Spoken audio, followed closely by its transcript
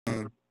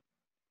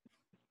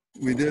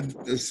We did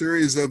a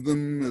series of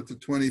them at the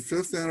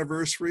 25th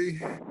anniversary.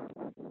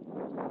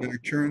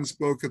 Jack Chern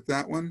spoke at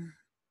that one.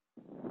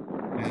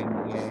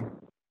 And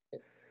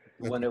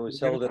the one that was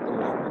held at the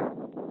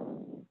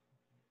Walmart?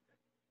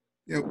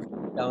 Yeah.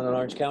 Down in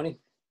Orange County?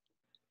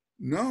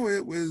 No,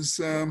 it was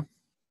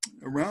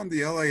around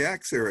the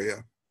LAX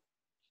area.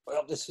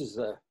 Well, this is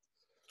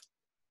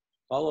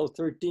Apollo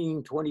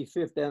 13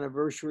 25th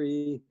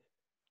anniversary.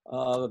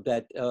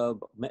 That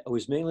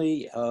was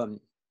mainly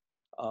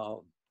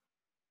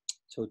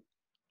so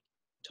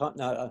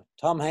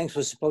Tom Hanks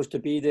was supposed to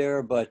be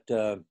there, but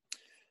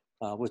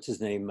what's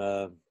his name?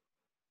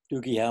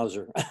 Doogie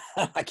Howser.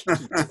 I can't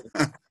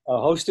keep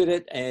hosted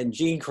it, and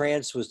Gene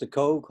Kranz was the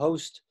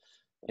co-host.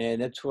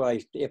 And that's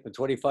why after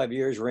 25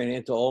 years, ran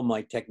into all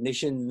my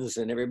technicians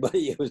and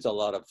everybody. It was a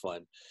lot of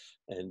fun.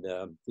 And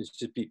it's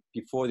just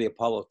before the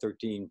Apollo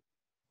 13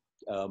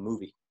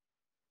 movie.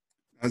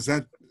 Is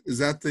that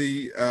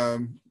the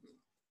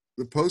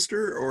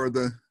poster or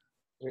the?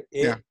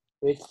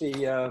 It's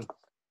the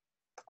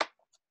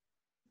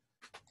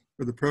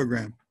for the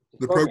program.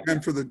 The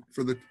program for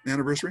the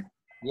anniversary.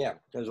 Yeah,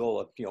 there's all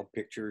the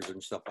pictures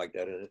and stuff like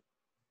that in it.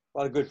 A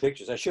lot of good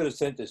pictures. I should have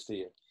sent this to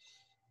you.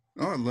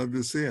 Oh, I'd love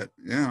to see it.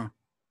 Yeah.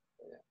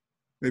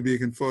 Maybe you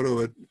can photo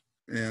it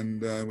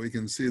and we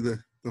can see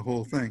the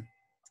whole thing.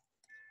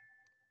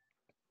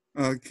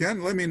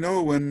 Ken, let me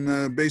know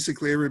when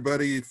basically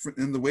everybody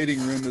in the waiting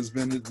room has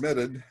been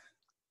admitted.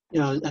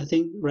 Yeah, I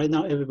think right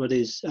now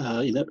everybody's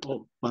in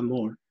the, one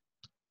more.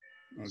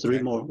 Okay. 3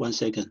 more, 1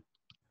 second.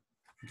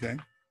 Okay.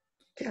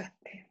 Yeah.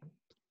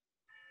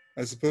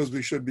 I suppose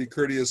we should be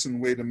courteous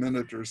and wait a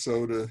minute or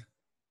so to.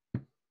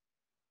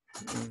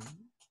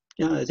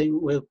 Yeah, I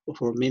think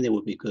for a minute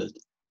would be good.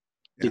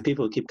 Yeah. The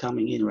people keep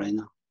coming in right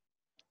now.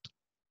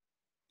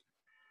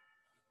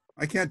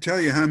 I can't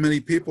tell you how many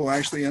people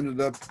actually ended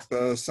up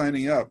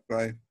signing up.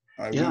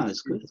 Yeah,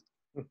 it's good.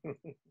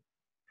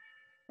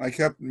 I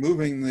kept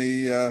moving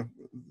the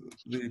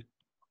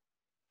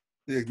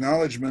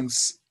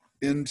acknowledgements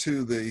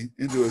into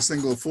a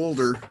single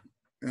folder,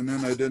 and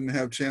then I didn't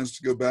have a chance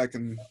to go back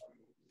and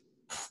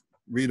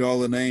read all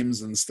the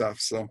names and stuff.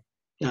 So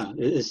yeah,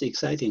 it's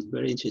exciting,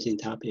 very interesting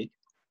topic.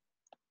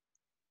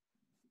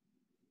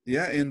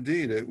 Yeah,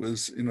 indeed, it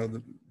was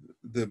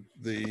the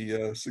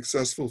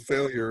successful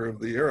failure of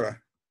the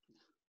era.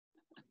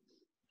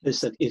 It's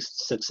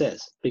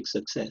success, big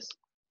success.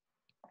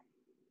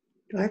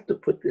 Do I have to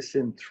put this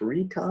in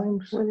 3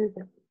 times?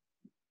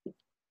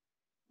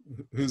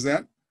 Who's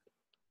that?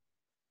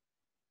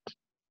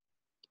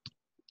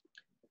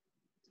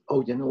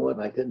 Oh, you know what?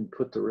 I didn't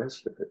put the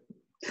rest of it.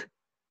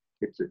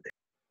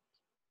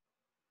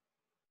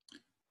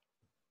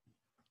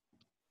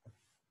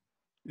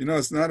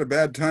 It's not a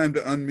bad time to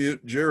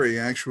unmute Jerry,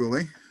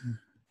 actually.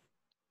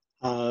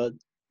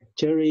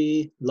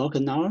 Jerry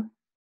Lockenauer?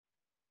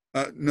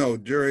 No,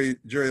 Jerry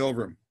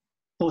Elverum.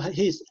 Oh,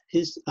 he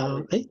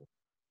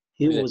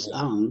was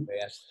on.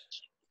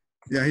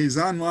 Yeah, he's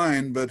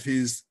online, but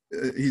he's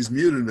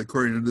muted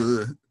according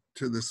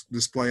to this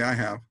display I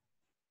have.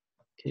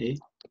 Okay.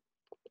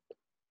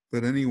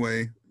 But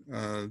anyway,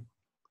 I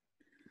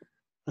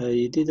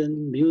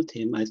didn't mute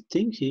him. I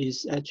think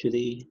he's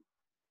actually.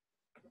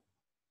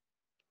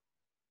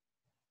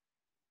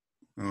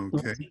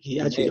 Okay. He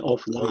actually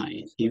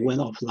offline. He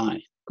went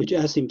offline. Could you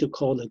ask him to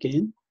call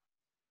again?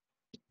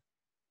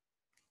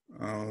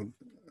 Oh,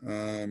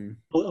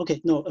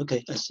 okay. No,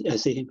 okay. I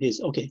see him.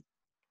 He's okay.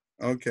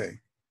 Okay.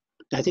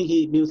 I think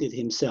he muted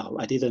himself.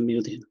 I didn't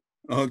mute him.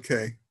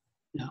 Okay.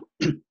 Yeah.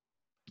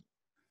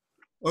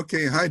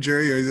 Okay. Hi,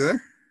 Jerry. Are you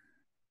there?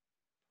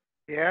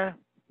 Yeah.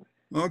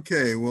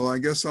 Okay. Well, I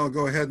guess I'll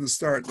go ahead and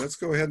start. Let's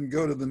go ahead and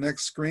go to the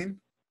next screen.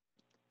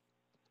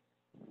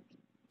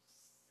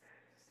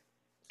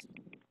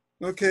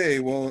 Okay.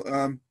 Well,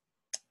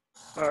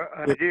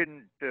 I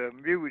didn't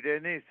mute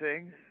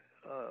anything.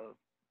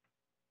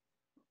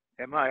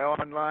 Am I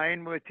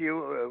online with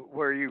you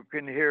where you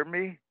can hear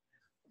me?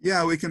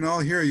 Yeah, we can all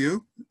hear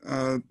you.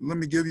 Let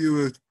me give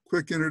you a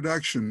quick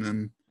introduction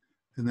and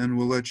then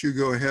we'll let you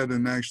go ahead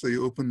and actually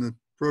open the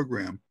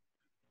program.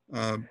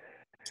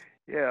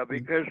 Yeah,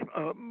 because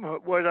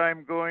what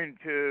I'm going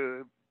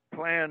to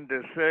plan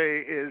to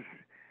say is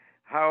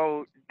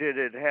how did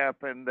it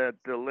happen that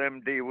the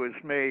LEMD was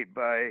made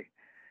by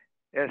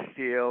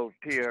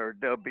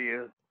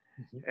STL-TRW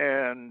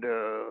and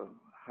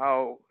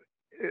how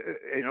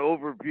an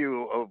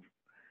overview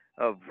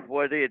of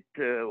what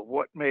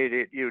made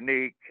it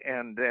unique,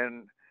 and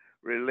then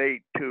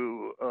relate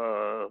to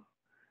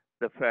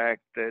the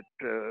fact that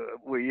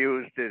we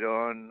used it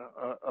on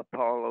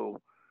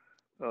Apollo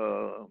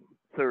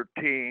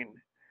 13,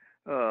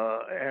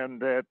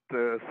 and that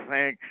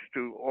thanks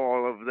to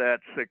all of that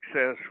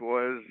success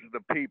was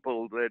the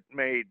people that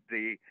made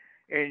the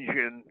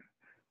engine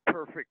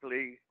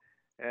perfectly,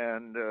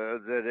 and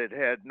that it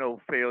had no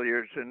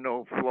failures and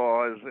no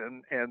flaws,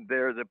 and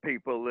they're the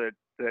people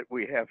that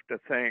we have to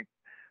thank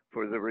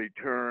for the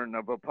return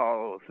of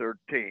Apollo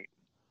 13.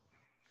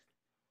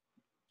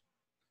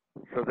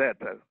 So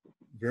that's a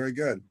very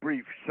good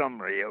brief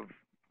summary of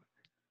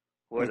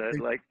what Okay.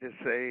 I'd like to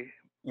say.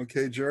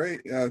 Okay, Jerry.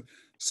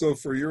 So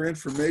for your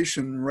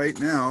information right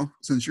now,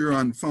 since you're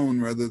on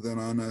phone rather than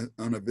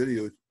on a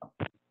video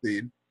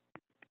feed,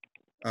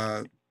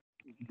 uh,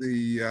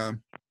 the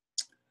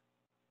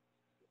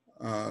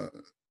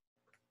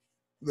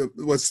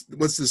what's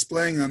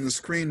displaying on the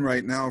screen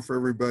right now for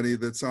everybody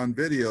that's on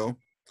video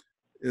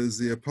is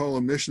the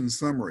Apollo mission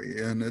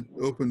summary, and it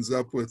opens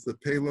up with the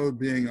payload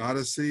being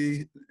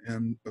Odyssey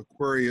and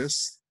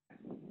Aquarius,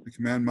 the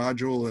command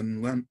module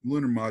and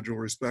lunar module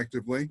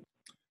respectively.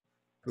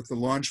 That the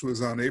launch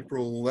was on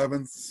April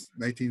 11th,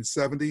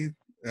 1970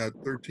 at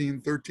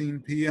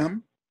 13:13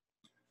 p.m.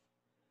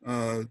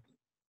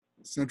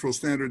 Central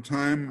Standard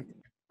Time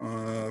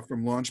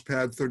from Launch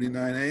Pad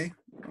 39A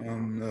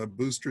on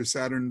booster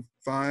Saturn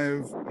V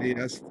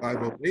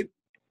AS508.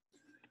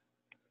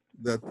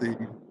 That the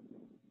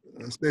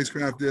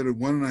spacecraft did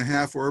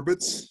 1.5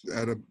 orbits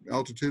at an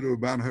altitude of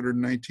about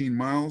 119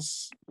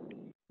 miles,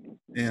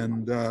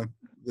 and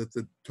that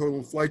the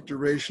total flight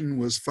duration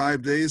was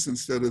 5 days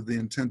instead of the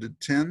intended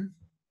 10,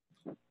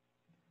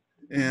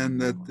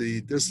 and that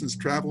the distance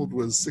traveled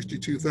was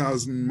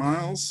 62,000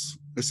 miles,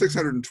 or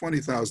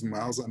 620,000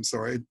 miles, I'm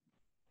sorry,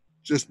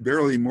 just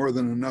barely more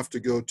than enough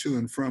to go to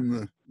and from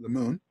the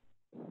moon,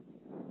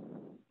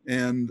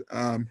 and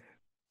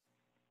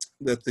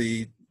that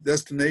the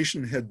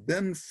destination had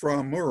been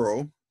from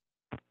Muro,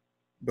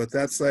 but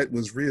that site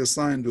was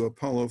reassigned to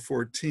Apollo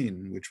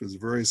 14, which was a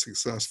very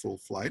successful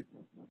flight.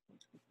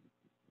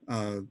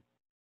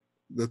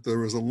 That there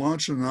was a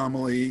launch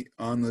anomaly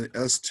on the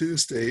S2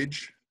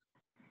 stage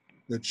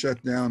that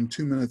shut down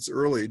 2 minutes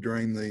early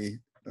during the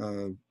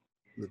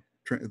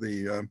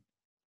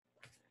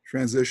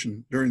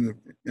transition, during the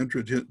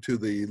entry to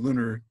the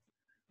lunar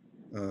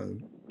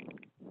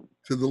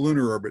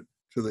orbit,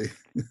 to the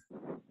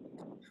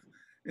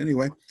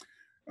anyway,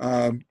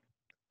 and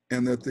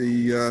that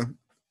the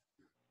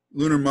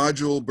lunar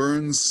module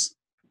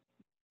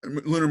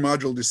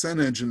descent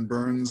engine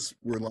burns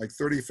were like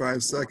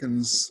 35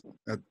 seconds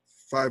at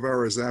 5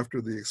 hours after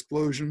the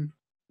explosion,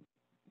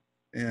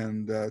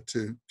 and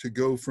to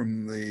go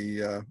from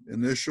the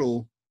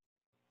initial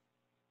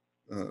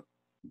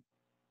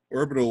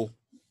orbital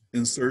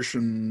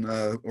insertion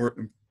or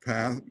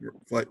path,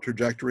 flight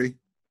trajectory,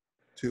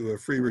 to a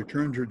free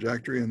return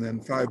trajectory, and then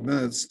 5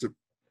 minutes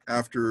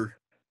after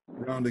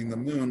rounding the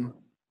moon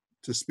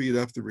to speed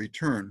up the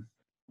return.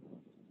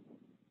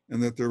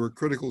 And that there were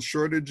critical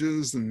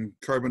shortages in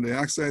carbon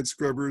dioxide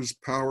scrubbers,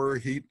 power,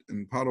 heat,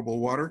 and potable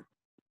water.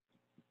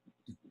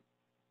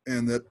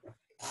 And that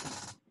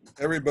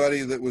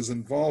everybody that was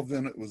involved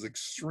in it was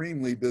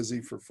extremely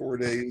busy for 4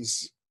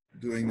 days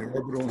doing the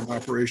orbital and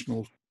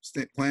operational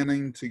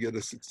planning to get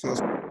a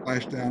successful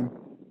splashdown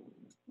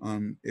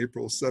on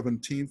April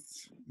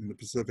 17th in the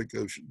Pacific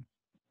Ocean.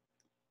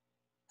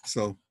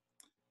 So,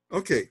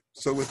 okay,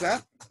 so with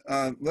that,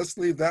 let's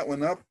leave that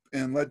one up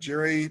and let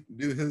Jerry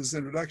do his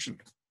introduction.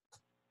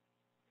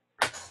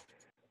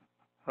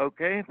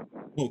 Okay.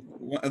 Oh,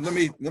 and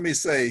let me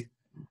say,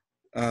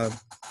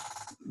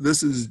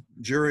 this is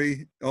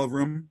Jerry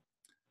Elverum.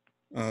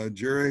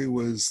 Jerry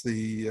was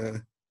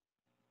the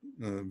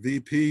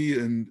VP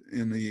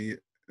in the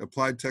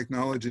Applied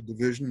Technology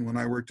Division when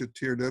I worked at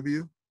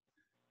TRW,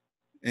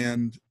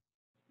 and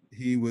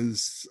he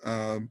was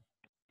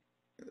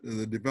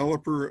the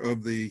developer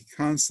of the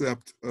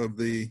concept of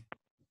the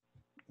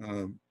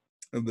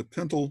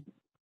Pintle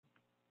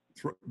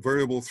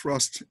variable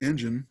thrust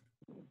engine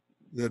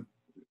that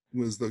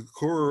was the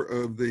core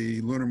of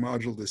the lunar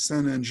module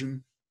descent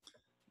engine.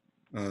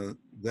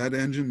 That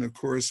engine, of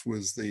course,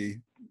 was the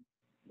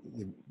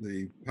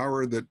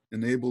power that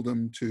enabled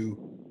them to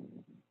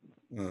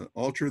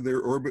alter their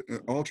orbit,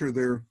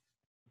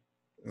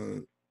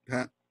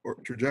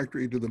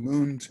 trajectory to the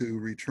moon to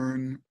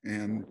return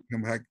and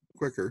come back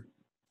quicker.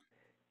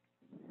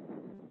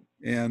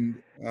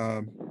 And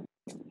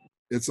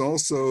it's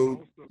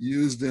also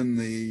used in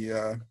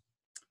the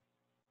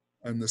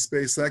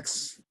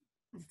SpaceX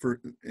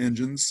for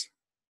engines,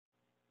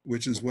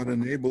 which is what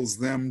enables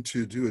them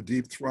to do a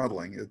deep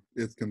throttling.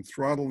 It can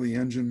throttle the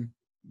engine,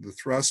 the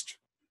thrust,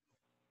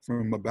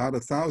 from about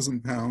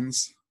 1,000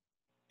 pounds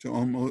to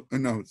almost,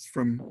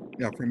 from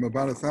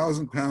about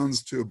 1,000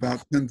 pounds to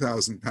about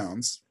 10,000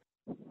 pounds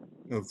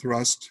of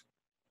thrust,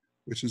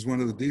 which is one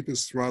of the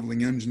deepest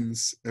throttling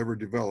engines ever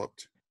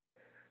developed.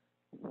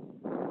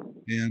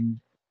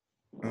 And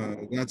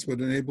that's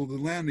what enabled the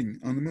landing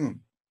on the moon.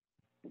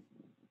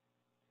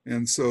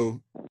 And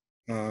so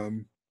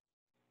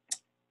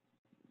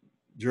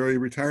Jerry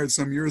retired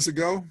some years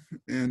ago,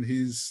 and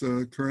he's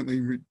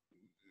currently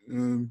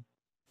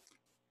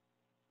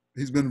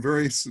he's been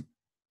very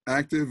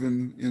active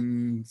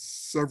in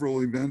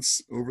several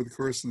events over the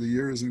course of the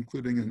years,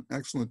 including an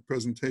excellent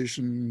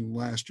presentation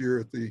last year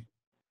at the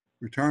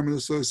Retirement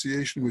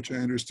Association, which I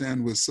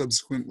understand was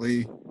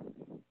subsequently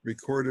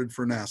recorded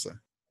for NASA.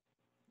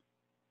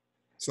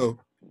 So,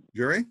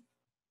 Jerry?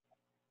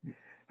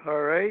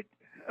 All right.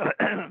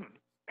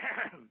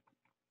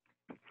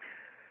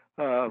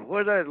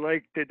 What I'd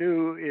like to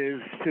do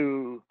is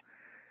to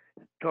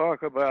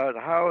talk about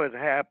how it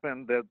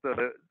happened that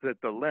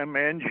the LEM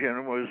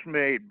engine was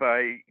made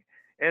by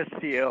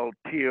STL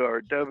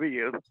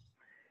TRW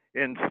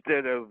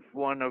instead of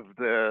one of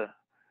the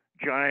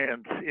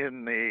giants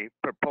in the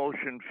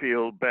propulsion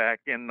field back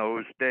in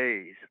those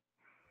days.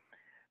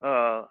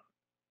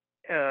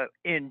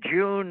 In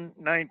June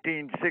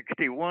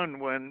 1961,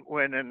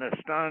 when an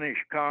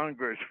astonished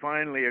Congress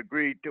finally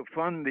agreed to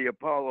fund the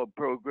Apollo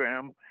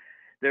program,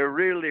 there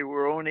really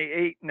were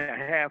only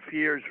 8.5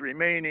 years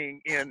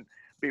remaining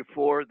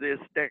before this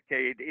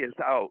decade is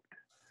out.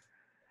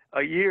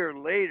 A year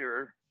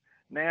later,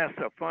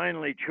 NASA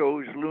finally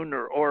chose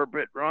Lunar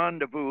Orbit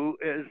Rendezvous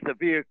as the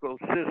vehicle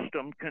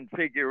system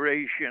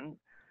configuration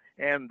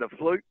and the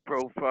flight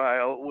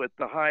profile with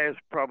the highest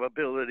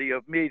probability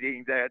of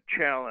meeting that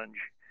challenge.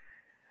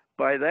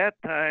 By that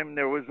time,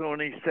 there was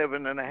only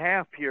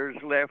 7.5 years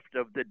left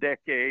of the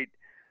decade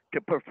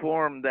to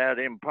perform that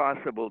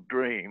impossible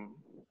dream.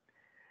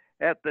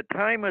 At the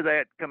time of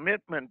that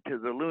commitment to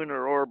the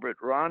Lunar Orbit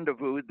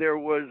Rendezvous, there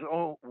was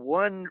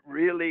one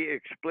really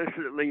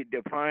explicitly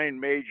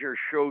defined major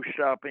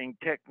show-stopping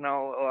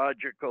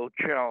technological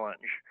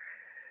challenge.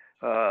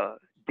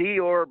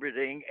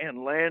 Deorbiting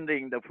and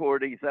landing the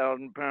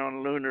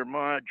 40,000-pound lunar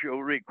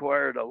module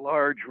required a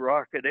large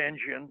rocket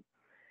engine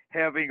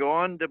having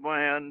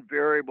on-demand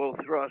variable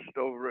thrust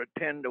over a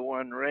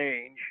 10-to-1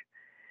 range,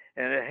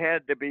 and it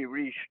had to be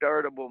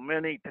restartable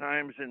many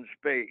times in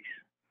space.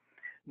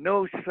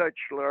 No such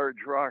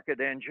large rocket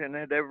engine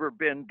had ever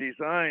been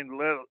designed,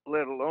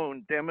 let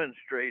alone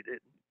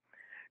demonstrated.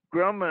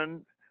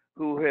 Grumman,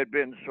 who had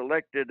been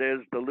selected as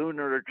the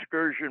Lunar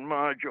Excursion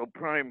Module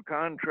prime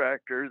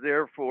contractor,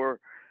 therefore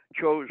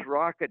chose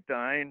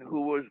Rocketdyne,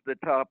 who was the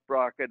top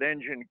rocket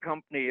engine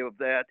company of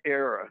that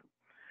era,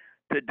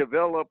 to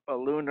develop a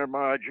lunar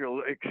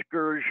module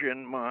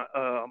excursion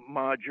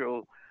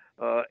module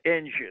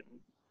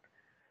engine.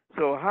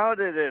 So how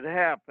did it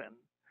happen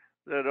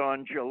that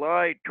on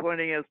July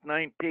 20th,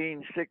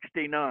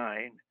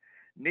 1969,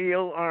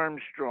 Neil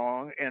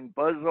Armstrong and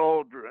Buzz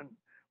Aldrin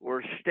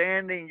were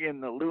standing in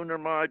the lunar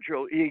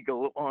module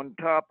Eagle on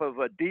top of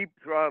a deep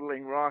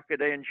throttling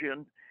rocket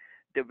engine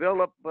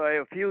developed by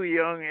a few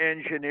young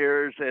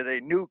engineers at a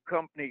new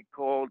company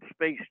called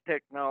Space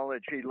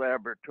Technology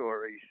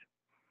Laboratories?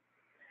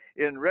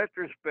 In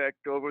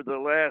retrospect, over the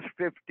last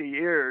 50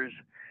 years,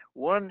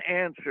 one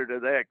answer to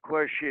that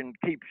question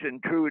keeps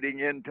intruding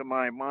into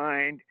my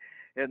mind,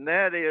 and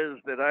that is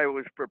that I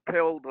was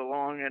propelled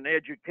along an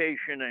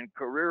education and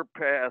career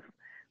path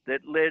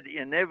that led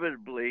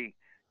inevitably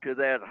to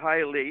that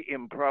highly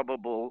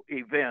improbable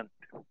event.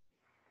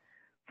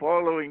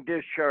 Following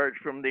discharge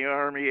from the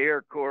Army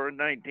Air Corps in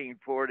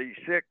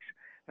 1946,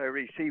 I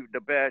received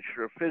a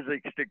Bachelor of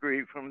Physics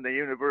degree from the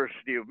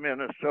University of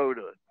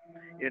Minnesota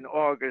in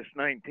August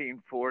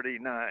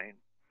 1949.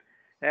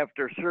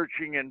 After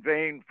searching in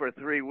vain for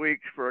 3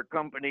 weeks for a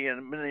company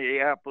in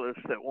Minneapolis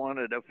that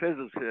wanted a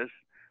physicist,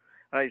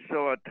 I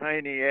saw a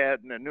tiny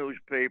ad in the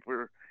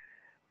newspaper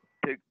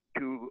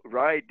to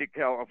ride to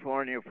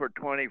California for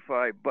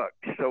 $25,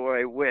 so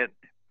I went.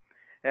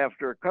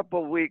 After a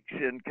couple weeks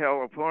in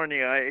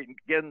California, I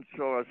again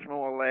saw a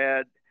small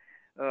ad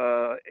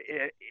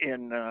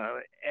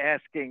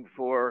asking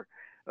for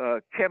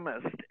a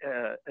chemist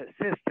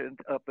assistant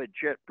up at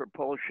Jet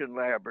Propulsion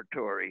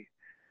Laboratory.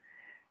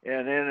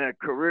 And in a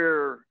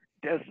career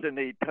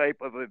destiny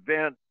type of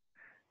event,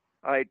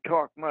 I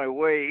talked my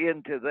way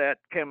into that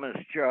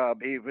chemist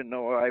job, even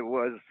though I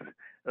was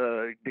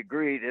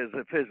degreed as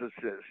a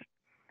physicist.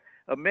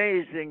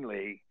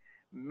 Amazingly,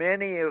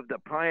 many of the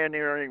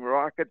pioneering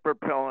rocket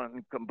propellant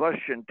and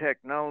combustion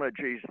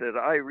technologies that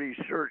I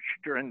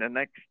researched during the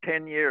next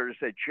 10 years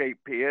at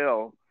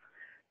JPL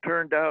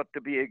turned out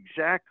to be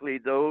exactly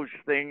those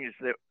things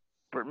that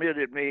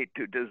permitted me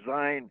to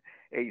design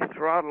a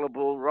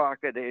throttleable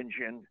rocket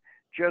engine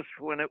just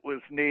when it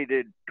was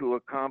needed to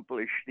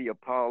accomplish the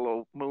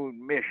Apollo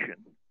moon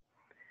mission.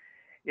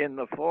 In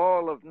the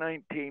fall of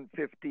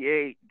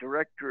 1958,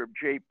 director of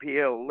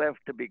JPL left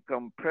to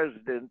become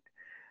president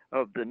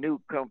of the new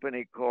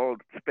company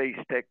called Space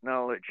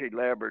Technology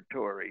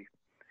Laboratory.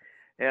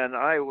 And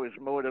I was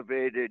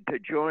motivated to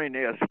join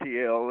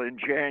STL in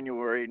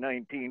January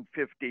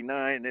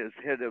 1959 as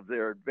head of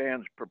their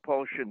advanced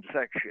propulsion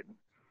section.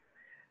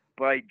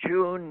 By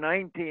June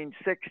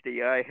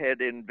 1960, I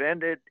had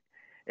invented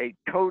a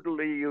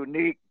totally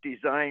unique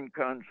design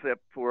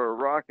concept for a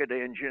rocket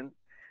engine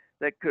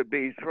that could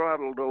be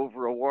throttled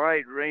over a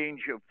wide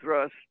range of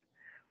thrust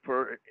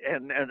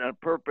and the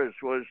purpose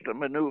was to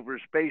maneuver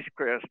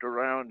spacecraft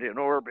around in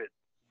orbit.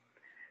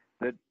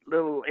 The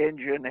little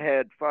engine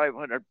had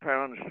 500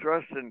 pounds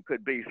thrust and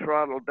could be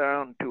throttled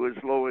down to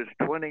as low as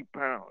 20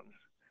 pounds.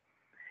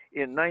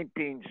 In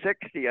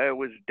 1960, I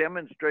was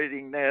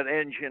demonstrating that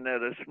engine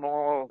at a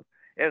small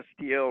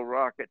STL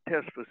rocket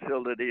test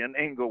facility in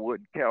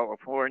Inglewood,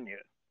 California.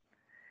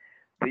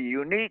 The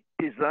unique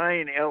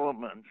design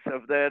elements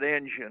of that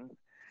engine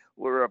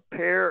were a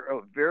pair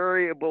of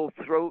variable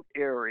throat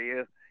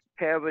area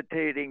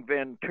cavitating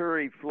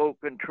Venturi flow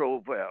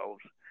control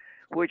valves,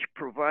 which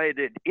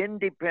provided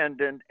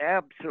independent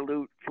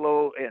absolute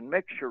flow and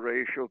mixture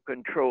ratio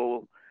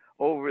control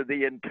over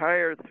the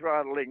entire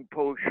throttling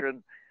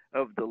portion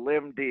of the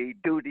LEMD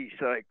duty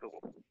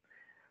cycle.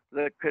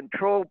 The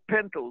control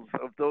pintles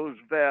of those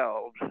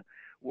valves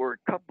were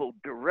coupled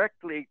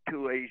directly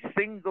to a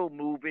single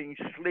moving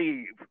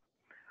sleeve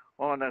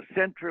on a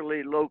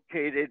centrally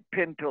located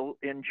pintle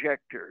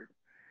injector.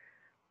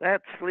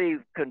 That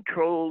sleeve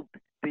controlled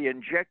the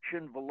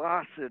injection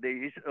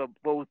velocities of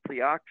both the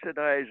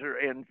oxidizer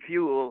and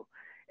fuel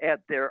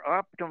at their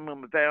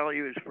optimum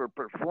values for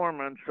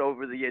performance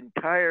over the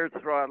entire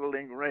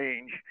throttling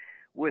range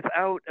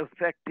without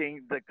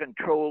affecting the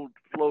controlled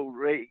flow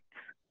rates.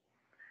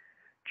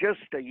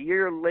 Just a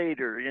year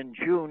later, in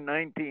June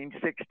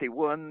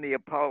 1961, the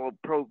Apollo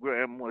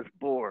program was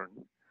born.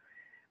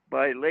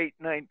 By late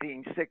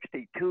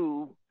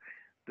 1962,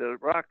 the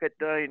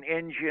Rocketdyne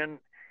engine,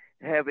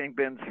 having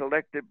been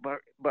selected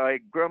by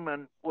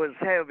Grumman, was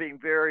having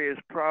various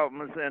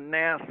problems, and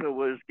NASA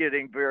was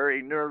getting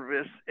very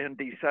nervous and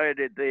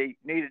decided they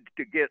needed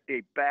to get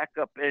a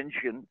backup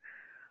engine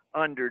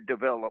under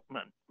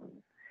development.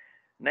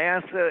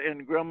 NASA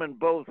and Grumman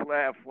both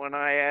laughed when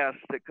I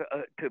asked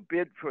to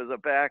bid for the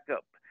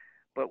backup,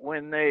 but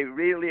when they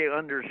really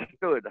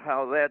understood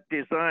how that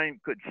design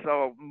could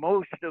solve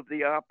most of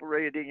the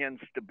operating and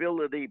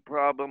stability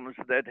problems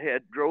that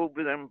had drove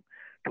them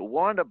to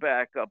want a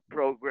backup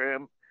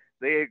program,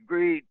 they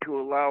agreed to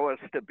allow us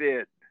to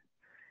bid.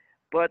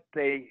 But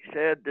they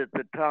said that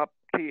the top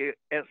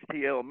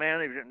STL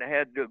management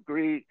had to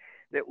agree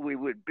that we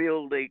would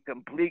build a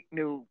complete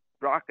new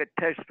rocket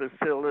test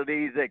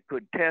facility that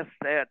could test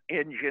that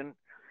engine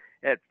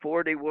at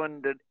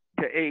 41 to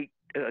 8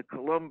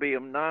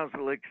 Columbium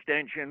nozzle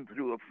extension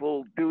through a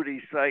full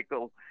duty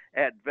cycle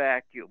at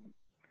vacuum.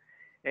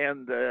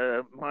 And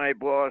my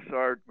boss,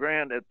 Art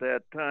Grant, at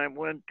that time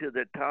went to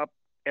the top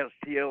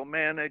STL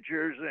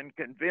managers and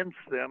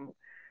convinced them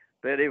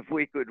that if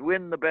we could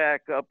win the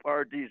backup,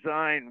 our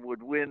design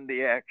would win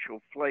the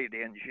actual flight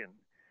engine.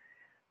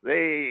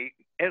 They,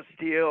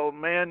 STL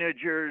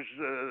managers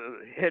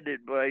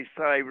headed by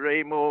Cy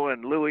Ramo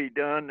and Louis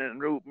Dunn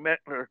and Rube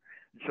Mettler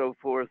and so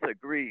forth,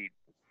 agreed.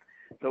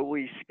 So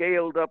we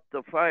scaled up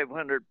the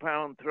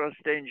 500-pound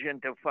thrust engine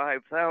to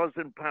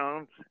 5,000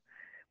 pounds,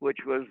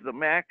 which was the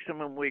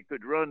maximum we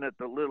could run at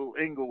the Little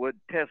Inglewood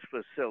test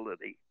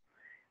facility.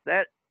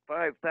 That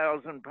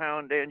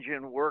 5,000-pound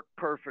engine worked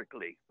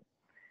perfectly.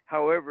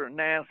 However,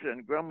 NASA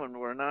and Grumman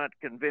were not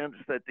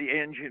convinced that the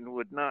engine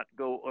would not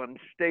go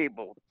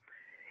unstable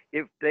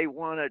if they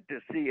wanted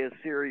to see a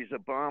series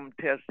of bomb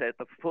tests at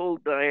the full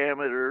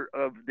diameter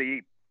of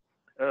the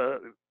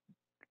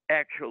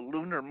actual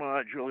lunar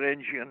module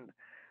engine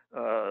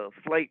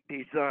flight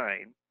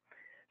design.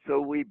 So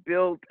we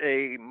built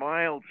a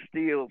mild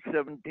steel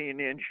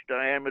 17-inch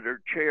diameter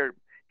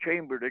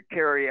chamber to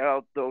carry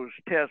out those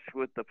tests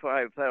with the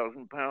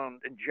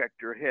 5,000-pound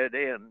injector head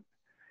end.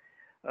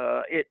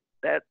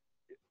 That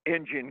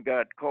engine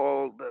got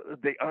called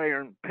the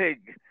Iron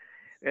Pig,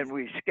 and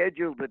we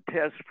scheduled the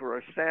test for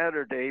a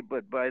Saturday,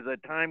 but by the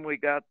time we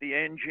got the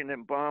engine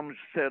and bombs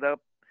set up,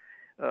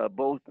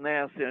 both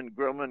NASA and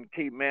Grumman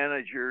key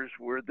managers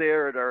were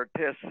there at our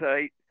test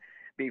site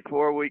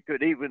before we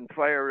could even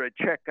fire a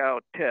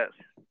checkout test.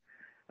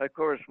 Of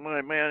course,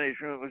 my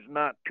management was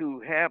not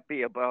too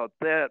happy about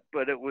that,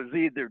 but it was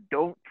either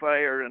don't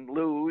fire and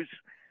lose,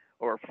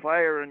 or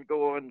fire and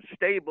go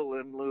unstable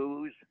and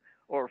lose,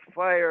 or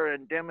fire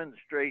and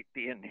demonstrate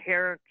the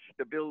inherent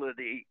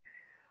stability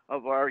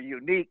of our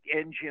unique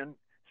engine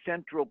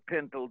central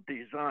pintle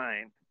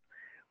design.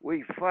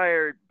 We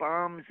fired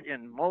bombs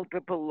in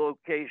multiple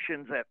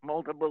locations at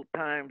multiple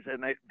times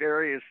and at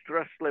various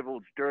thrust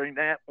levels during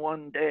that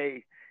one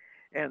day.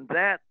 And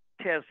that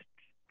test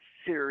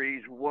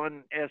series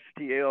won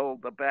STL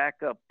the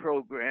backup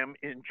program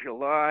in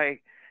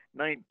July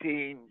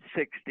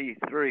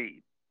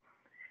 1963.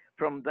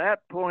 From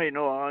that point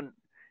on,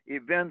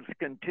 events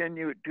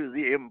continued to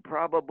the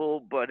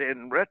improbable, but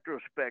in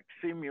retrospect,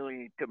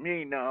 seemingly to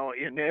me now,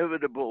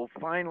 inevitable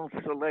final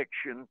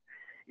selection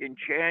in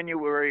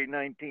January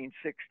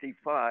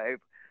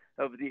 1965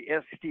 of the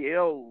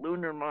STL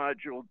lunar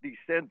module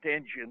descent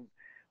engine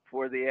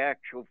for the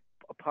actual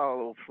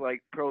Apollo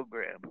flight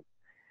program.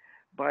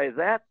 By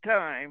that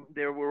time,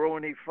 there were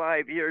only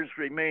 5 years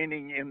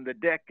remaining in the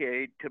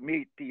decade to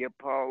meet the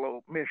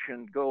Apollo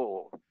mission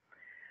goal.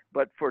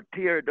 But for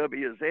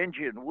TRW's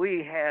engine,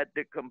 we had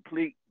to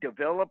complete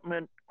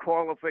development,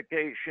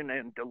 qualification,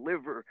 and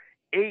deliver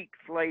 8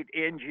 flight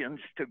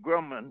engines to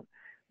Grumman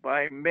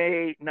by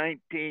May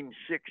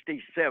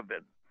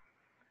 1967.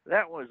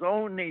 That was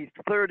only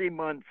 30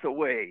 months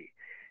away,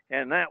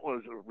 and that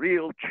was a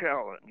real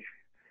challenge.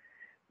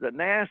 The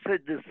NASA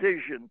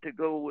decision to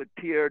go with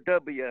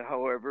TRW,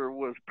 however,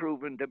 was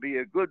proven to be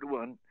a good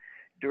one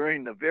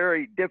during the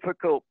very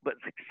difficult but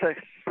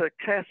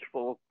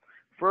successful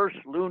first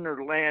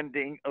lunar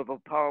landing of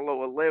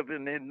Apollo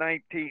 11 in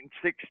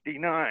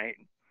 1969,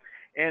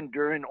 and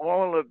during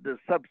all of the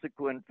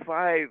subsequent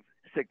 5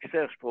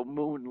 successful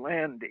moon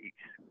landings.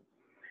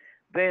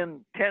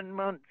 Then 10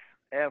 months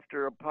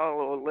after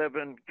Apollo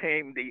 11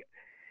 came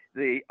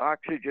the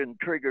oxygen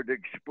triggered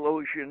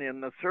explosion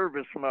in the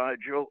service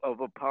module of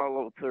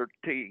Apollo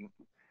 13.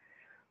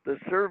 The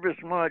service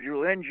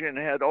module engine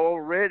had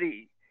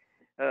already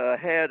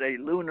had a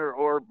lunar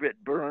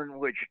orbit burn,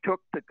 which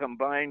took the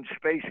combined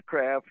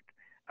spacecraft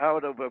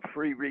out of a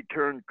free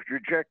return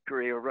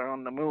trajectory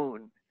around the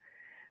moon.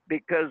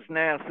 Because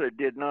NASA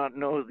did not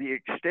know the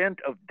extent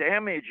of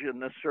damage in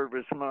the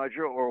service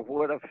module or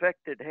what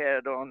effect it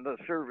had on the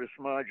service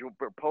module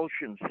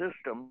propulsion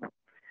system,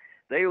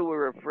 they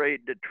were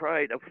afraid to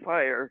try to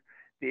fire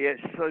the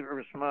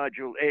service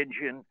module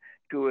engine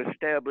to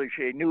establish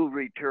a new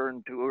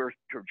return to Earth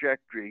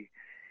trajectory.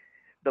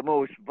 The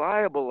most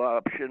viable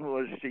option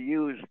was to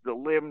use the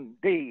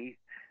LIM-D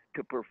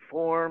to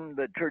perform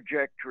the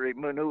trajectory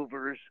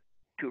maneuvers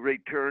to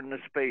return the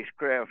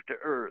spacecraft to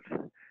Earth.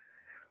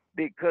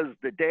 Because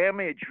the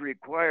damage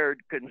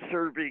required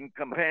conserving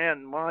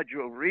command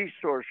module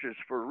resources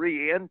for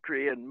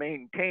re-entry and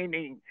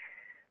maintaining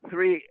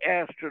 3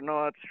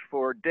 astronauts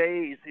for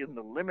days in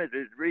the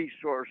limited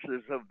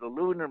resources of the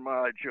lunar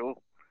module,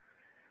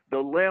 the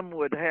LEM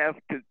would have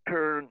to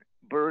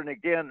burn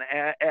again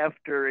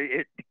after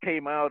it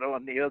came out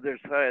on the other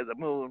side of the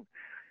moon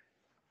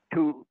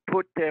to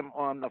put them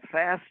on the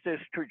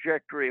fastest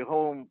trajectory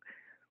home,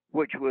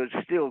 which was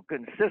still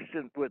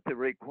consistent with the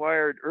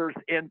required Earth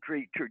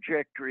entry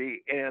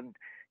trajectory and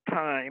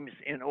times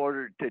in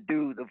order to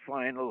do the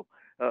final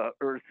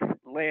Earth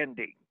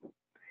landing.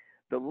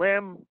 The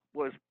LEM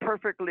was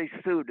perfectly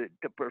suited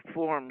to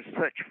perform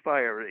such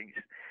firings.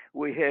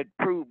 We had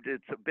proved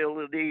its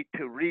ability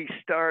to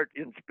restart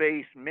in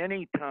space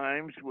many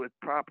times with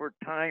proper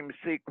time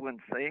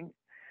sequencing.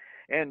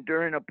 And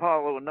during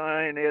Apollo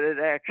 9, it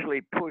had actually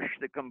pushed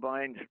the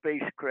combined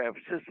spacecraft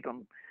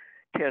system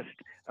test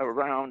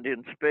around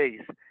in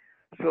space.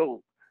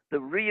 So the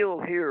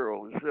real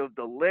heroes of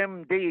the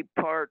LEM-D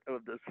part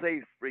of the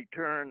safe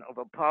return of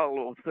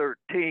Apollo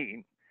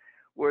 13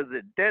 were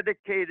the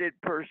dedicated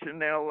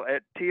personnel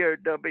at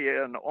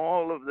TRW and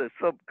all of the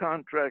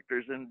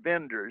subcontractors and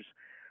vendors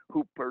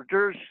who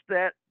produced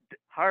that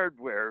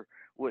hardware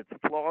with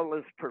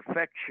flawless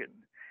perfection.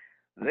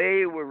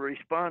 They were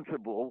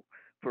responsible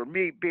for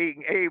me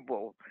being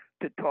able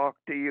to talk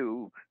to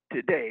you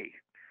today.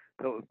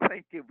 So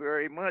thank you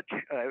very much.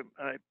 I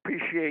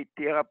appreciate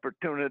the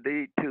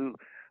opportunity to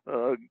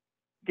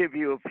give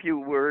you a few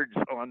words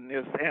on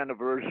this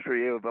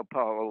anniversary of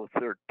Apollo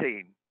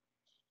 13.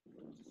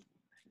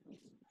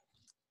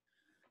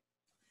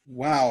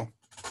 Wow.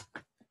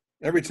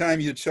 Every time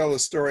you tell a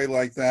story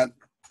like that,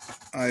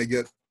 I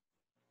get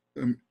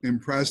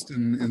impressed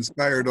and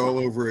inspired all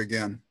over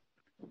again.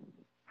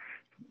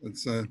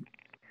 It's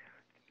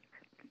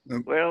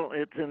well,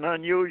 it's an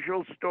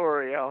unusual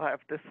story, I'll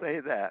have to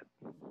say that.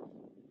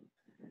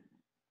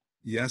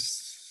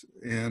 Yes,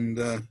 and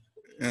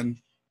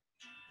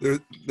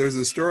there's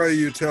a story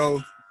you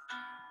tell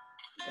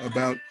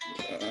about.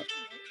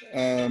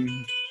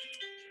 I'm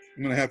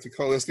going to have to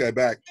call this guy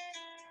back.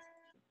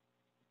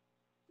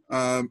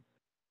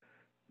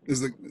 Is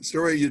the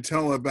story you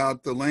tell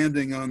about the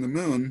landing on the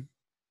moon,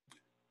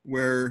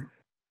 where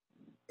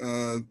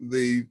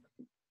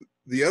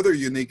the other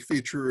unique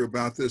feature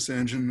about this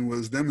engine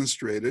was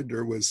demonstrated,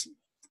 or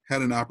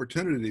had an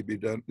opportunity to be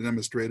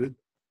demonstrated,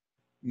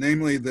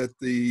 namely that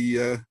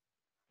the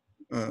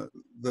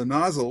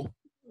nozzle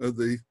of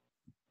the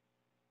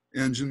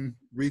engine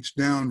reached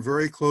down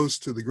very close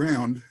to the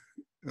ground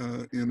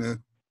in a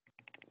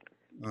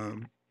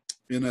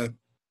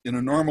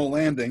normal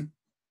landing,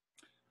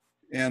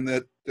 and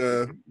that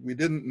we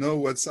didn't know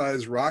what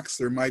size rocks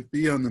there might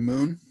be on the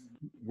moon,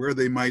 where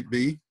they might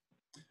be,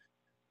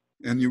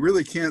 and you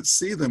really can't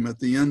see them at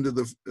the end of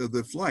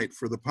the flight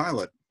for the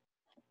pilot.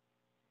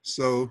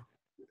 So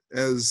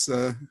as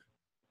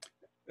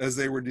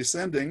they were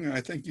descending,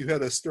 I think you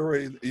had a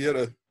story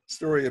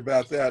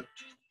about that,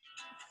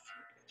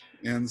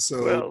 and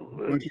so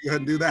why don't you go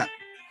ahead and do that?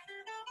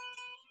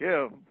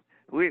 Yeah,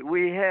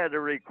 we had a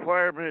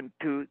requirement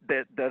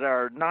that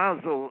our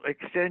nozzle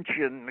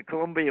extension, the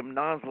Columbium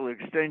nozzle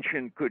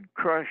extension, could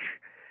crush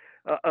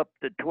up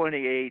to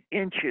 28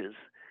 inches.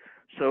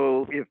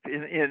 So if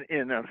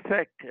in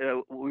effect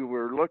we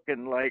were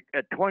looking like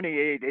a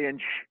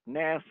 28-inch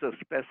NASA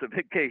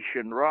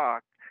specification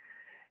rock,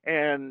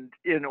 and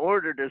in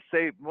order to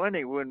save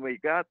money, when we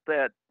got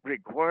that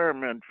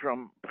requirement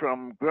from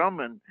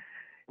Grumman,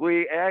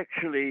 we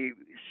actually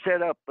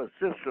set up a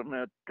system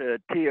at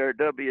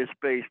TRW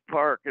Space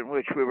Park in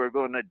which we were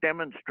going to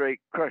demonstrate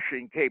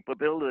crushing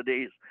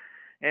capabilities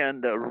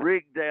and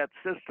rig that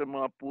system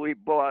up. We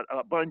bought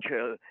a bunch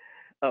of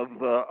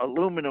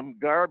aluminum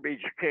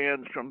garbage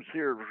cans from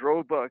Sears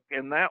Roebuck,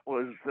 and that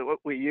was what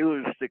we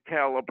used to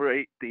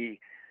calibrate the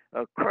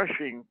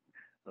crushing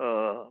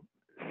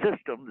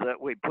system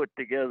that we put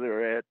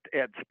together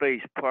at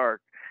Space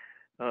Park.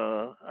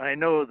 I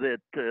know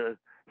that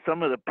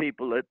some of the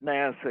people at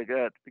NASA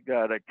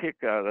got a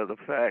kick out of the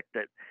fact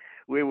that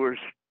we were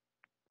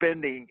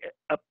spending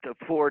up to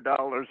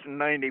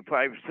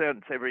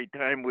 $4.95 every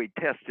time we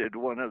tested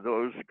one of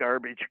those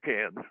garbage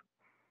cans.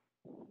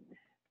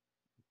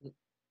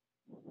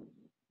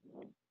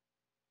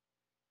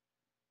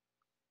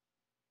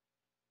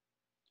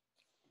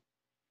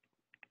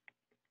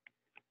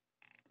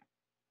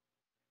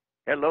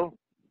 Hello?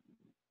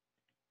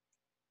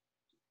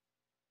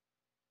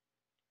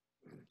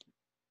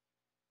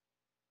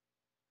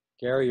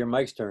 Gary, your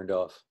mic's turned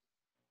off.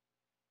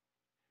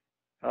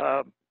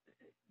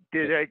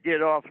 Did I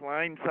get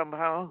offline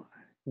somehow?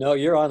 No,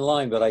 you're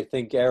online, but I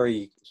think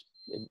Gary.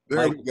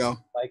 There we go.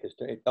 Mike is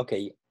turned.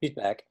 Okay, he's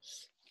back.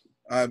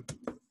 I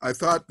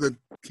thought that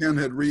Ken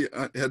had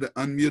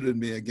unmuted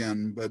me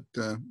again, but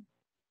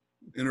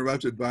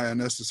interrupted by a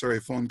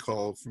necessary phone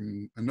call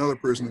from another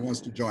person who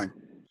wants to join.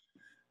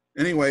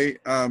 Anyway,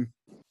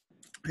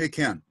 hey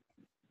Ken,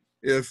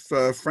 if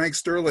Frank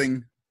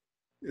Sterling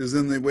is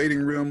in the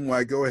waiting room,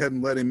 why go ahead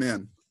and let him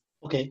in.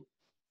 Okay.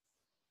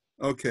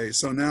 Okay,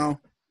 so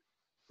now,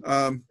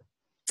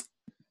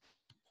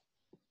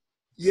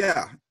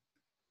 yeah,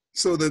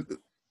 so that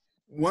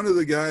one of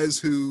the guys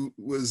who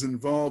was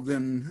involved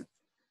in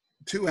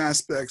two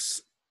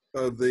aspects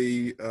of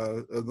the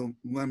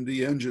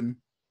LEMD engine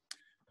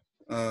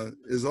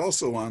is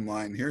also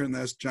online here, and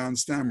that's John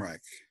Stamreich.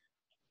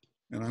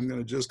 And I'm going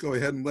to just go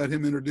ahead and let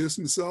him introduce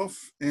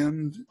himself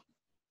and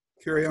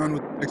carry on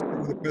with the next part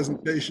of the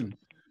presentation.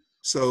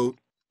 So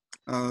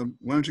why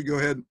don't you go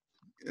ahead,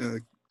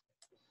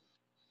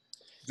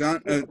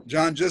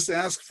 John, just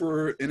ask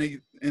for any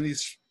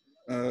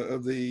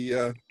of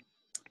the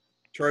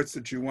charts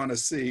that you want to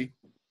see,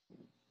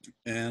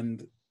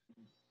 and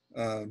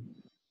we'll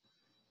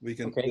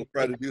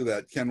try to do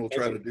that. Ken will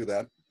try to do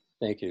that.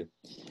 Thank you.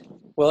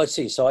 Well, let's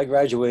see. So I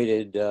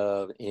graduated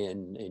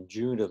in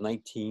June of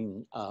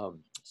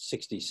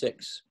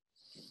 1966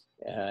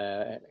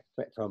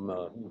 from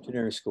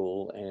engineering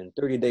school, and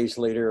 30 days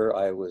later,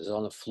 I was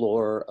on the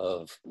floor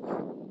of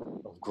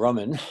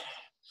Grumman,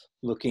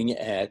 looking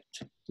at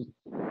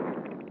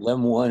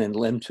LEM 1 and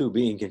LEM 2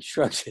 being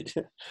constructed.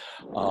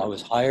 I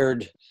was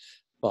hired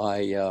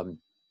by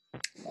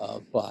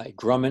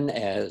Grumman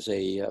as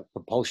a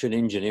propulsion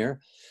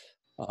engineer,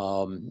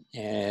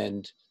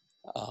 and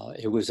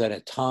it was at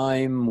a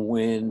time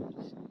when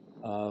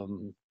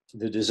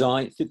the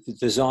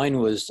design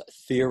was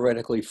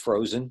theoretically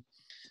frozen,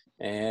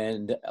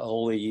 and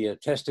all the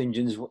test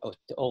engines,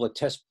 all the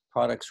test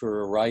products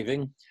were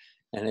arriving.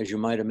 And as you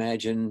might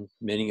imagine,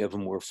 many of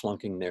them were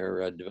flunking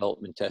their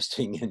development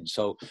testing, and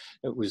so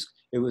it was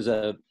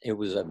a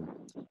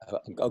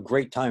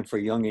great time for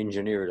a young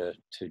engineer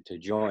to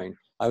join.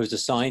 I was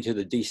assigned to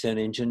the descent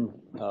engine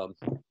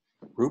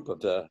group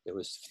of there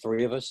was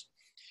 3 of us,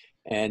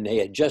 and they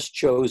had just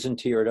chosen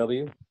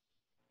TRW.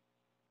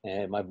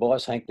 And my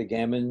boss, Hank the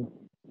Gammon,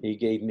 he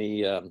gave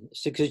me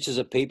 6 inches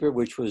of paper,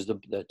 which was the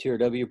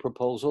TRW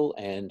proposal,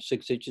 and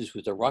 6 inches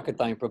was the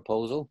Rocketdyne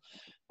proposal.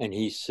 And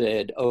he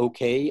said,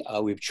 okay,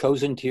 we've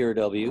chosen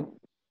TRW.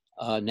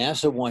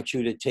 NASA wants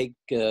you to take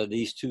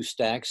these 2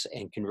 stacks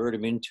and convert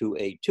them into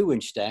a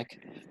 2-inch stack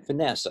for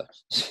NASA.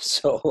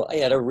 So I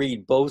had to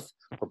read both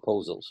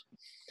proposals,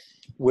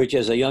 which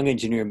as a young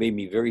engineer made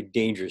me very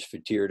dangerous for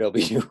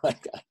TRW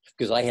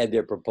because I had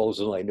their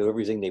proposal. I knew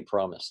everything they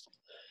promised.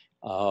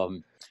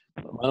 One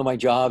of my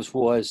jobs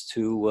was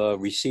to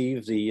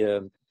receive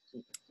the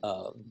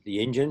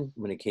engine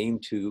when it came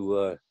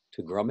to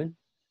Grumman.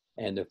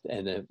 And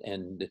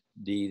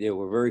there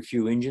were very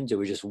few engines. There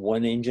was just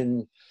one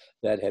engine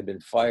that had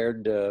been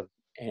fired,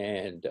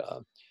 and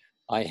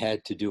I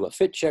had to do a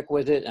fit check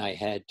with it. I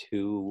had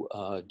to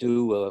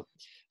do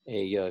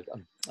a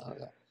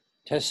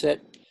test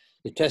set.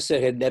 The test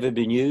set had never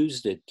been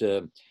used.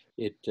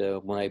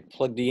 When I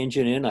plugged the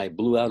engine in, I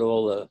blew out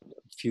all the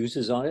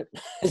fuses on it.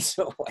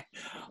 So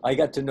I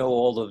got to know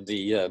all of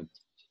the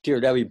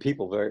TRW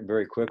people very,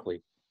 very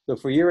quickly. So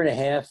for a year and a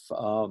half,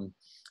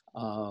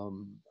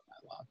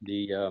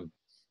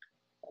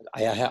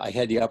 I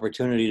had the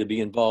opportunity to be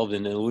involved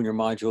in the lunar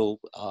module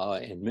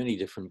in many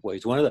different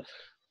ways. One of the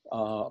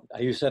I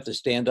used to have to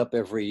stand up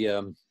every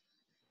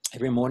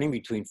morning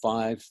between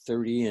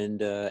 5:30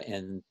 and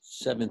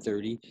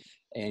 7:30,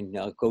 and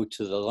go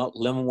to the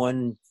LEM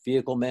 1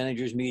 vehicle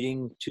managers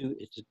meeting,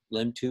 it's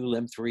LEM 2,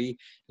 LEM 3,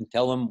 and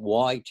tell them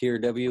why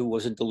TRW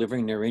wasn't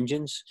delivering their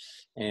engines,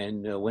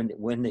 and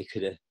when they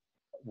could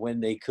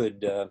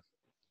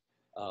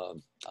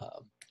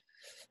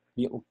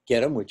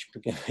get them, which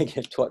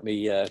taught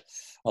me a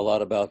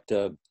lot about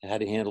how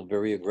to handle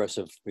very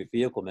aggressive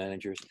vehicle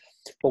managers.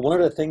 But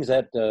one of the things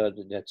that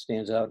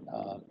stands out,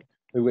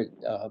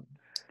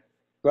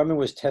 Grumman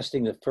was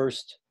testing the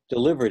first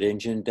delivered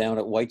engine down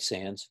at White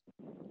Sands,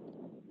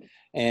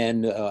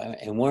 and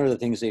one of the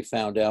things they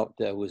found out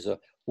was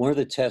one of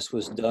the tests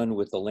was done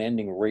with the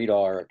landing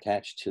radar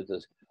attached to the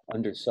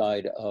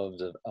underside of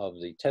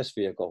the test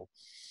vehicle,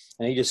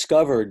 and he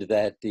discovered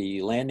that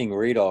the landing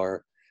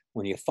radar,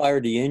 when you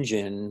fired the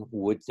engine,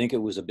 would think it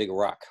was a big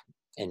rock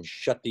and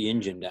shut the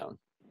engine down.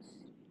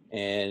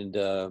 And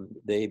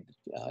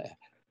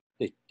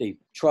they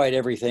tried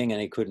everything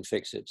and they couldn't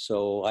fix it.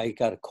 So I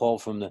got a call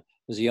from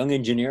as a young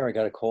engineer, I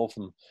got a call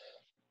from,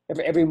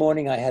 every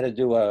morning I had to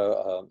do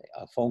a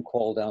phone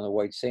call down the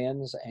White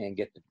Sands and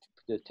get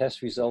the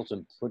test results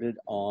and put it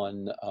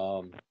on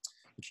the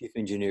chief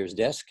engineer's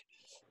desk.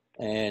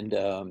 And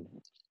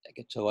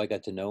so I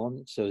got to know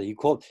him. So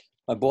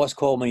my boss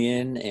called me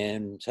in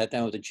and sat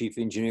down with the chief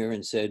engineer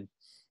and said,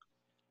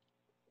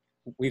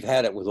 we've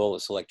had it with all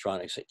this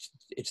electronics.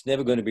 It's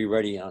never going to be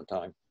ready on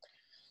time.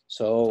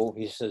 So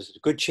he says,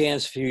 good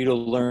chance for you to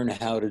learn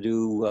how to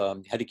do,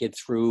 how to get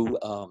through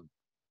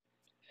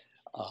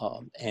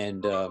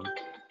and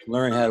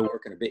learn how to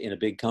work in a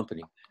big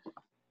company.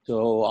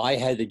 So I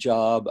had the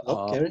job.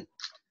 Okay.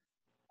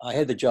 I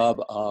had the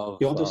job of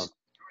You want to?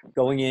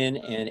 going in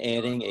and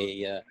adding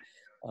a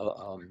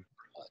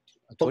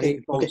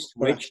 28-volt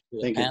switch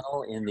to the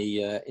panel in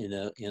the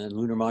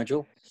lunar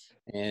module,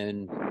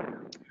 and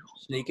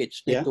snake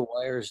the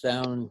wires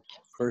down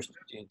first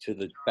into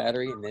the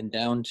battery and then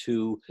down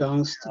to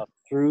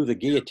through the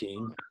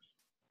guillotine.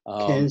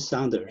 Ken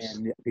Saunders.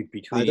 And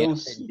between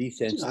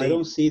descent state. I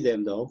don't see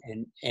them though.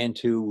 And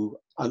to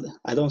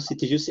I don't see.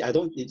 Did you see?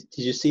 Did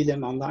you see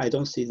them online? I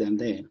don't see them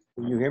there.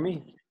 Can you hear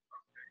me,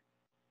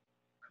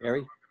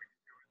 Harry?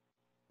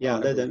 Yeah,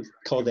 let them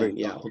call them.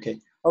 Yeah, okay.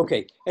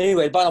 Okay.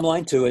 Anyway, bottom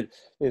line to it,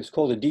 it's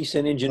called a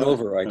descent engine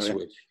override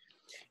switch,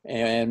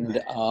 and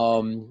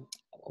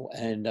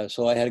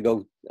so I had to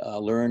go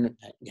learn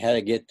how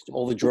to get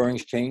all the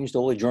drawings changed.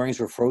 All the drawings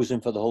were frozen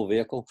for the whole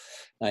vehicle.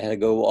 I had to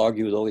go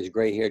argue with all these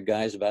gray-haired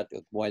guys about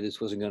why this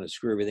wasn't going to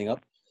screw everything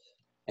up.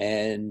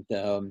 And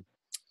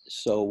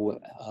so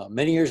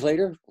many years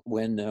later,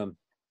 when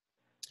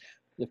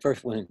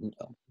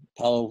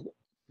Apollo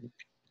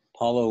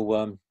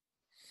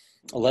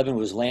 11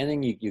 was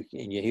landing, you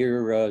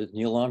hear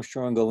Neil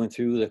Armstrong going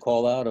through the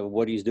call out of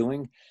what he's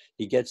doing.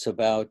 He gets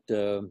about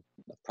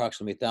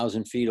approximately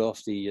 1,000 feet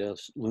off the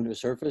lunar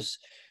surface,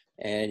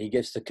 and he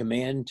gets the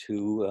command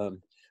to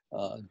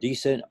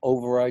descent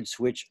override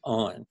switch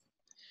on.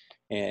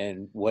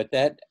 And what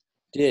that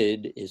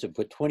did is it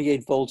put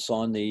 28 volts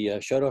on the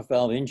shutoff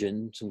valve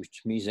engine,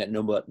 which means that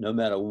no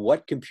matter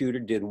what computer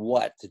did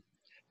what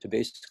to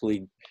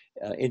basically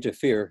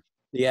interfere,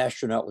 the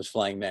astronaut was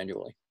flying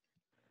manually.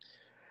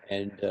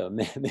 And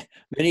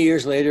many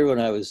years later, when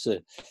I was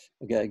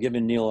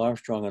given Neil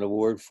Armstrong an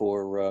award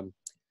for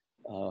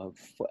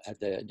at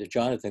the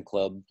Jonathan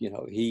Club,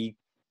 he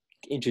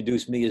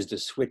introduced me as the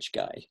switch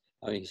guy.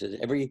 I mean, he says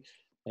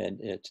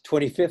and at the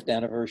 25th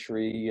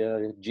anniversary,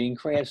 Gene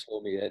Kranz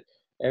told me that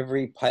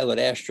every pilot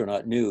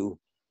astronaut knew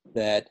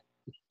that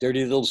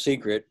dirty little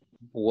secret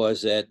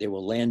was that they were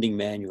landing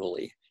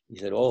manually. He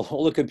said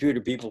all the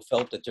computer people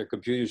felt that their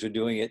computers were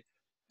doing it,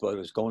 but it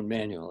was going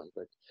manually.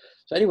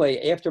 So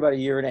anyway, after about a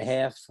year and a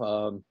half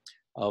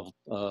of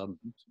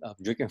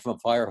drinking from a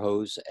fire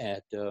hose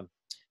at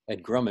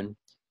Grumman,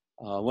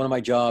 one of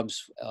my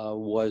jobs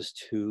was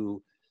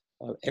to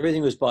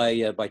everything was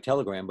by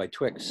telegram, by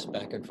Twix,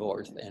 back and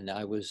forth, and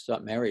I was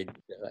not married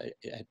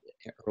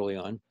early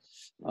on,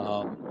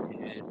 and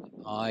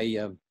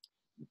the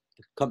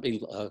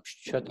company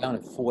shut down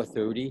at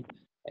 4:30,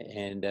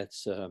 and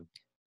that's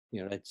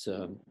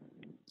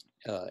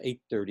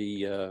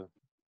 8:30.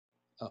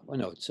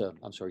 No, it's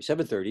I'm sorry,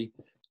 7:30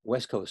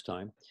 West Coast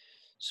time.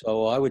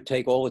 So I would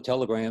take all the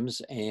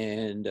telegrams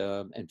and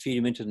feed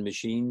them into the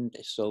machine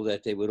so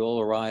that they would all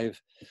arrive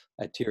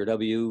at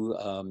TRW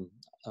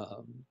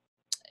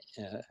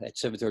at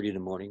 7:30 in the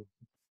morning.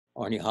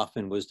 Arnie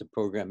Hoffman was the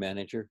program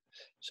manager.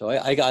 So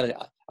I got it.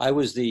 I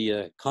was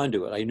the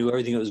conduit. I knew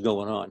everything that was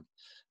going on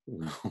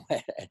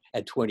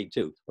at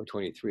 22 or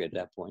 23 at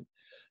that point.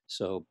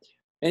 So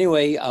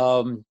anyway,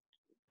 I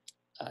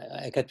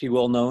got to be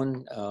well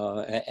known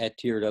at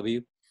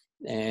TRW,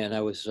 and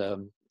I was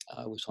on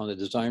the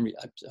design.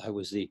 I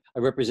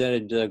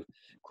represented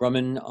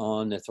Grumman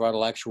on the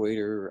throttle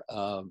actuator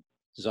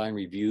design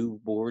review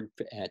board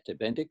at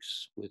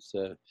Bendix with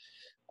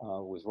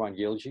Ron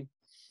Gilgy,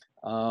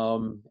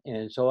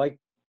 and so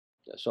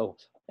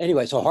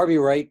Harvey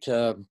Wright,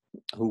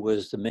 who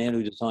was the man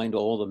who designed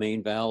all the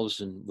main valves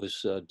and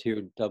was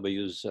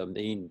TRW's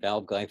main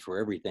valve guy for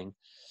everything,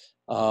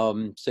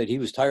 said he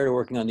was tired of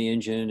working on the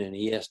engine, and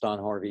he asked Don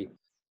Harvey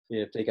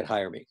if they could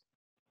hire me.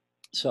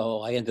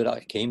 So I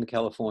came to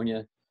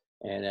California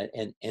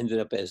and ended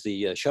up as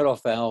the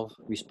shutoff valve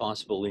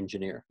responsible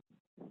engineer.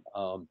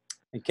 And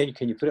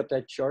can you put up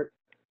that chart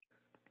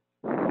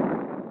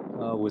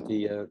with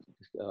the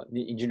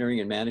engineering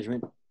and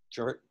management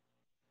chart?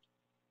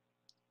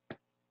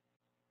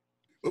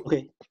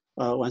 Okay,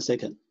 1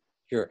 second.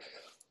 Sure.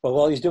 Well,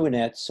 while he's doing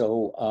that,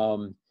 so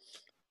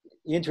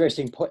the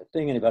interesting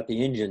thing about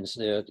the engines,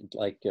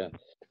 like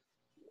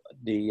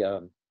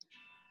the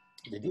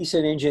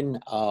descent engine,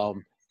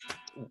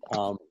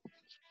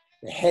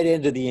 the head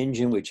end of the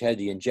engine, which had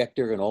the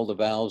injector and all the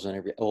valves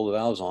and all the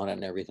valves on it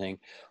and everything,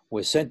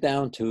 was sent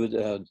down to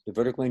the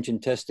vertical engine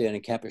test stand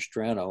in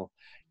Capistrano,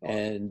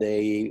 and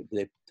they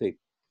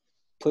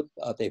put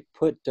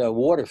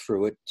water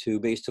through it to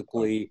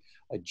basically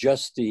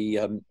adjust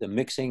the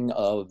mixing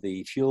of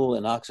the fuel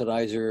and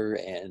oxidizer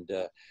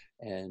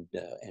and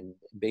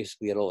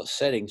basically get all the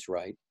settings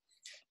right.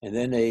 And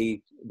then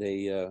they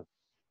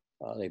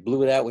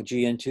blew it out with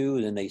GN2,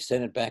 and then they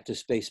sent it back to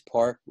Space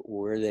Park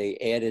where they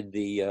added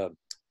the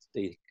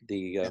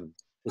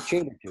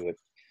chamber to it.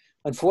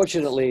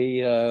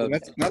 Unfortunately,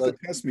 That's not the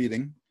test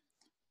meeting.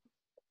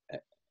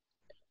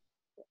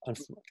 I'm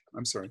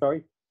sorry.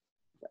 Sorry.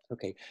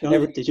 Okay.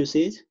 Did you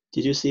see it?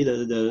 Did you see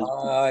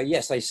the?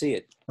 Yes, I see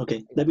it.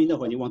 Okay, let me know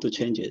when you want to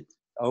change it.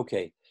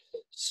 Okay.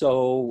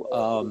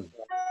 So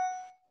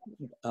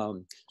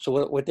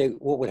what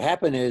would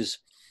happen is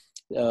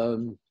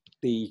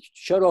the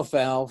shutoff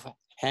valve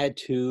had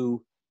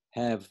to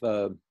have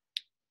a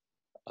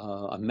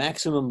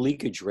maximum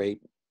leakage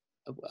rate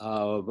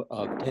of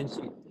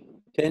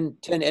 10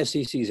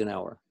 SCCs an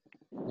hour,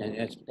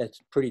 and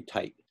that's pretty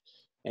tight.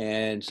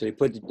 And so they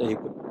put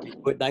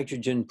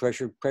nitrogen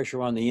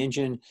pressure on the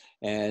engine,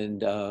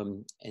 and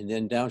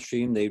then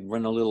downstream they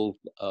run a little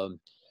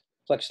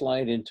flex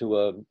line into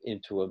a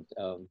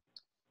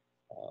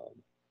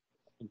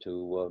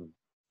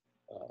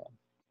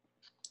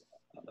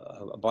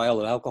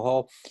vial of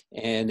alcohol,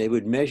 and they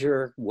would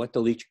measure what the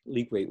leak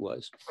rate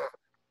was.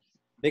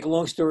 Make a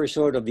long story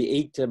short, of the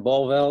 8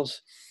 ball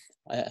valves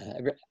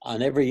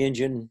on every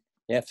engine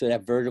after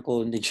that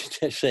vertical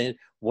indication,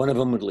 one of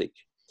them would leak.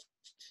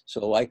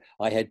 So I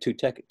had 2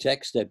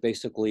 techs that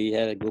basically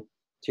had to go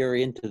tear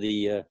into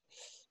the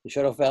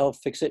shutoff valve,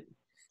 fix it.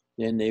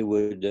 Then they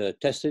would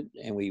test it,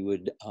 and we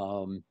would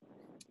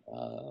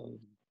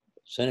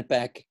send it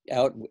back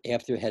out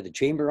after it had the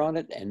chamber on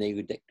it, and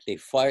they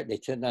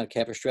sent out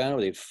Capistrano,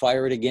 they'd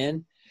fire it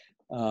again,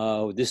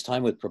 this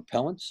time with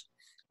propellants,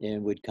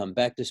 and would come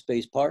back to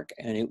Space Park,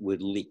 and it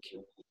would leak.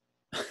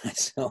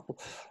 So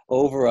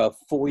over a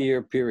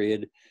 4-year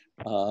period,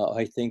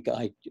 I think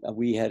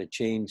we had to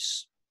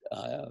change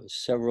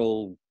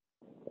several,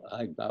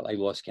 I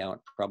lost count,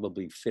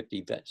 probably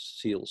 50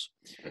 seals.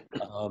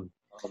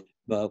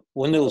 But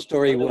one little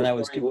story, when I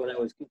was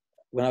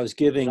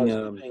giving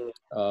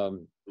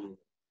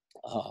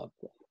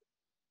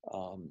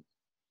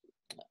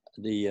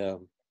the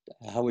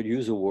Howard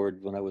Hughes Award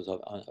when I was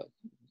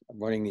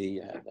running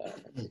the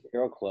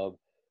Aero Club,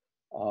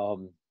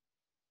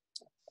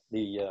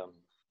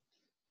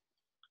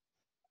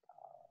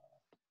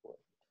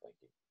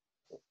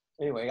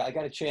 anyway, I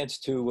got a chance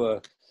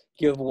to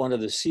give one of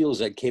the seals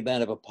that came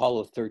out of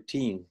Apollo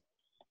 13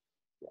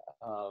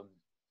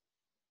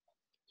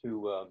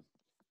 to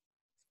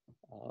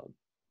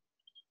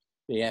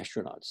the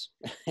astronauts.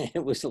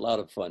 It was a lot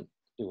of fun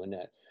doing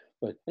that.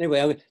 But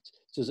anyway,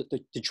 so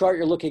the chart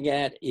you're looking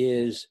at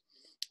is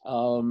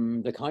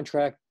the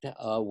contract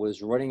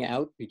was running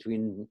out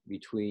between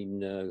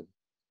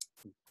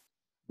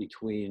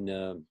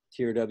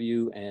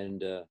TRW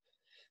and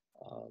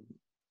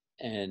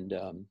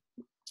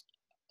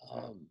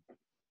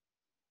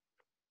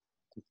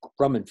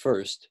Grumman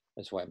first.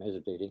 That's why I'm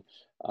hesitating.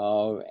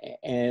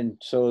 And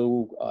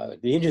so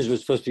the engines were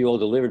supposed to be all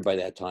delivered by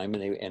that time,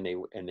 and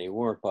they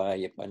weren't by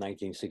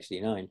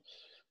 1969.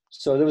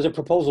 So there was a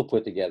proposal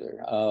put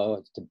together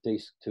to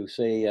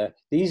say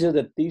these are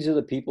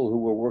the people who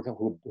were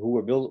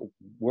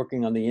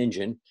working on the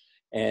engine,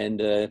 and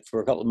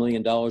for a couple of $1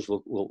 million,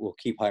 we'll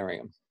keep hiring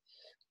them.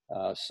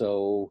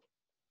 So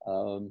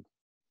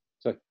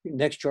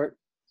next chart.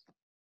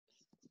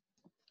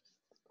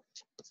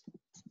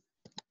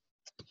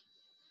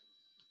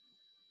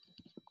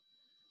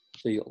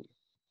 So you'll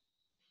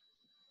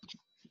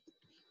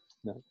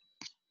no.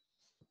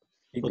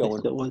 Keep Okay,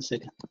 going. so 1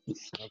 second.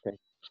 Okay.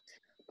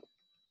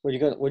 What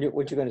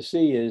you're going to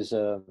see is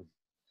the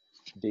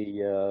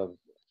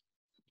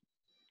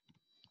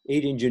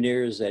 8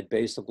 engineers that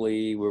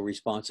basically were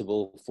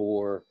responsible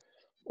for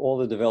all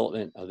the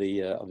development of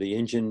the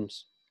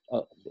engines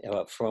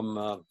from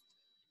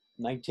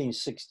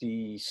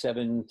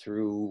 1967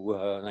 through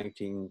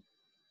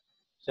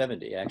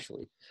 1970,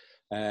 actually.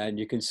 And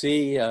you can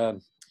see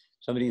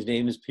some of these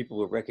names people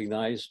will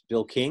recognize.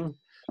 Bill King,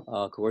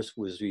 of course,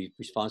 was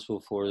responsible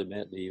for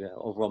the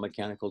overall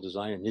mechanical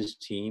design, and his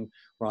team.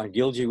 Ron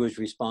Gilgy was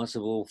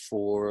responsible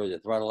for the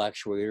throttle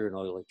actuator and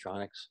all the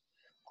electronics.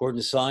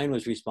 Gordon Sine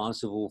was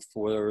responsible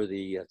for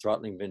the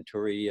throttling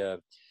venturi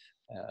and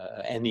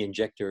the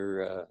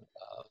injector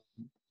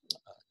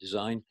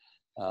design.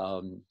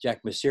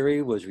 Jack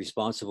Masseri was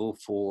responsible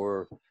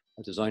for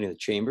designing the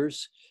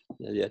chambers.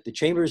 The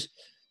chambers,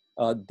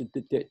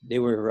 they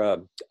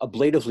were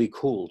ablatively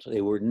cooled.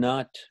 They were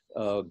not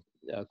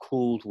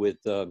cooled with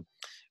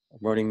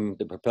running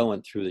the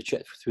propellant through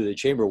the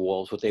chamber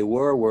walls. What they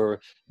were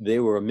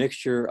a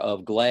mixture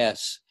of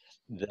glass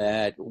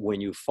that,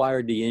 when you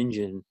fired the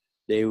engine,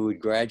 they would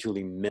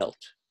gradually melt.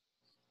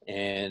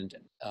 And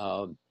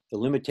the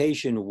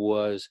limitation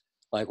was,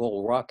 like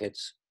all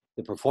rockets,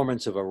 the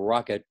performance of a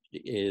rocket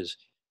is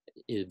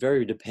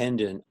very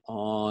dependent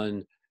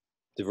on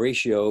the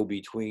ratio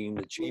between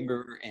the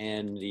chamber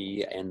and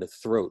the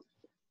throat.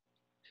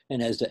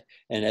 And as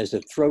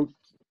the throat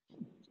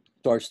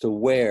starts to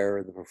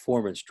wear, the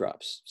performance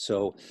drops.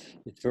 So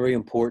it's very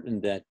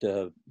important that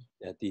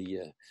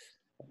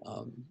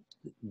um,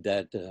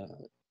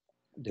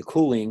 the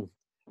cooling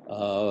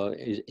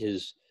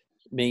is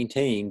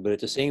maintained, but at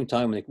the same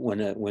time,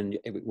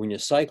 when you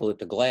cycle it,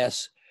 the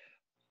glass,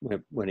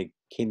 when it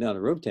came down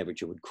to room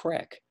temperature, would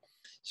crack.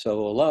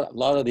 So a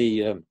lot of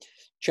the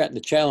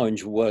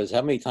challenge was,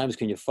 how many times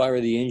can you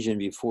fire the engine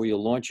before you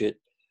launch it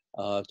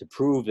to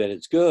prove that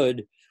it's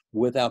good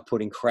without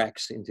putting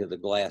cracks into the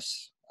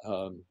glass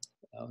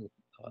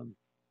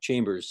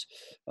chambers,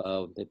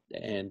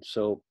 and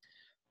so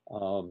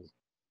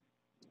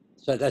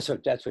that's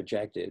what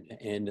Jack did,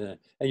 and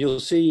you'll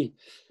see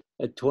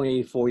a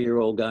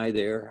 24-year-old guy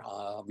there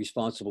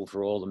responsible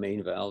for all the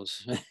main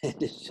valves.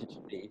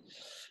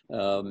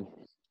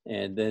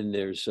 And then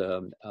there's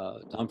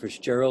Tom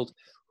Fitzgerald,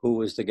 who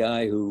was the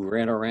guy who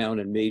ran around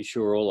and made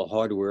sure all the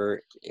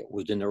hardware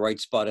was in the right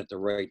spot at the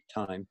right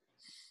time.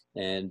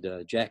 And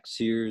Jack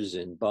Sears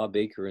and Bob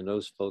Baker and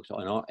those folks,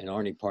 and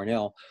Arnie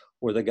Parnell,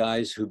 were the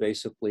guys who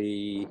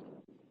basically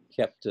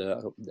kept,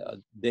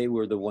 they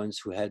were the ones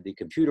who had the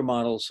computer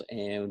models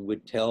and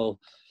would tell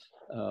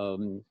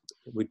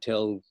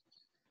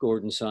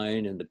Gordon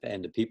Sign and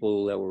the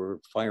people that were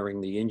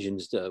firing the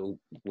engines,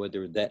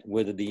 whether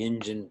the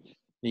engine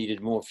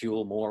needed more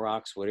fuel, more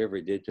ox, whatever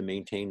it did to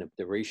maintain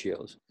the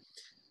ratios.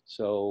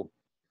 So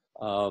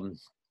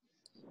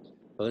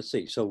let's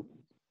see. So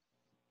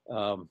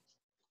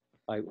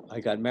I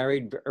got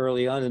married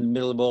early on in the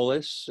middle of all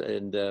this,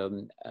 and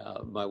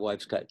my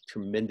wife's got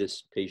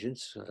tremendous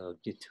patience.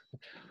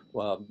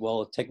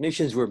 While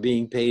technicians were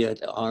being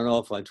paid on and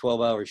off on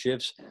 12-hour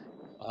shifts,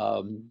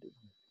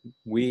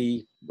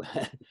 we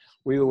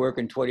were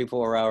working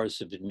 24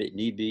 hours if it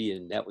need be,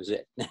 and that was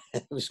it.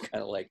 It was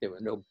kind of like there were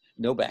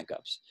no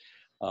backups.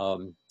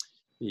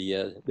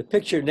 The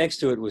picture next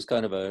to it was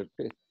kind of a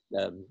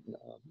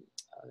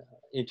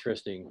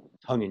interesting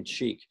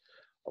tongue-in-cheek.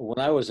 When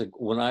I was a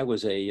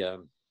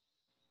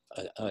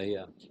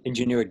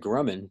engineer at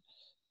Grumman,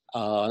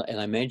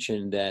 and I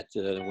mentioned that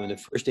when the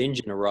first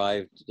engine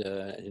arrived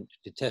to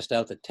test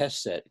out the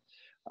test set,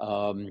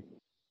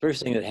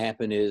 first thing that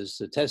happened is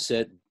the test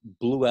set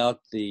blew out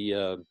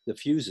the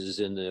fuses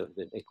in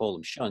they call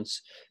them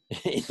shunts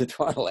in the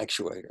throttle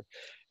actuator,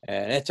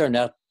 and that turned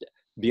out to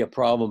be a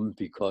problem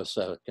because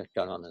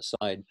got on the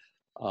side.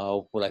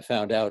 What I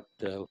found out,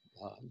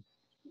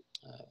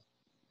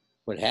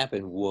 what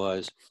happened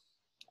was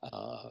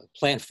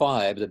Plant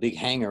 5, the big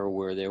hangar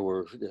where there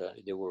were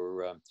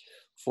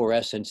 4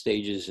 ascent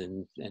stages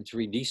and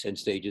 3 descent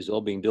stages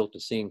all being built at the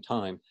same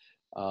time.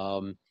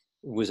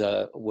 Was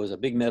a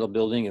big metal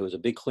building. It was a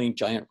big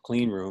giant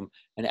clean room,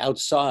 and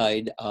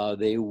outside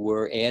they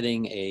were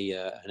adding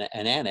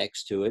an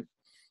annex to it.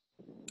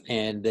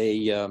 And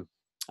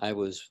I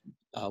was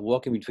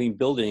walking between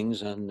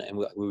buildings, and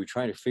we were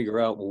trying to figure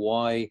out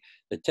why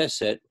the test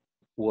set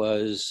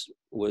was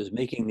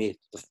making the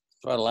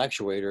throttle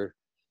actuator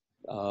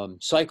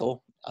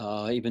cycle,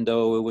 even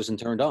though it wasn't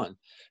turned on.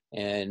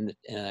 And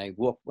as I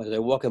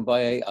walking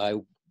by, I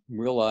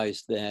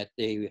realized that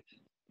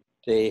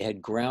they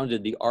had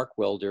grounded the arc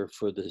welder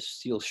for the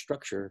steel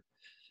structure,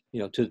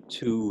 to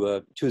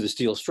the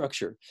steel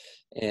structure,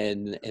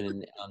 and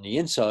on the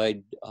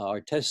inside,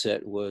 our test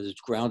set was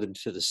grounded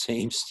to the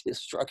same steel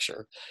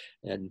structure.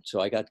 And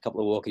so I got a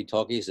couple of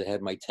walkie-talkies that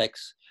had my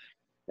techs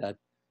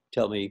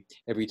tell me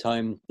every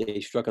time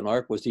they struck an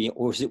arc was the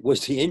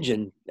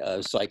engine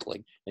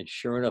cycling, and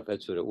sure enough,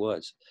 that's what it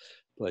was.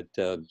 But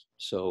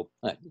so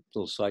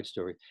little side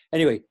story.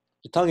 Anyway,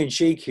 the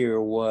tongue-in-cheek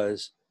here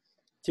was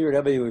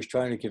TRW was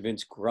trying to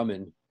convince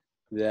Grumman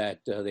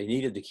that they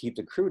needed to keep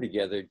the crew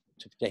together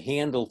to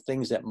handle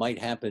things that might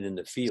happen in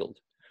the field.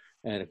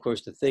 And of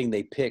course, the thing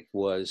they picked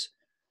was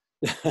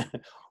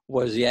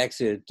was the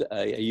accident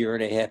a year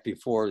and a half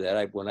before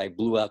that, when I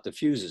blew out the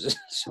fuses.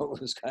 So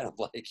it was kind of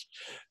like,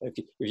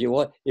 if you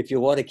want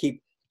to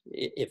keep,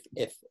 if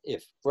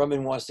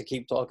Grumman wants to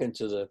keep talking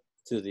to the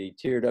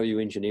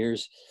TRW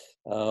engineers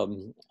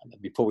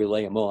before we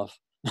lay them off,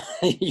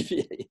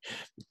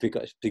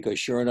 because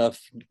sure enough,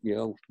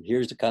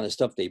 here's the kind of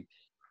stuff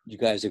you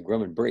guys at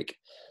Grumman break.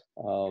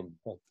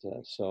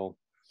 So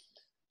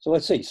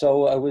let's see.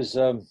 So I was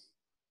on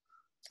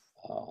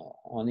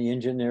the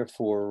engine there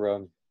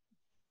from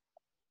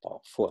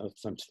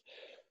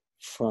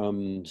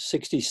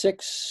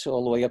 66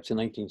 all the way up to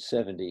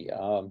 1970.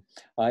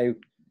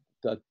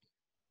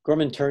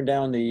 Grumman turned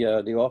down the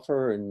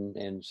offer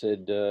and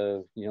said,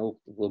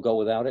 we'll go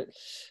without it,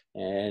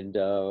 and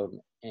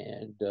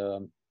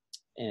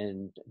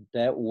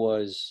that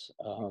was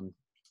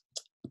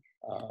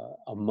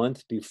a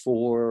month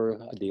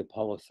before the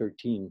Apollo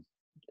 13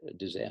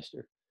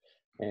 disaster.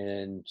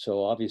 And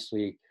so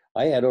obviously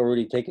I had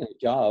already taken a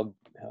job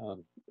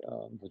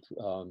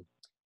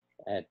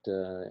at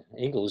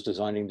Ingalls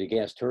designing the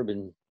gas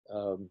turbine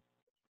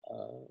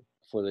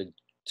for the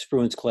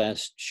Spruance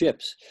class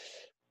ships,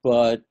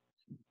 but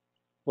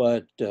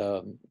I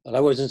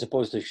wasn't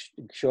supposed to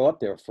show up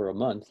there for a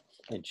month,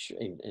 and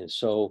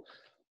so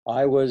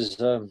I was,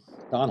 Don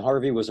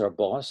Harvey was our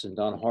boss, and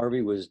Don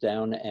Harvey was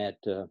down at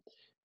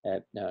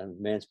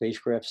Manned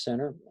Spacecraft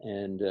Center.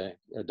 And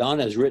Don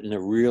has written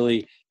a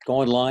really, go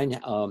online,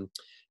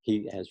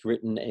 he has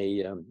written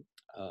a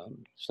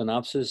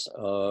synopsis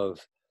of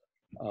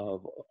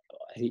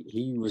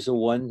he was the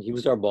one, he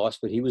was our boss,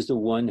 but he was the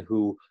one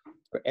who,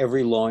 for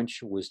every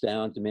launch, was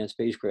down at the Manned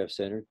Spacecraft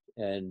Center,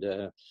 and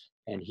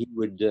he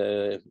would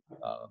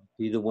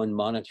be the one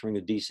monitoring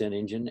the descent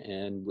engine.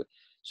 And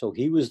so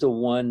he was the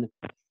one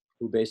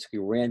who basically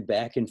ran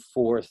back and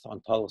forth on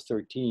Apollo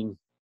 13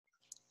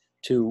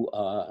 to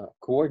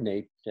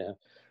coordinate.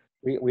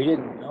 We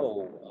didn't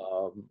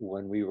know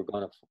when we were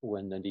going to,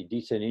 when the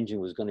descent engine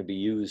was going to be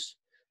used,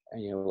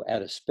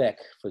 out of spec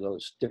for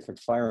those different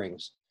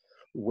firings,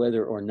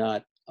 whether or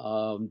not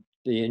the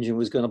engine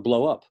was going to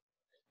blow up.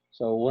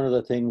 So one of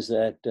the things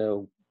that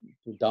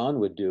Don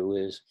would do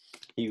is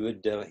he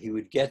would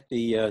get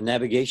the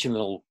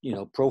navigational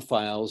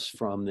profiles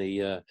from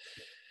the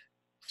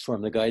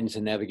guidance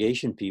and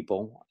navigation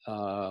people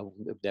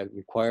that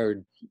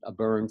required a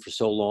burn for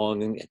so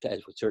long and at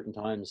a certain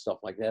time and stuff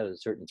like that, at a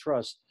certain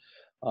thrust.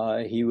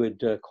 He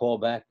would call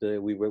back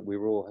we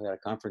were all had a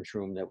conference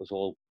room that was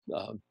all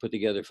put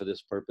together for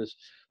this purpose,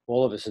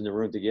 all of us in the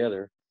room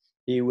together.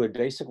 He would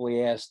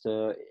basically ask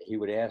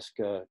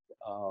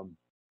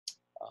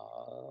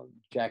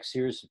Jack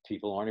Sears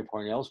people, Arnie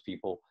Parnell's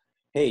people,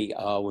 hey,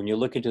 when you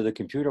look into the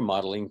computer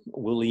modeling,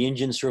 will the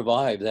engine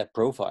survive that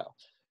profile?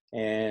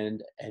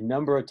 And a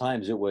number of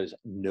times it was,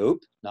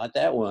 nope, not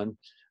that one.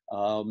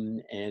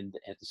 And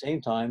at the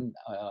same time,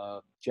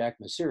 Jack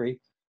Masiri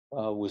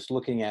was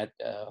looking at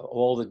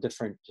all the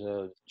different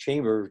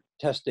chamber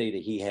test data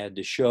he had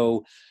to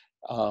show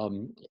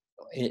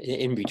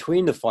in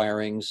between the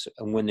firings,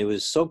 and when there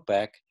was soak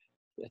back,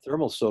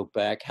 thermal soak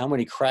back, how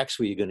many cracks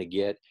were you going to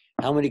get?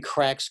 How many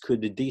cracks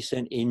could the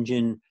descent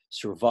engine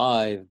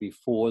survive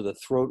before the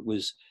throat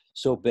was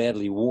so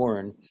badly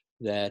worn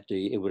that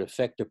it would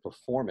affect the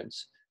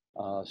performance?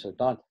 So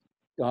Don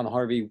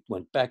Harvey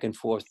went back and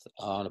forth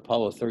on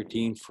Apollo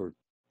 13 for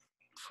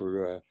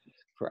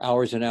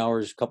hours and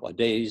hours, a couple of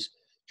days,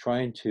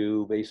 trying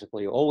to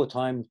basically all the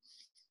time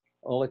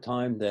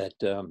that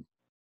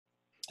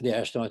the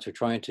astronauts were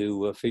trying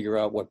to figure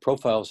out what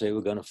profiles they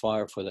were going to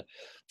fire for the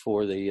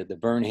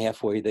burn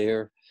halfway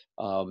there.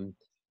 The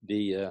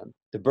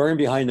burn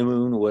behind the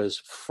moon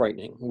was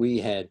frightening. We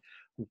had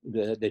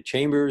the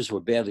chambers were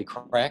badly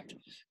cracked.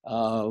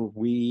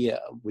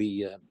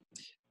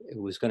 It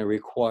was going to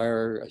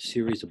require a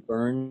series of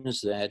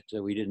burns that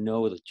we didn't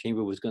know the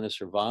chamber was going to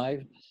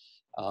survive.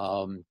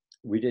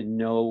 We didn't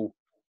know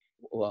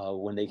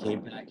when they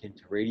came back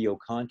into radio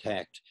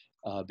contact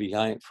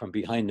from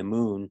behind the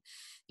moon,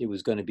 it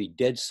was going to be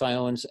dead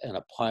silence and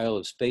a pile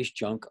of space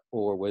junk,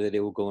 or whether they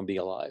were going to be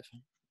alive.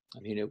 I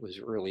mean, it was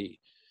really,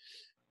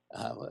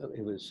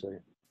 it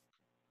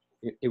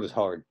was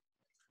hard.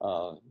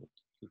 I'll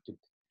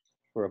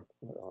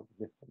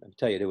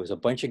tell you, there was a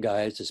bunch of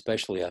guys,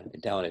 especially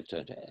down at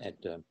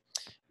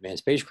Manned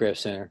Spacecraft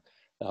Center,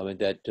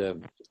 that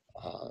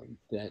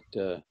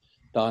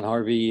Don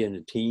Harvey and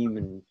the team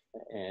and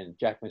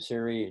Jack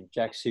Masiri and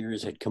Jack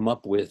Sears had come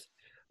up with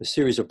a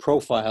series of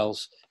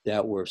profiles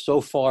that were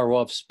so far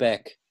off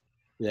spec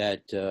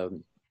that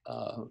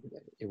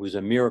it was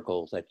a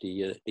miracle that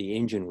the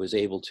engine was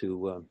able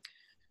to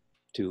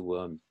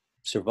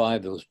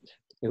survive those.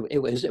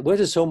 It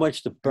wasn't so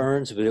much the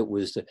burns, but it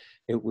was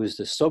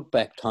the soak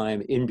back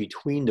time in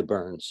between the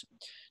burns.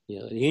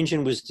 The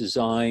engine was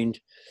designed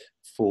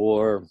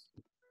for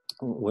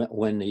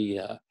when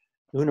the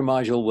lunar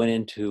module went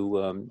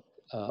into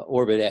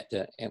orbit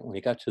when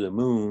it got to the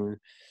moon.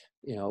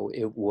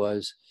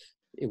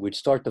 It would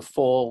start to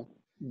fall,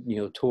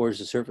 towards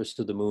the surface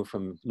of the moon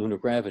from lunar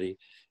gravity,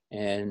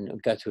 and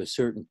got to a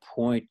certain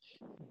point,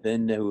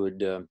 then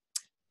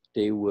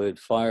they would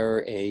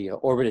fire a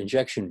orbit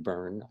injection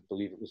burn. I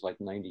believe it was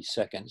like 90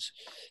 seconds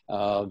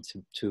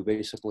to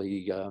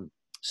basically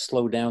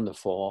slow down the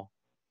fall.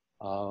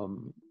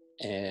 And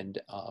then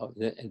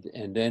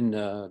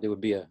there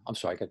would be I'm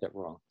sorry, I got that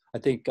wrong. I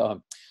think, so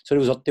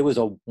there was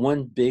a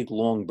one big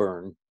long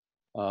burn.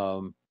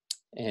 Let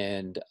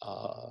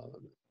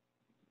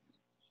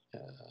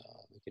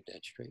me get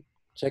that straight.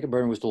 Second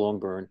burn was the long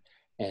burn.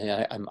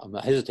 And I'm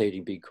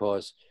hesitating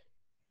because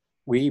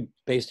we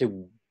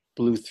basically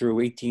blew through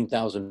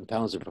 18,000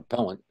 pounds of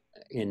propellant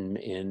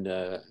in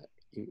a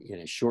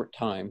short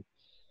time,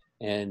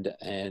 and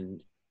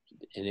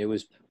it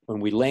was, when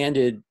we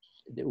landed,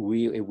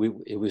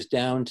 it was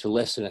down to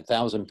less than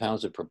 1,000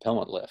 pounds of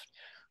propellant left,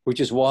 which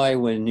is why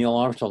when Neil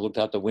Armstrong looked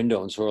out the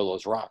window and saw all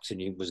those rocks and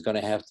he was going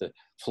to have to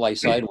fly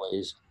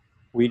sideways,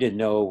 we didn't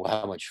know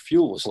how much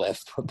fuel was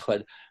left,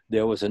 but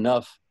there was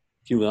enough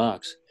fuel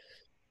NOx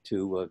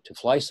to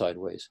fly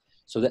sideways.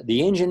 So that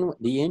the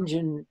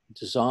engine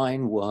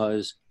design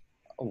was,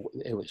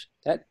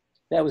 that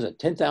was a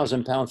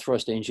 10,000 pound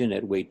thrust engine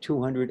that weighed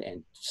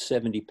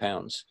 270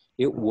 pounds.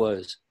 It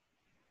was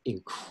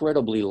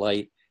incredibly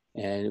light,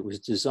 and it was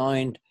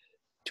designed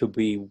to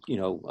be,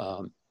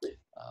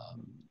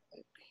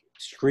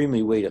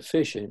 extremely weight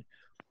efficient,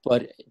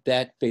 but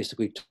that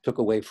basically took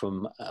away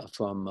from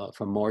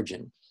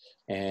margin.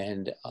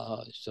 And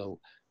so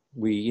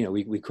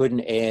we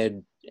couldn't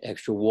add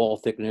extra wall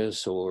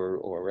thickness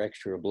or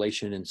extra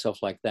ablation and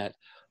stuff like that.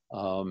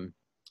 The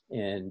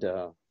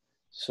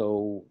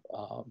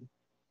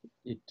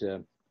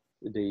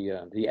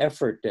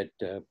effort that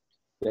the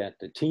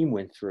team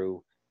went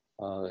through,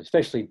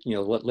 especially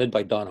led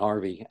by Don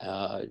Harvey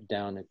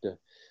down at the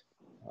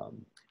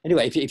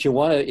anyway, if you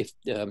want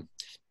to,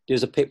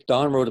 there's a paper,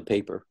 Don wrote a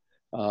paper,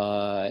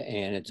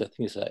 and I think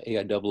it's an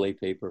AIAA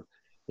paper,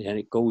 and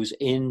it goes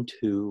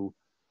into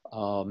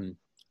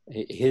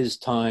his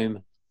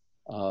time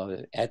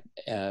for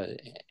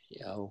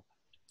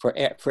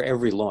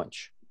every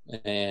launch,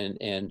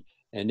 and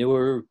there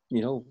were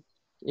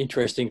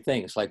interesting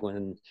things like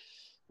when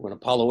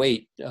Apollo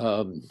 8,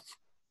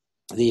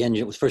 the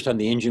engine was first time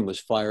the engine was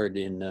fired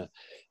in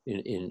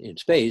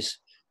space,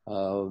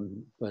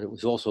 but it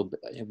was also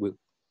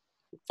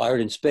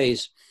fired in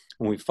space.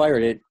 When we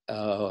fired it,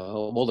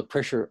 all the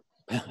pressure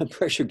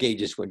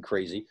gauges went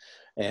crazy,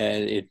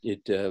 and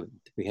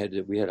we had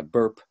a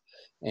burp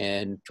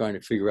and trying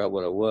to figure out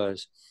what it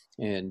was.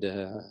 And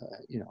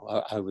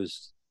I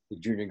was the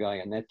junior guy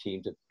on that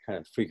team to kind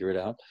of figure it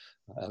out.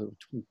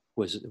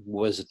 Was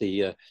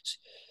the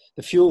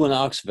fuel and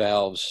ox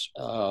valves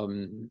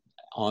on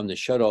the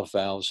shutoff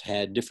valves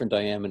had different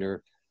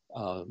diameter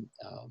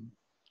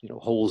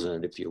holes in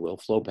it, if you will,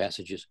 flow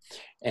passages,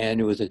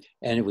 and it was a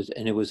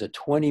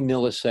 20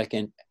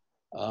 millisecond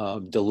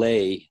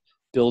delay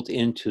built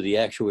into the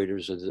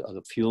actuators of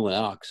the fuel and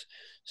ox,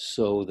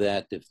 so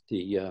that if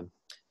the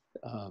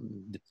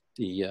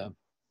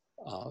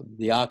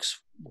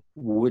ox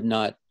would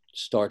not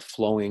start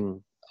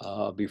flowing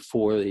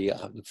before the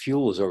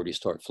fuel is already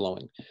start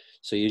flowing.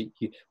 So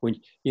when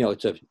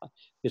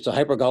it's a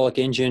hypergolic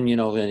engine,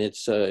 and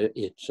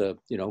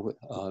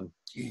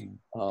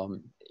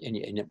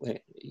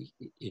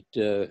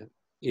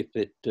if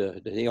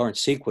they aren't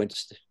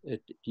sequenced,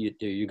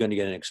 you're going to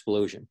get an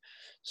explosion.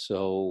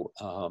 So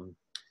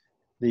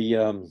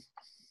let's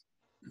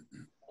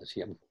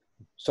see, I'm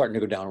starting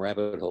to go down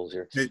rabbit holes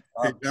here. Hey,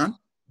 Don?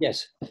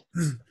 Yes.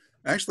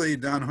 Actually,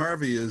 Don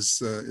Harvey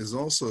is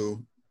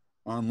also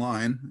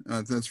online.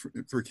 That's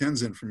for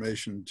Ken's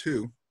information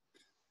too.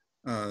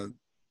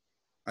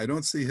 I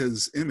don't see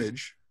his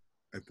image,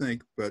 I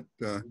think, but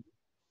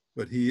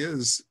he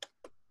is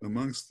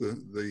amongst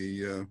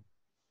the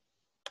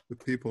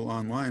people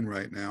online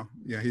right now.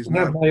 Yeah, he's You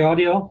have my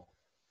audio?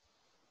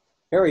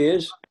 Here he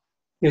is.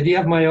 Yeah, do you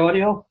have my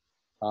audio?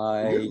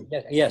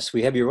 Yes,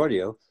 we have your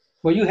audio.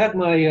 Well, you had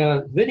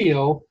my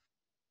video,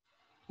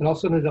 and all of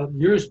a sudden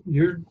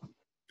your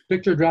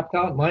picture dropped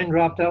out, mine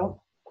dropped out.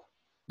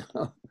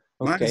 Okay.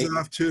 Mine's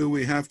off too.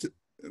 We have to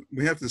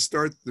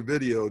start the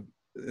video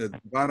at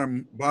the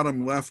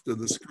bottom left of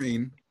the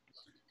screen,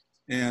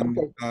 and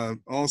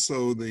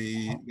also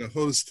the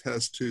host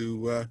has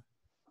to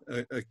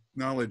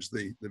acknowledge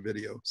the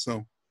video.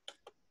 So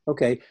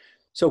okay,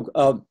 so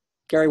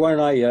Gary, why don't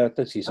I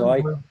let's see. So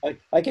I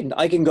can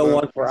go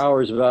on for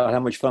hours about how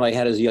much fun I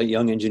had as a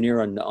young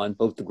engineer on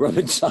both the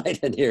Grumman side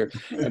and here,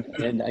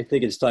 and I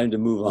think it's time to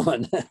move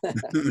on.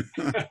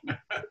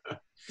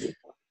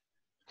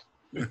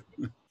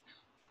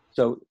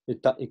 So is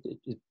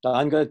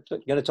Don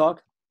gonna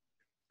talk?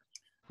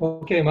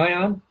 Okay, am I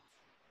on?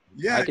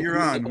 yeah, you're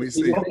on. We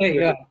see.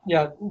 Okay,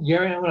 yeah.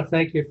 Gary, I want to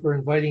thank you for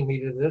inviting me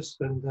to this,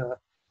 and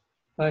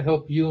I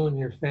hope you and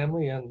your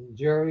family, and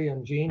Jerry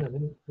and Jean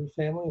and her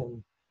family,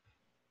 and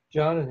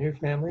John and your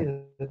family,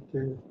 that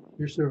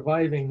you're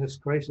surviving this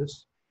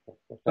crisis.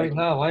 Right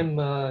now, I'm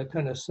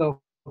kind of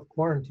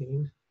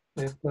self-quarantined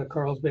at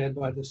Carlsbad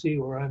by the Sea,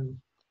 where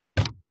I'm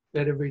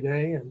bed every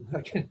day, and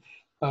I can,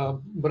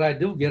 but I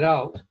do get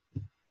out.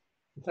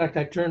 In fact,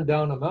 I turned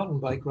down a mountain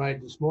bike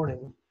ride this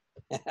morning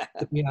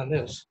to be on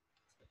this.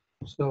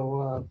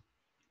 So,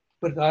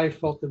 but I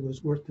felt it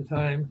was worth the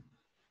time.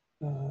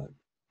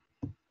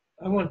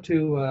 I want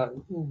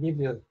to give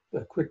you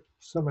a quick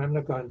summary. I'm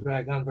not going to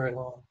drag on very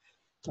long.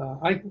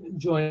 I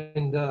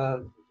joined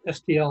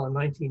STL in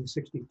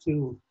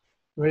 1962,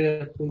 right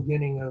at the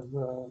beginning of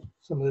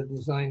some of the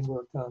design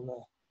work on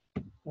the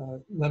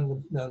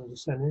London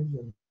descent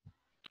engine.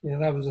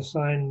 And I was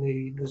assigned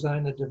the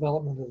design and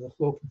development of the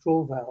flow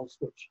control valves,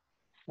 which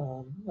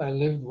I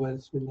lived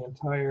with through the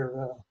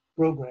entire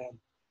program.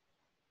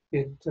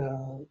 The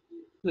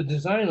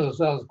design of those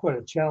valves is quite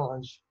a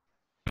challenge,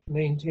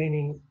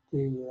 maintaining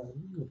the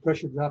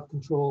pressure drop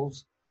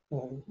controls,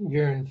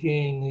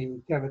 guaranteeing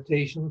the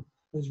cavitation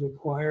is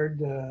required,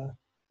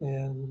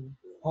 and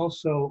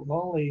also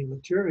all the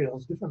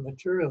materials, different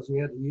materials we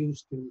had to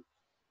use to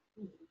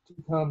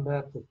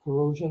combat the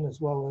corrosion, as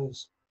well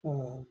as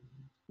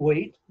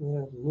weight. We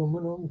had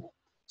aluminum,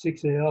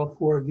 6Al,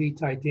 4V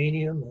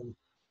titanium, and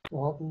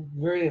all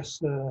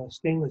various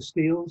stainless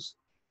steels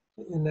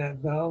in that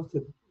valve,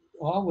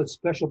 all with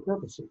special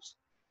purposes.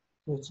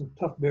 With some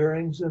tough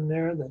bearings in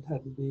there that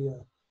had to be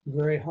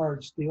very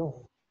hard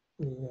steel.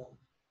 It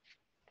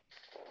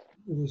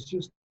was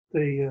just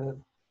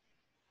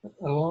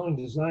a long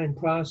design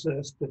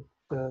process that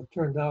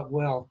turned out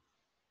well.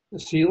 The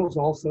seals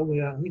also,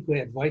 I think we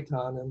had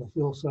Viton on the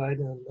fuel side,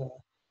 and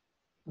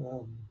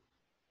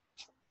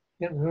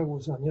can't remember what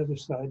was on the other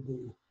side,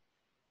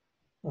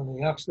 on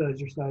the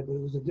oxidizer side, but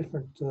it was a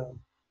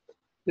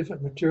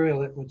different material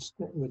that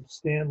would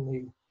stand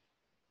the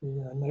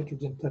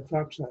nitrogen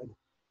tetroxide.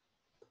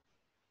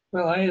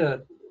 Well,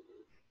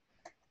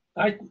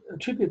 I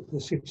attribute the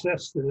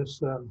success to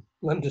this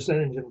Lambda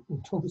engine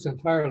almost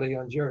entirely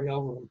on Jerry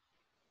Elverum,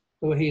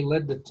 the way he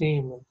led the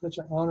team, such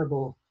an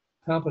honorable,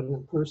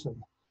 competent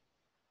person.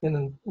 And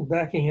then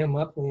backing him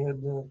up, we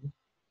had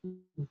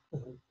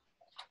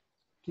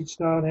Pete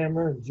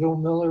Stoudhammer and Joe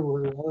Miller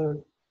were other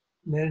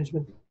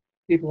management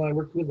people I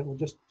worked with that were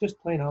just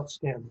plain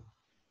outstanding.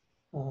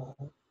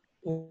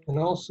 And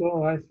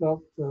also I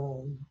felt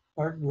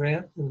Art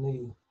Grant and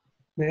the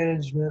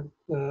management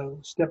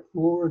stepped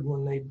forward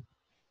when they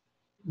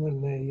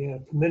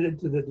committed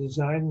to the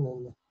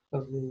design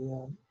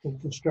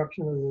and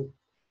construction of the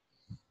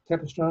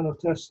Capistrano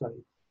test site,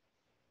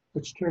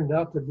 which turned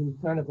out to be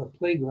kind of a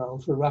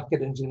playground for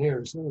rocket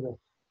engineers. It was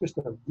just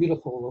a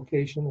beautiful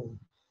location and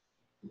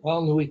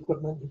all new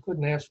equipment. You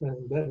couldn't ask for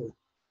anything better.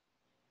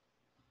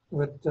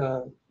 But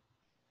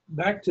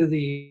back to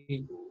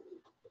the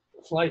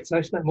flights,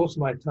 I spent most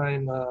of my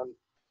time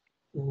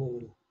in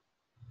the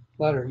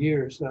latter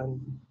years on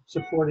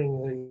supporting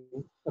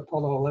the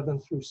Apollo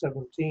 11 through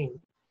 17.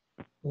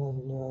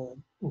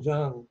 And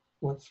John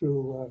went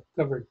through,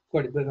 covered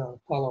quite a bit on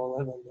Apollo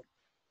 11. But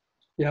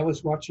yeah, I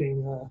was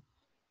watching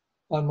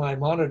on my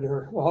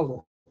monitor all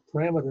the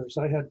parameters.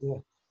 I had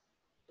to,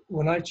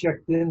 when I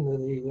checked into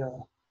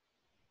the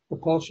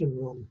propulsion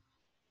room,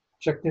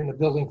 checked into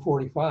building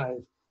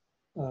 45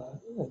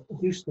 at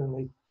Houston,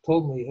 they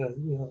told me,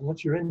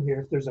 once you're in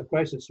here, if there's a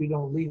crisis, you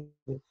don't leave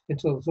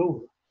until it's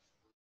over.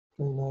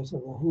 And I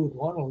said, well, who would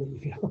want to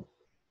leave?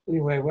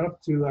 Anyway, I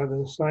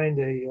was assigned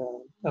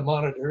a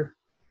monitor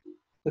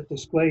that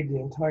displayed the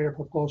entire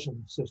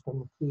propulsion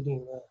system,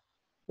 including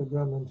the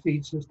drum and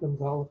feed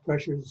systems, all the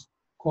pressures,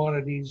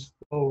 quantities,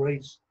 flow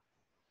rates,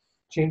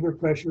 chamber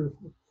pressure,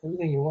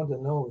 everything you want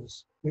to know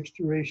is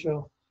mixture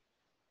ratio.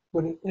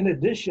 But in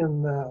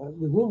addition, the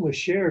room was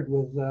shared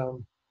with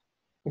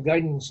the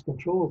guidance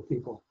control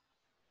people.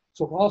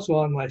 So also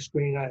on my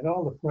screen, I had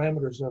all the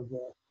parameters of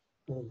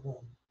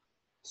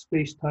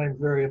space-time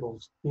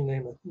variables, you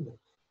name it.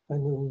 I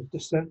knew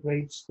descent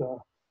rates,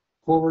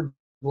 forward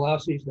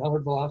velocities,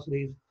 downward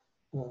velocities,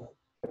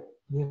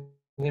 you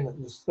name it.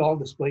 It's all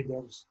displayed there.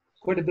 It was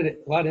quite a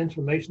lot of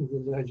information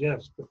to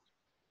digest. But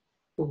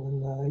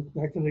when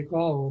I can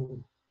recall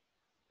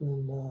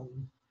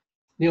when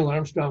Neil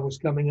Armstrong was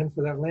coming in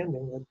for that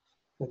landing,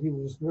 that he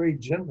was very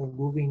gently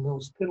moving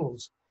those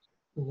pinions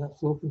in that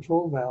flow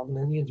control valve and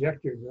then the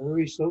injector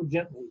very so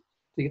gently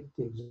to get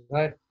the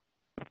exact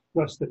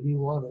thrust that he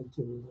wanted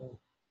to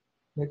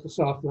make a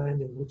soft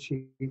landing, which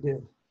he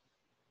did.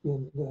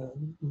 And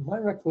my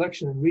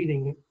recollection in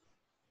reading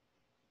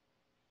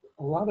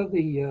a lot of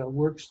the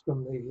works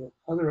from the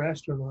other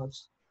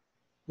astronauts,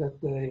 that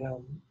the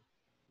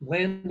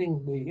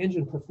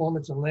engine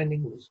performance and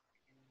landing was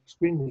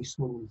extremely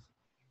smooth.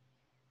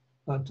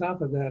 On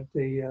top of that,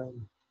 the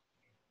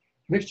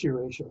mixture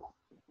ratio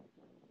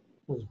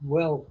was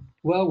well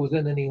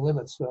within any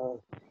limits.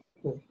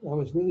 But I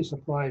was really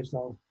surprised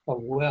how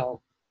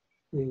well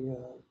the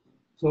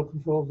flow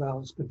control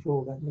valves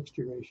control that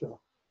mixture ratio.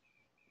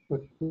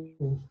 But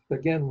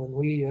again, when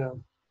we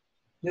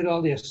did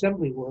all the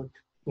assembly work,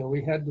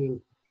 we had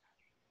to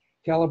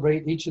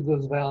calibrate each of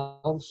those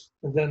valves,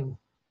 and then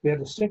we had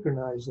to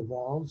synchronize the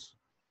valves,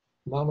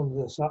 mount them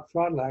to the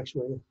throttle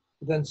actuator,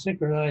 and then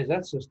synchronize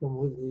that system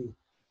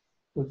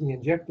with the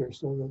injector,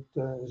 so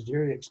that, as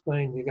Jerry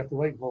explained, you got the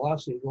right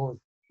velocity going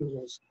through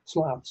those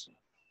slots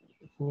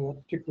for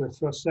that particular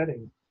thrust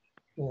setting.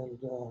 And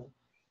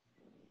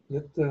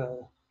it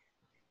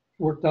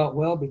worked out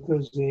well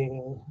because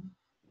the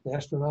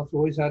astronauts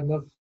always had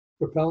enough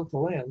propellant to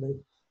land.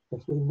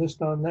 If we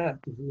missed on that,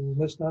 if we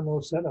missed on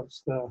those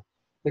setups,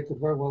 they could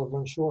very well have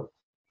run short.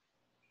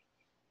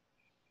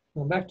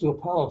 Now back to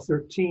Apollo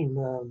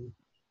 13.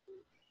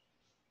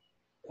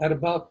 At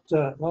about,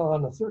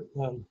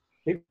 on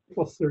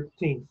April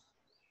 13th,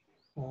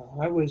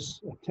 I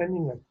was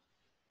attending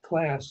a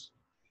class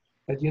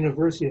at the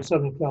University of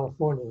Southern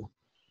California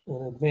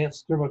in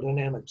advanced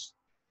thermodynamics,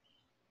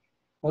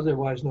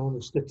 otherwise known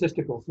as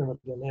statistical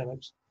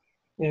thermodynamics.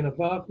 And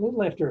about a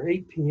little after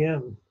 8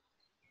 p.m.,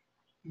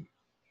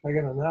 I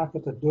got a knock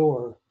at the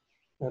door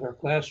at our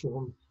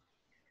classroom,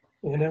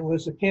 and it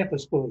was the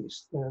campus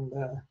police. And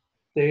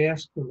they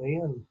asked for me,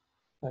 and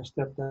I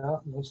stepped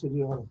out, and they said,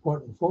 "You have an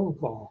important phone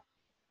call."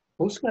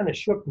 Well, this kind of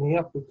shook me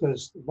up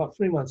because about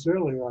 3 months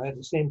earlier, I had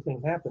the same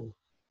thing happen,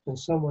 and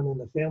someone in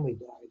the family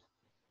died.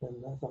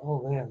 And I thought,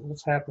 oh man,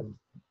 what's happened?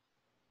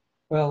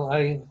 Well,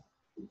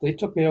 they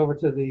took me over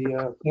to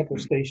the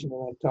campus station,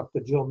 and I talked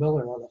to Joe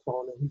Miller on the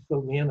phone, and he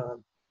filled me in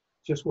on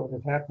just what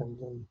had happened.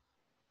 And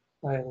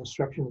I had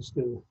instructions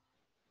to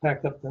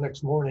pack up the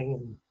next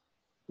morning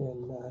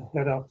and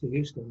head out to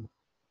Houston.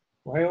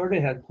 Well, I already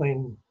had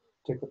plane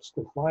tickets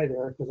to fly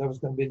there because I was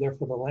going to be there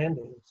for the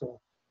landing. So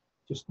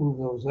just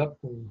moved those up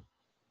and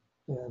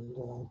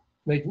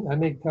I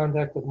made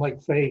contact with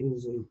Mike Fay,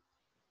 who's a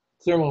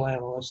thermal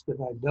analyst that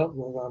I dealt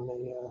with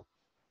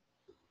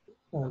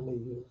on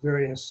the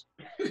various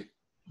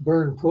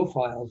burn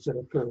profiles that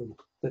occurred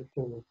that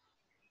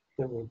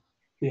were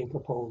being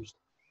proposed.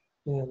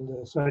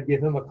 And so I'd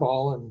give him a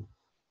call and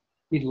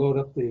he'd load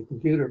up the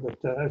computer. But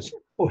I was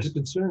always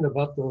concerned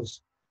about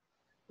those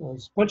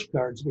punch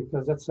cards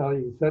because that's how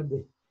you fed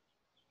the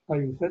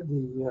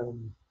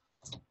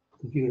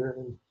computer.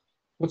 And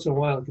once in a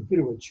while, the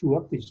computer would chew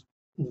up the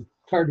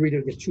card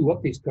reader would chew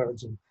up these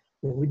cards, and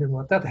we didn't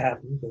want that to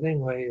happen. But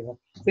anyway,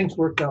 things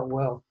worked out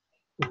well.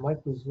 And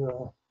Mike was.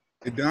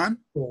 Hey, Don,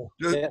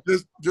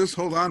 just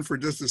hold on for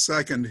just a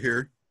second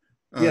here.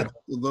 Yeah. A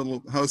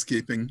little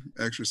housekeeping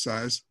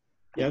exercise.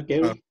 Yeah,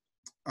 Gary.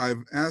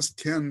 I've asked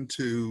Ken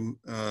to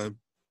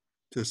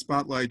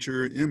spotlight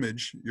your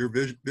image, your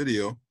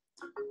video,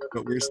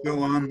 but we're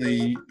still on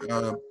the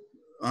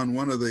on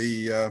one of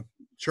the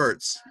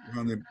charts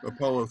on the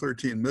Apollo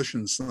 13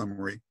 mission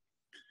summary.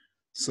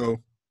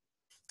 So,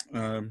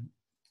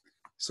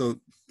 so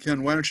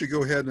Ken, why don't you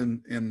go ahead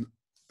and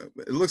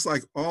it looks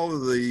like all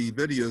of the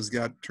videos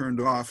got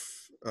turned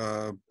off,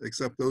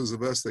 except those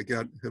of us that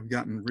have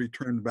gotten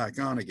returned back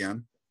on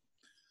again.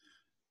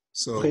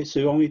 So Okay, so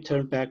you want me to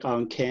turn back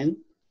on Ken?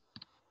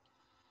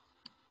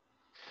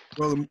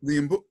 Well,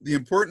 the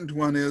important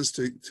one is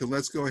to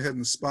let's go ahead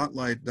and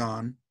spotlight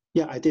Don.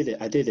 Yeah, I did it.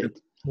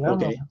 Yeah.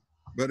 Okay.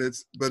 But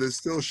it's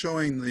still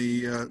showing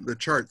the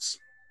charts.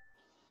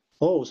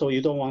 Oh, so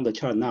you don't want the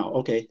chart now?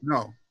 Okay.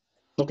 No.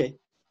 Okay.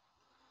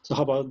 So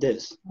how about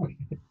this?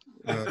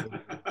 Now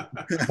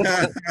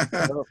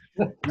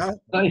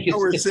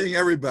we're seeing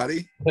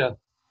everybody. Yeah.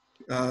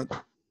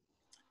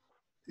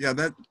 Yeah.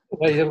 That.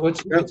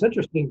 What's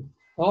interesting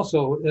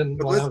also,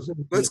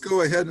 Let's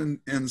go ahead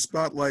and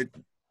spotlight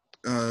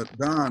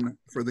Don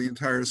for the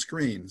entire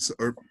screen. So,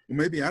 or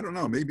maybe, I don't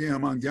know, maybe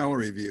I'm on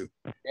gallery view.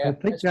 Yeah, I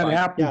think that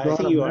happens. Yeah, I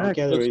think you are on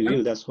gallery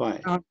view. That's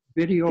why.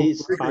 Video.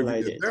 Please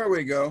spotlight it. There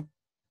we go.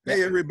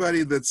 Hey,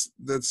 everybody that's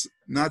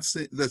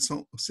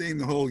seeing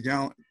the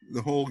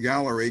whole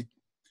gallery.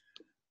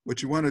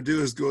 What you want to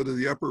do is go to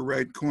the upper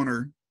right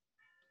corner,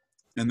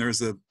 and there's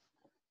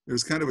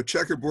kind of a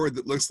checkerboard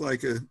that looks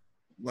like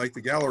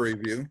the gallery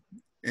view,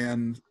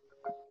 and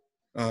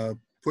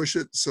push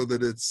it so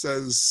that it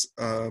says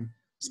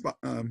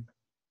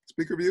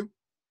speaker view.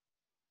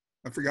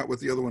 I forgot what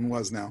the other one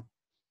was now.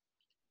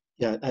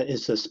 Yeah,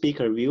 it's a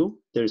speaker view.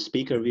 There's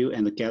speaker view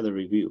and the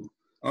gallery view.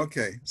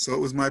 Okay, so it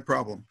was my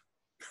problem.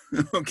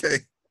 Okay.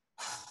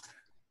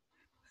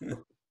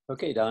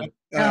 Okay, Don.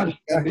 And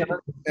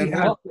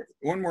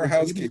one more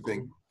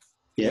housekeeping.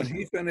 Yes. When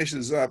he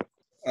finishes up,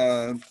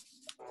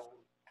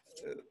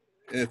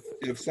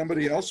 if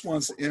somebody else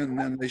wants in,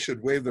 then they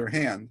should wave their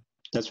hand.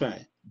 That's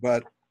right.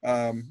 But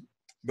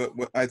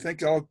I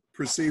think I'll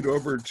proceed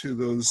over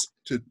to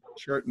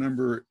chart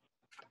number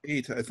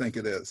 8. I think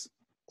it is.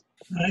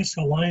 Nice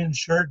Hawaiian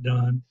shirt,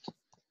 Don.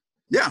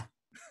 Yeah.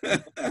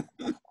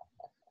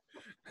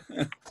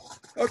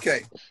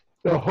 Okay.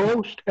 The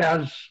host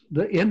has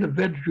the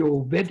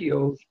individual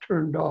videos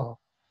turned off.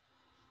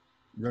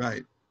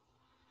 Right.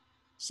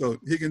 So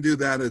he can do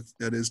that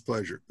at his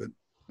pleasure, but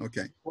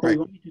okay. Right.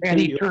 And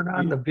he turn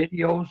on the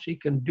videos, he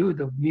can do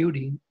the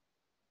muting.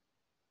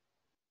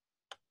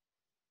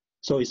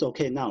 So it's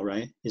okay now,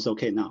 right? It's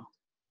okay now.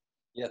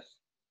 Yes.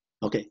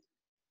 Okay.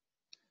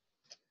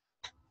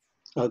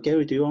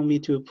 Gary, do you want me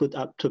to put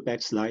up to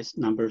back slides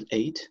number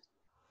 8?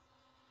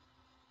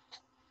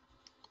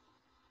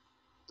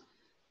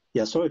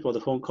 Yeah, sorry for the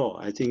phone call.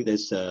 I think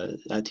there's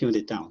I tuned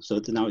it down,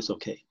 so now it's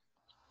okay.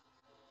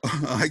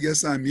 I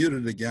guess I'm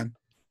muted again.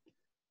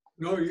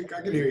 No,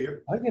 I can hear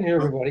you. I can hear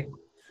everybody.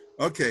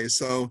 Okay,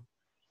 so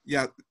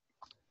yeah,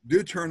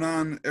 do turn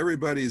on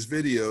everybody's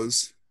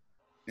videos,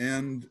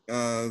 and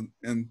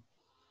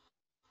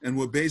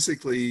we'll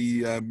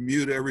basically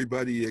mute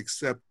everybody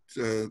except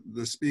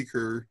the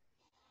speaker,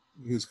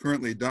 who's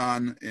currently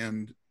Don.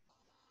 And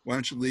why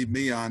don't you leave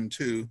me on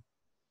too?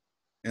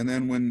 And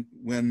then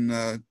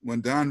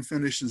when Don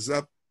finishes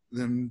up,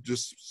 then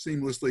just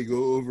seamlessly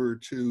go over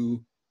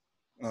to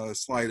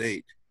slide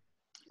 8.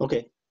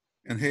 Okay.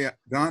 And hey,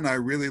 Don, I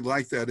really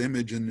like that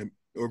image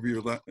over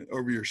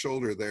your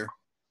shoulder there.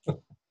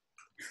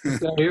 Is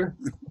that here?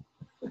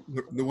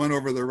 The one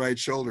over the right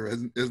shoulder,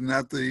 isn't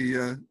that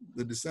the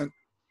descent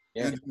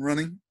engine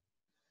running?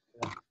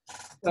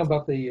 How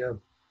about the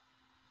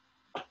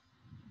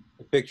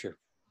picture?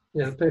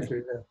 Yeah, the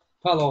picture. Yeah.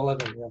 Apollo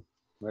 11. Yeah.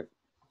 Right.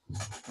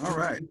 All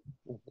right.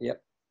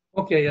 Yep.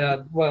 Okay.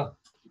 Well,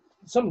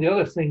 some of the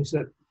other things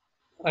that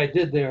I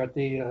did there at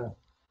the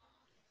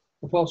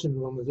propulsion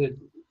room is that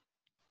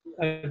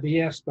I'd be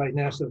asked by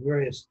NASA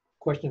various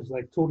questions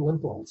like total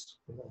impulse.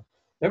 You know,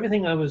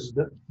 everything I was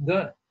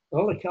done,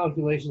 all the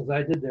calculations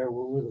I did there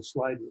were with a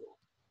slide rule,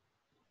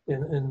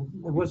 and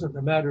it wasn't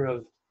a matter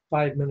of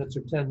 5 minutes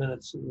or 10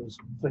 minutes. It was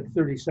like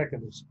 30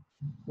 seconds.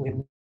 We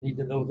need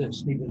to know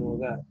this, need to know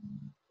that,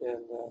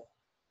 and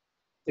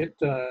it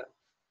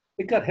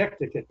got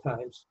hectic at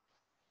times.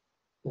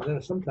 And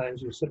then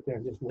sometimes you sit there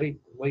and just wait,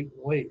 wait,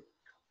 and wait.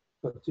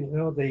 But you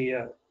know,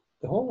 the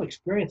whole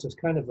experience is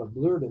kind of a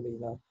blur to me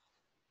now.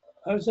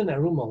 I was in that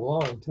room a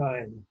long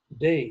time,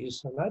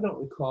 days, and I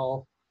don't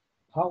recall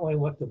how I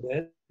went to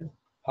bed,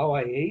 how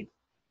I ate.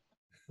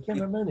 I can't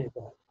remember any of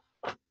that.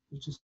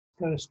 It's just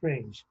kind of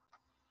strange.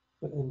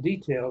 But in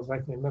details, I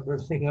can remember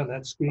everything on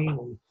that screen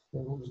and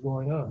what was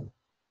going on.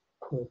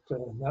 But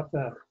not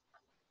that.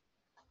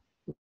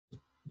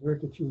 Very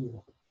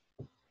peculiar.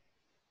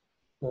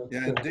 But,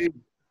 Yeah, indeed.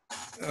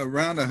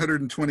 Around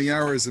 120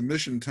 hours of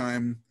mission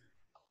time,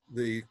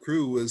 the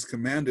crew was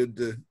commanded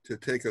to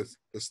take a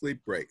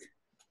sleep break.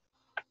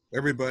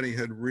 Everybody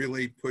had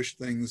really pushed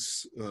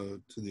things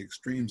to the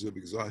extremes of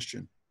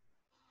exhaustion.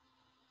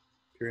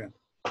 Period.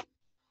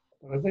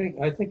 I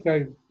think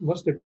I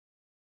must have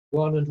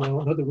gone into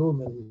another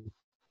room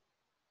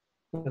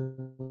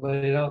and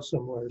laid out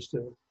somewhere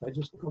still. I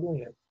just couldn't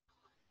doing it.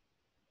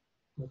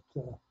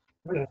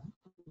 But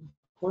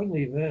quite an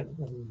event,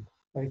 and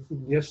I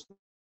guess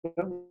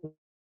that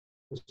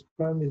was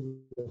probably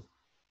the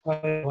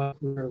highlight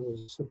where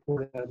was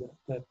supported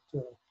that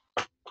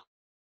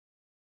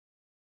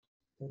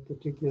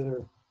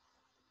particular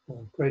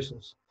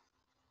crisis.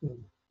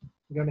 And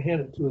I'm going to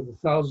hand it to the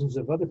thousands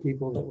of other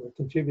people that were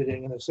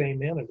contributing in the same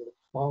manner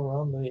all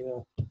around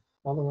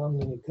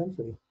the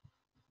country,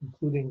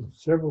 including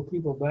several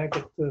people back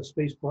at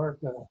Space Park.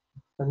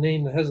 A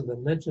name that hasn't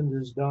been mentioned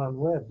is Don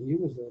Webb. He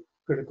was a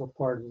critical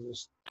part of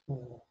this.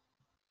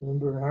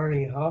 Remember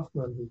Arnie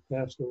Hoffman, who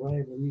passed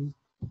away, but he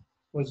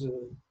was,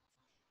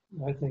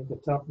 I think, the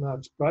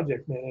top-notch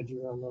project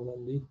manager on the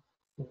Lindy.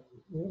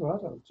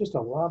 Just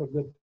a lot of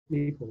good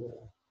people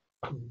there.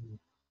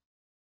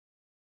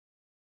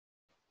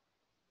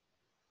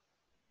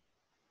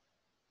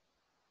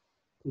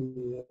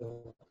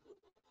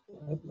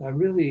 I'm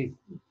really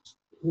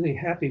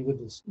happy with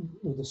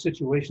the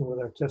situation with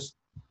our test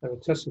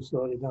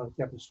facility down at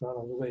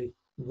Capistrano, the way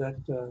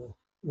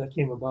that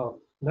came about.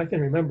 And I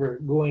can remember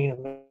going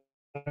in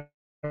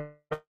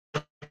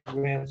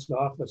Grant's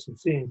office and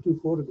seeing two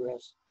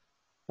photographs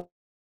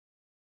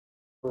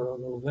for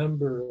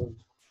November of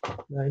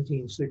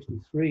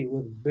 1963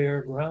 with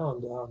bare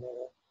ground down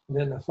there. And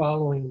then the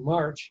following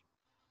March,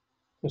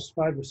 just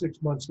 5 or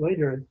 6 months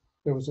later,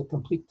 there was a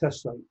complete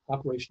test site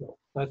operational.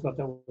 I thought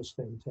that was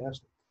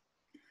fantastic.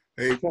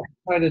 Hey,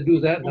 try to do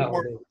that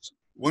nowadays.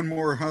 One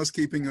more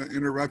housekeeping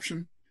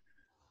interruption.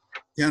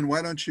 Ken,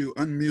 why don't you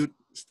unmute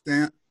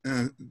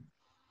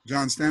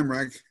John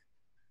Stamrak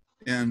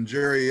and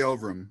Jerry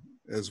Elvram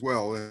as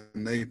well,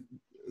 and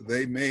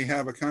they may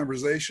have a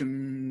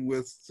conversation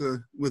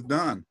with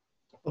Don.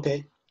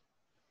 Okay.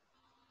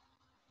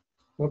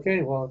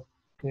 Okay. Well,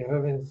 you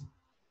have anything?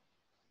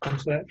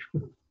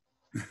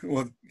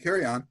 Well,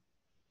 carry on.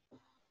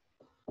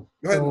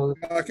 Go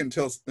ahead and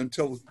talk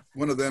until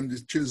one of them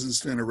just chooses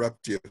to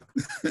interrupt you.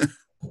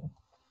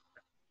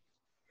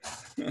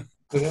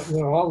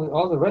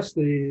 All the rest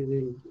of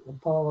the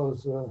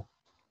Apollos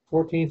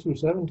 14 through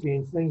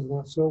 17, things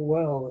went so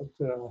well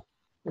that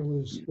it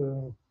was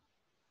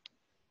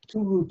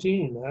too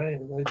routine. I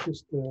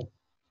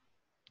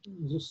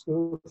just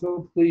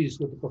so pleased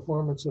with the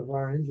performance of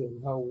our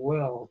engine, how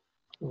well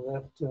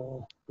that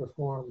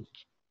performed.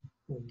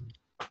 And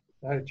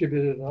I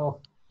attributed it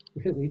all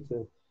really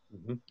to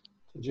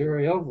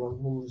Jerry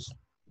Elvram, who's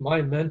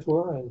my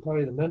mentor and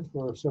probably the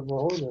mentor of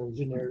several other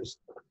engineers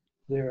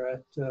there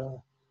at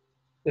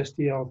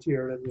STL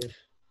TRW.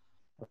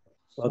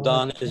 Well,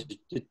 Don,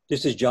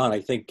 this is John. I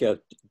think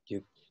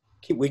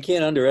we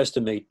can't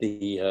underestimate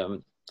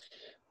the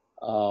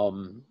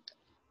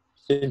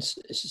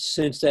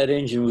since that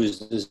engine was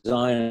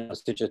designed on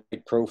such a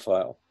tight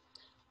profile,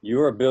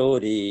 your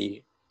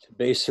ability to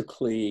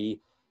basically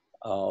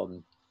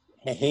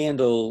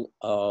handle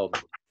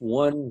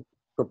one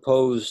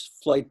proposed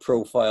flight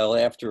profile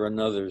after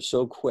another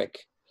so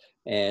quick,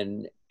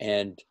 and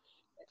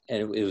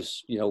it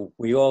was, you know,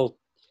 we've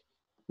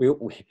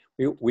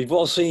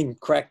all seen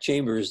cracked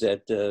chambers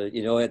that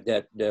you know,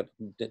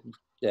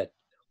 that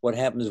what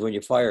happens when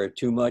you fire it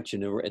too much in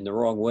the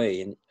wrong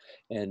way,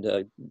 and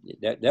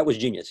that was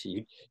genius.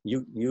 You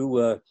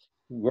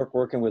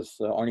working with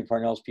Arnie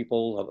Parnell's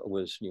people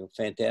was, you know,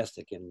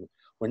 fantastic. And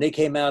when they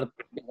came out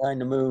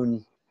behind the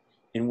moon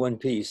in one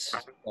piece,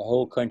 the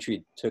whole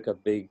country took a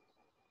big,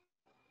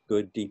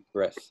 good, deep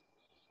breath.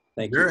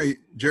 Thank you.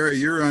 Jerry,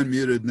 you're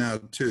unmuted now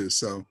too,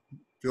 so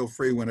feel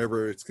free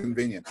whenever it's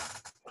convenient.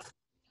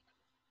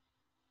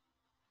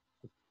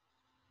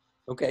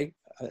 Okay.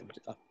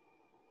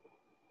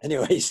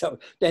 Anyway,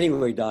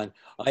 Don,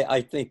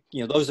 I think,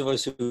 you know, those of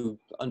us who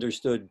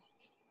understood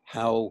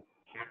how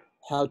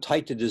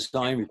tight the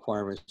design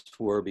requirements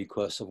were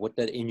because of what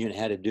that engine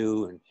had to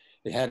do, and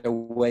it had to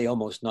weigh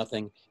almost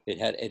nothing. It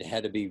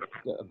had to be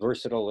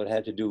versatile. It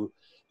had to do,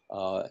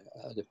 the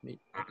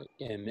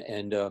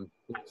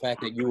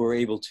fact that you were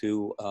able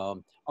to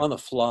on the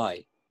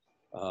fly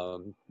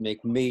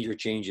make major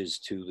changes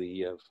to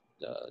the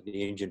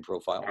engine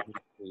profile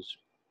was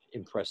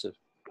impressive.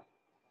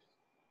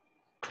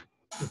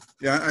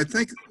 Yeah, I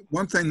think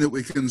one thing that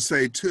we can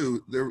say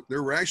too,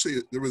 there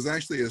was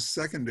actually a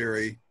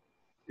secondary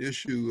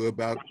issue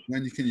about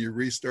when can you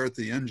restart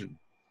the engine,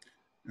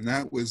 and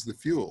that was the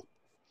fuel,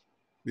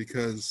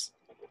 because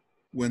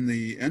when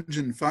the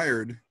engine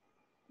fired,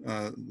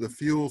 the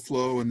fuel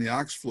flow and the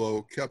ox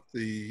flow kept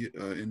the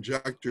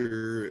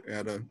injector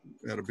at a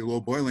below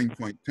boiling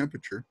point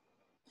temperature.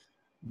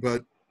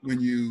 But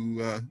when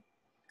you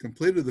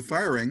completed the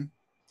firing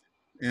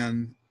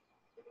and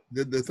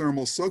did the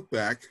thermal soak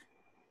back,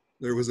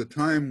 there was a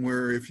time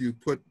where if you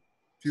put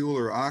fuel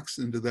or ox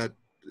into that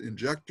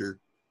injector,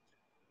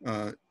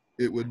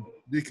 it would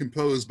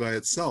decompose by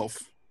itself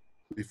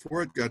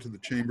before it got to the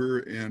chamber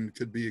and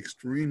could be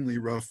extremely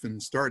rough in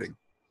starting.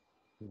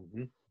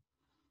 Mhm.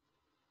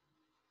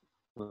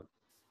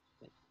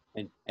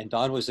 And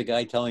Don was the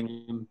guy telling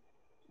him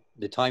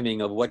the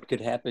timing of what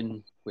could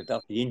happen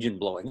without the engine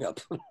blowing up.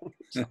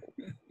 So,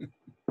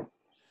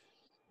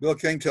 Bill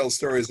King tells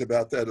stories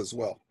about that as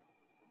well.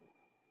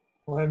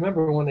 Well, I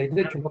remember when they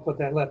did come up with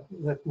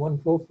that one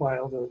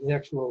profile, the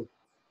actual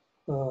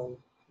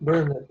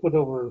burn that put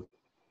over,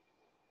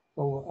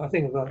 I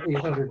think about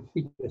 800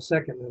 feet a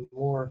second and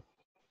more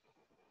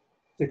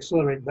to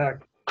accelerate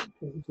back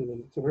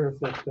to Earth.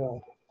 That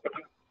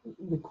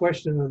the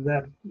question of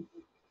that,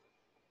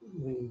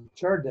 the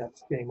char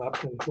depth came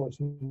up, and of course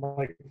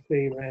Mike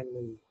Fay ran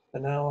the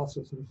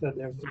analysis and said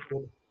there's a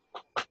good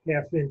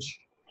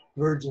half-inch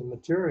virgin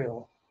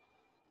material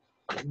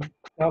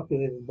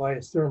calculated by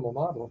his thermal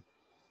model.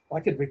 I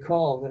could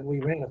recall that we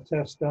ran a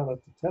test down at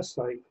the test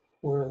site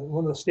where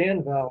one of the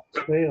stand valves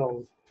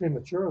failed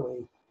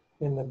prematurely,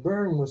 and the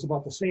burn was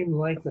about the same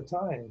length of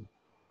time.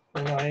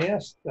 And I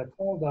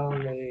called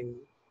down a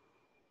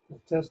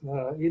test,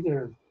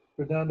 either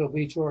Redondo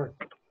Beach or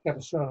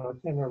Capistrano, I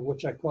can't remember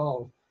which I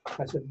called.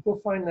 I said, go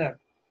find that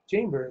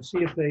chamber and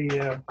see if they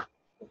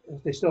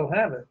still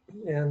have it.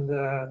 And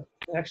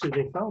actually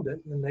they found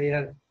it, and they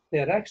had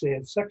actually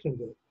had sectioned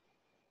it.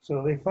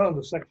 So they found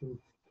the section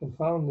and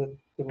found that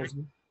it was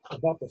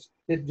about this.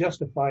 It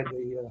justified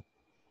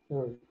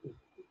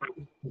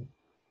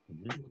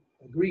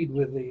agreed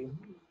with the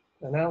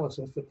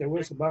analysis that there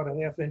was about a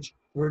half-inch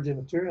virgin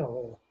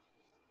material there.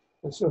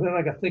 And so then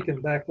I got thinking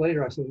back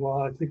later, I said, well,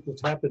 I think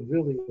what's happened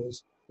really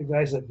is the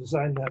guys that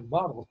designed that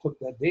model took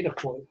that data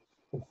point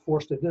and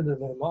forced it into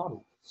their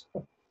model.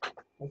 So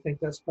I think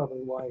that's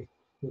probably why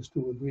those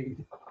two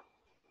agreed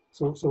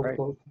so right.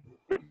 close.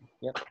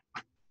 Yep.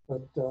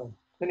 But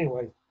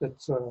anyway, that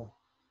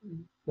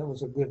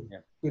was a good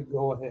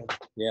go ahead.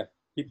 Yeah,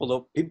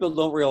 people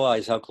don't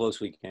realize how close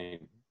we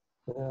came.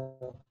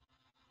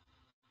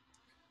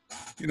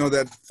 You know,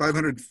 that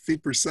 500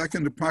 feet per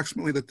second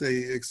approximately that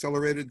they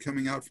accelerated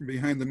coming out from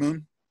behind the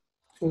moon?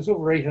 It was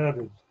over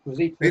 800. It was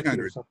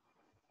 850 or something.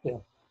 Yeah.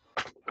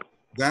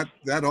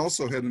 That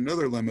also had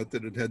another limit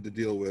that it had to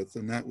deal with,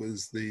 and that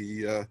was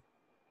the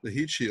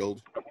heat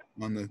shield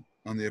on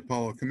the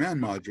Apollo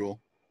command module,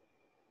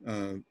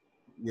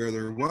 where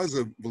there was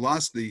a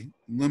velocity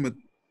limit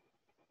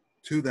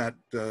to that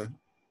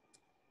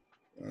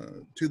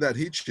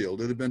heat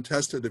shield. It had been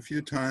tested a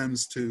few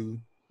times to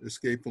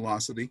escape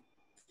velocity,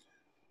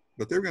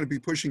 but they're going to be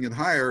pushing it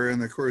higher,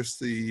 and of course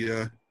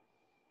the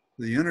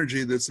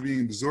energy that's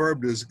being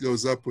absorbed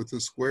goes up with the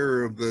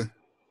square of the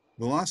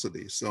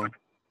velocity. So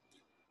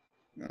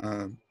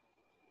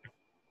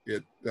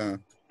you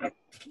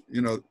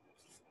know,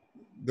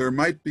 there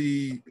might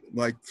be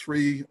like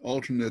 3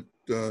 alternate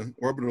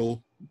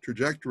orbital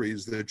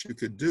trajectories that you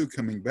could do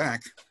coming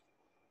back.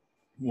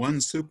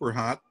 One super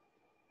hot,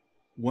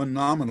 one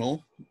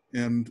nominal,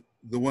 and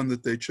the one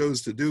that they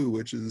chose to do,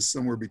 which is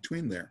somewhere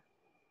between there.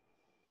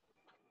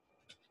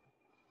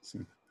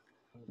 So,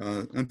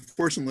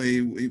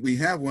 unfortunately, we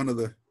have one of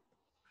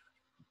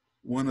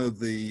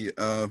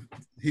the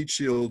heat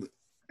shield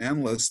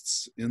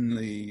analysts in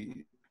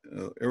the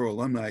Aero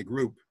Alumni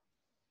group,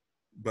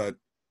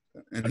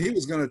 and he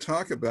was going to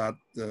talk about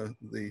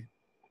the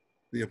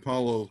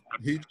Apollo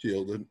heat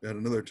shield at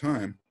another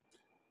time,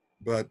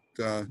 but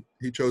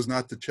he chose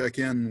not to check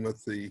in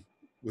with the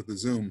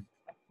Zoom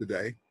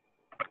today,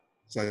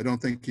 so I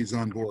don't think he's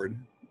on board.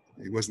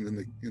 He wasn't in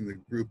the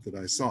group that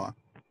I saw.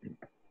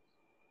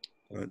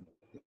 But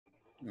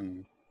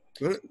you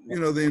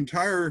know, the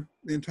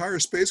entire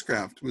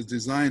spacecraft was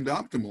designed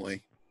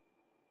optimally,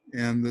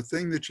 and the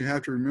thing that you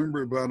have to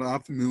remember about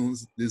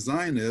optimal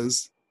design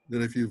is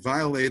that if you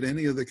violate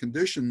any of the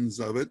conditions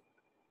of it,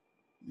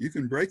 you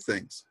can break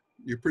things.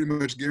 You're pretty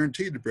much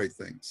guaranteed to break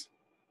things.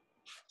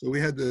 So we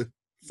had to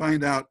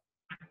find out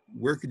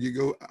where could you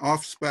go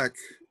off spec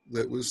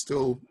that was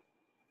still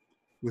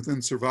within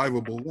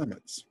survivable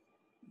limits,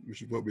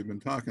 which is what we've been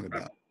talking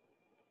about.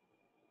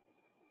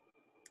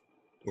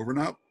 Over and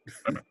out.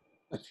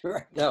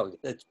 Sure. No,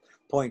 that's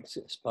point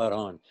spot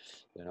on.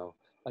 You know,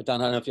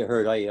 Don, I don't know if you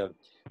heard, I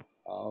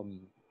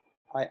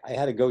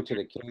had to go to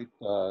the Cape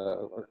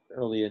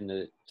early in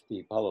the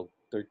Apollo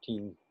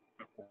 13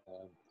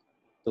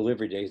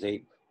 delivery days.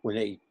 When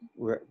they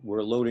were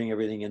loading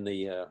everything in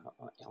the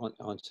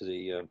onto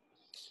the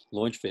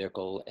launch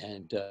vehicle,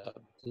 and the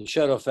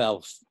shutoff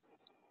valve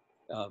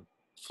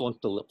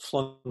flunked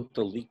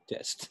the leak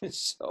test.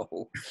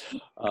 So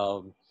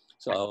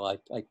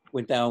I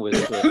went down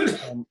with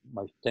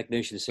my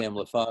technician, Sam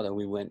LaFada, and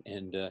we went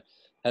and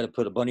had to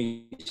put a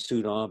bunny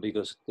suit on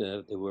because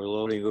they were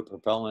loading with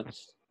propellant.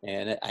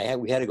 And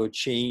we had to go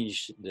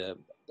change the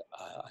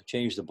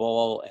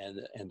ball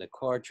and the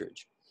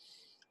cartridge.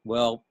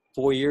 Well,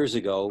 4 years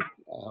ago,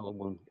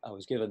 when I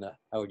was given the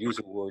Howard Hughes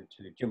Award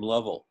to Jim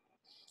Lovell,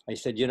 I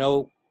said, you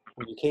know,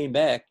 when you came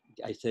back,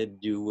 I said,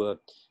 you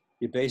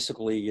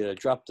basically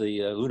dropped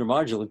the lunar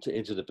module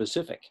into the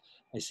Pacific.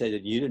 I said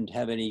that you didn't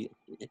have any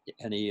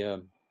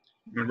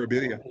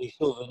Memorabilia. any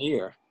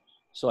souvenir.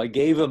 So I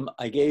gave him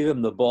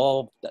the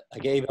ball. I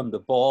gave him the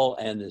ball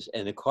and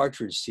the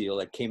cartridge seal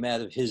that came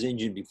out of his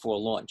engine before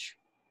launch.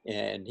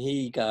 And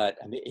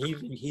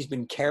he's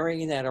been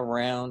carrying that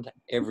around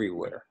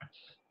everywhere.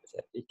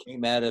 It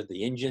came out of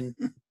the engine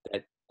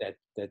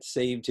that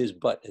saved his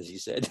butt, as he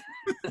said.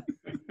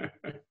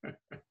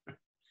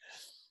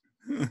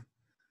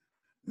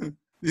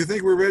 Do you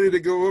think we're ready to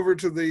go over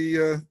to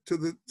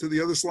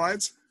the other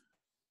slides?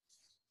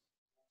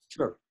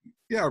 Sure.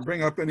 Yeah,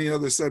 bring up any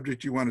other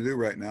subject you want to do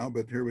right now,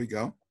 but here we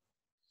go.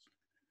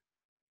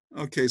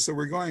 Okay, so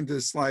we're going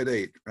to slide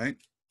 8, right?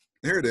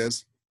 There it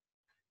is.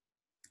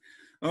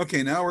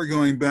 Okay, now we're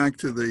going back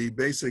to the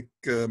basic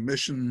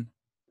mission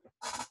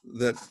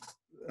that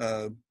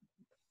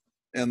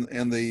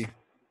and the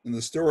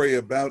story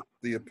about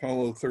the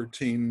Apollo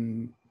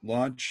 13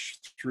 launch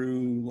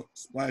through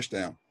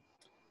splashdown.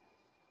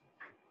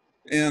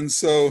 And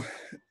so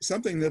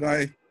something that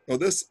I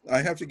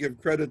have to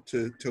give credit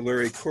to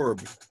Larry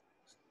Korb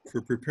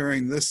for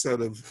preparing this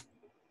set of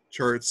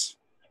charts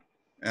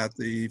at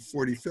the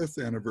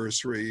 45th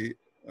anniversary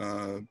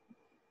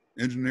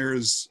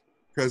engineers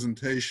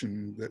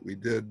presentation that we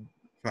did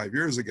 5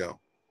 years ago.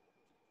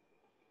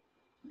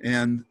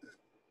 And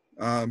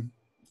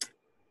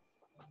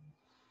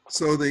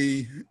so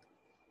the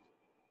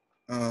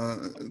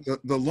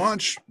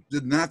launch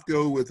did not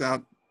go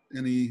without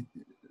any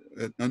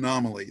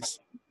anomalies,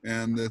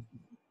 and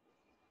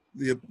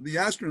the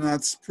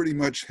astronauts pretty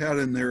much had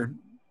in their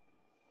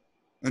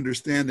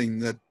understanding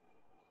that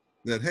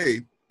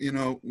hey, you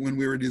know, when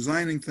we were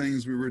designing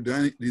things, we were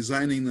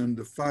designing them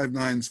to 5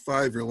 nines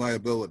 5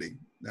 reliability.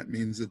 That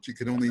means that you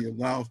could only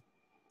allow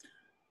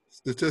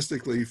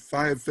statistically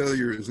 5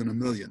 failures in a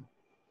million.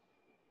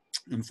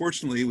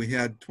 Unfortunately, we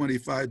had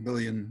 25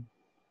 million.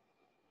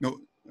 No,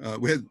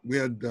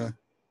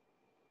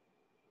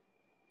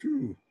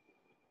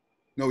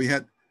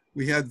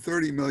 we had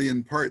 30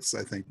 million parts,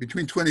 I think,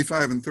 between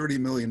 25 and 30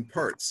 million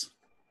parts.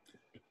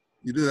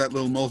 You do that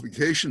little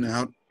multiplication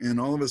out, and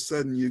all of a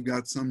sudden you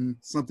got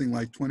something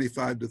like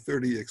 25 to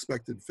 30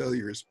 expected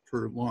failures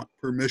per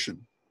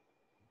mission.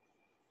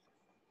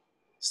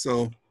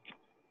 So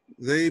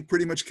they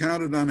pretty much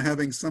counted on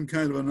having some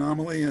kind of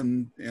anomaly,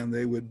 and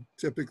they would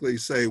typically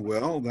say,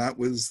 well, that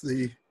was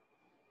the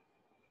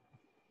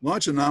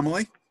launch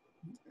anomaly.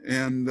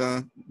 And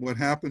what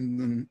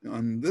happened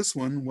on this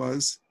one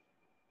was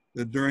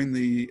that during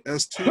the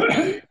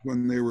S2,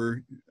 when they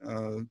were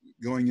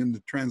going into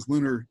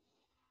translunar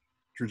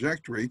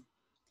trajectory,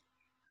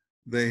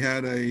 they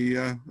had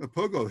a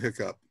pogo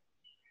hiccup.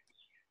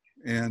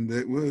 And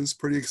it was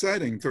pretty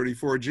exciting,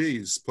 34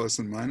 Gs plus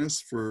and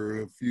minus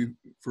for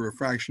a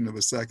fraction of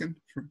a second.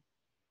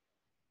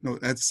 No,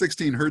 that's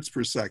 16 hertz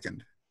per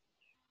second,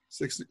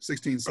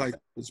 16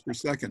 cycles per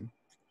second.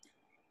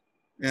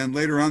 And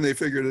later on, they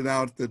figured it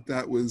out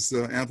that was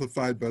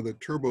amplified by the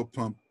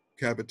turbopump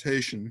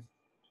cavitation.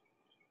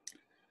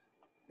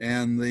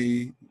 And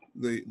the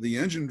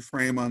engine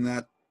frame on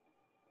that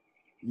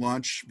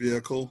launch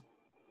vehicle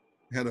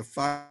had a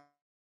 5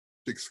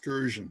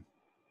 excursion.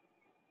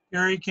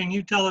 Gary, can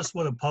you tell us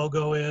what a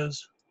pogo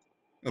is?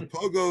 A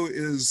pogo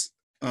is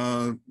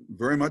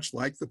very much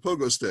like the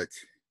pogo stick.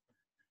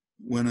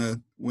 When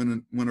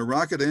a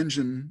rocket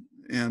engine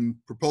and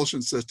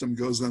propulsion system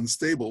goes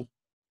unstable,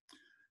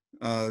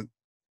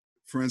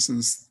 for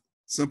instance,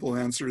 simple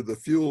answer, the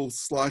fuel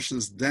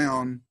sloshes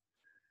down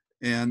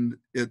and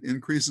it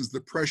increases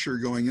the pressure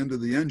going into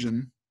the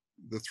engine,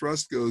 the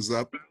thrust goes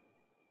up,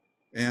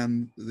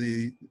 and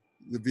the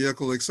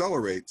vehicle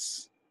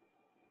accelerates.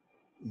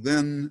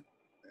 Then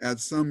at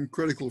some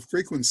critical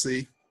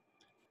frequency,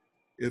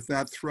 if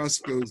that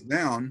thrust goes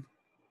down,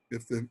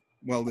 the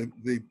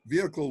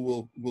vehicle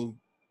will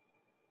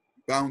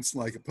bounce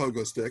like a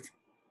pogo stick.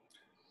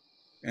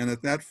 And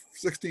at that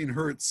 16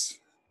 hertz,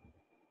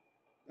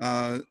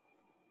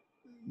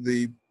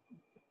 the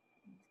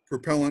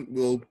propellant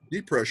will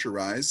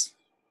depressurize,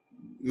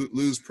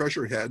 lose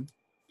pressure head,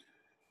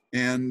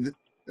 and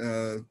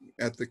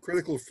at the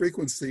critical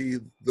frequency,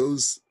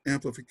 those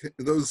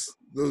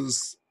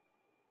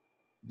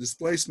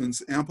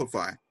displacements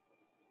amplify,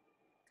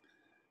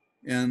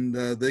 and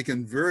they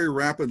can very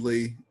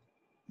rapidly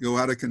go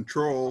out of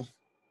control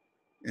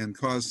and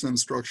cause some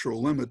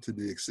structural limit to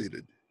be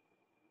exceeded.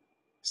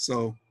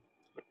 So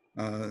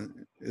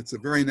it's a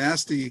very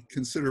nasty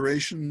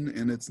consideration,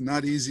 and it's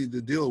not easy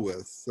to deal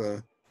with.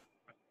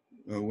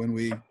 When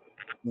we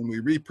when we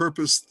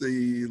repurposed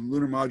the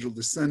lunar module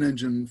descent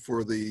engine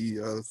for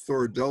the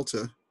Thor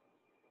Delta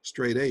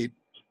straight 8,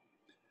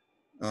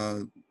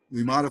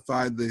 we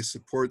modified the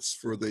supports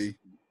for the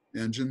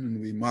engine, and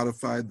we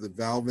modified the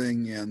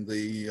valving and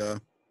the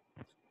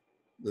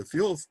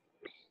fuel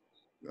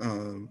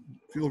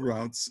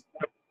routes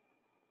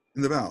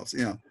and the valves,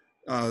 yeah,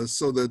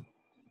 so that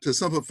to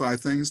simplify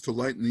things, to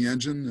lighten the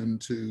engine, and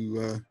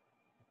to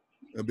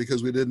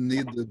because we didn't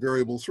need the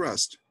variable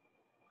thrust,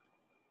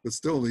 but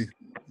still the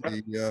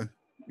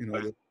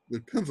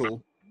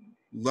pintle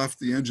left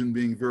the engine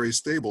being very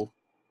stable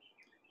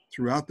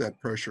throughout that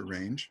pressure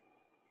range,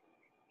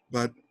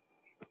 but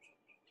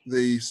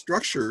the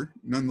structure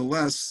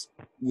nonetheless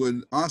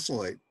would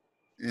oscillate.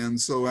 And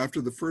so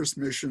after the first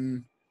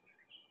mission,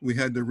 we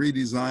had to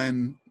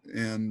redesign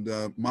and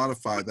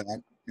modify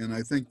that. And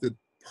I think that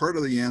part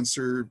of the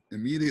answer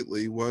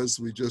immediately was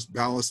we just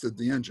ballasted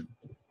the engine,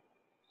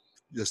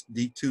 just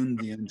detuned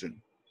the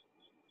engine.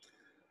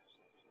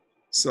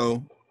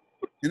 So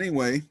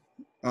anyway,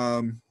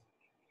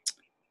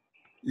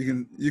 you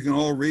can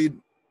all read.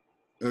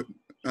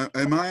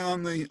 Am I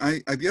on the?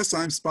 I guess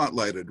I'm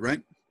spotlighted,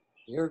 right?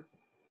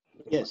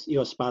 Yes,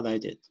 you're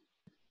spotlighted.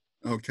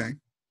 Okay.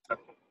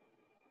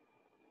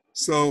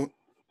 So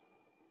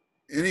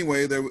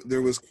anyway,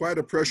 there was quite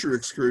a pressure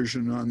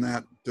excursion on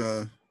that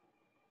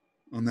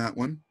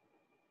one.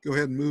 Go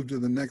ahead and move to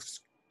the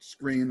next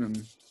screen,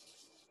 and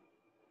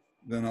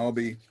then I'll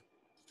be.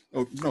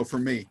 Oh no, for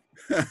me.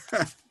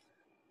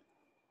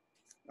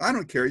 I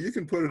don't care. You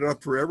can put it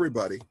up for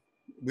everybody.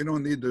 We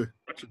don't need to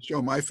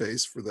show my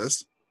face for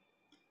this.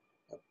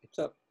 It's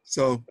up.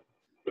 So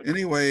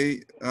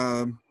anyway,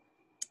 that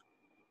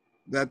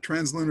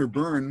translunar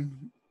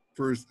burn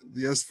for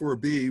the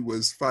S4B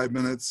was 5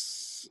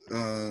 minutes,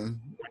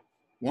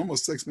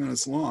 almost 6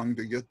 minutes long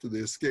to get to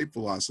the escape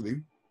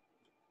velocity.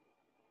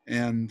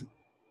 And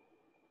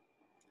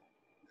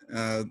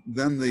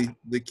then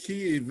the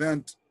key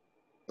event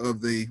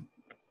of the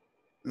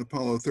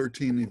Apollo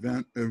 13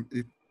 event,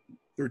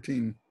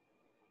 13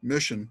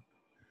 mission,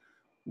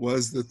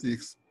 was that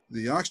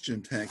the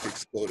oxygen tank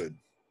exploded.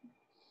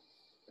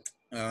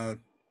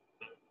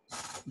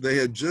 They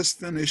had just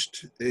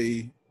finished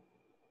a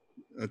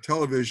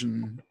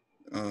television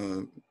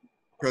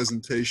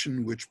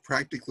presentation, which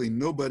practically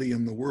nobody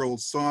in the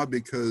world saw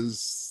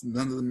because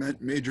none of the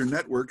major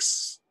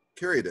networks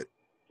carried it.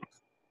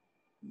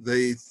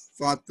 They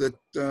thought that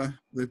the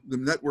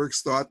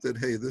networks thought that,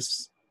 hey,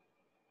 this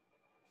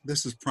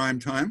is prime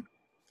time.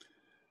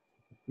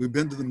 We've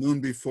been to the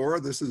moon before.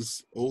 This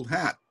is old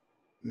hat.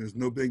 There's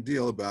no big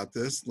deal about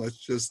this. Let's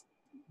just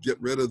get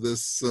rid of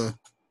this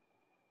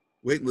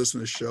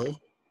weightlessness show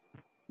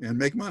and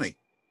make money.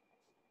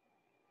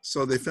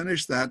 So they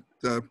finished that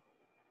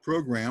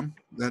program,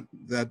 that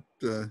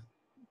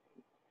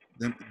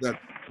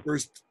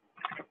first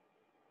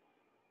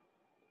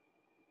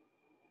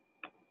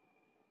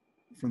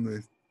from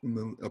the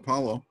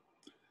Apollo,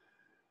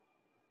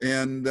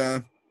 and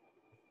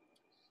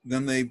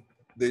then they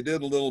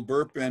did a little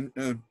burp of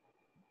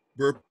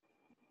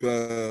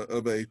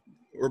a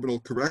orbital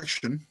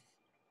correction,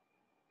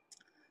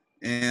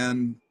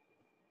 and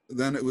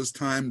then it was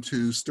time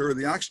to stir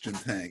the oxygen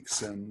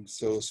tanks. And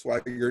so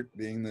Swigert,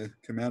 being the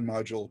command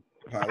module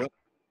pilot,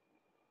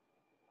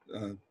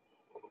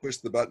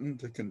 pushed the button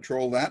to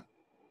control that.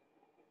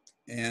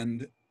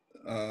 And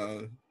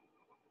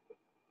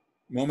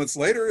moments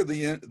later,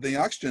 the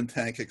oxygen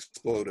tank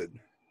exploded.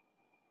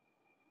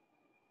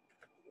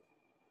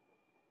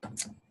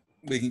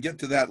 We can get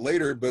to that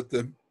later, but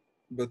the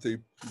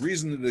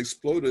reason it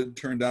exploded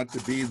turned out to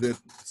be that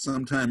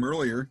sometime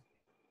earlier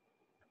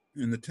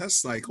in the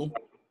test cycle,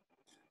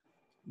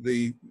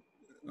 the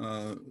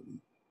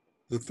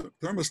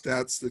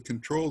thermostats that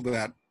controlled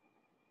that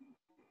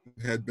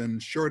had been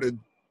shorted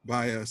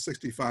by a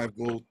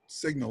 65-volt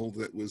signal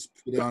that was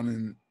put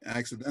on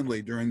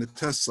accidentally during the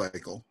test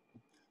cycle.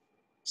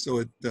 So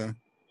it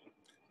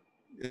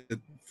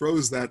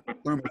froze that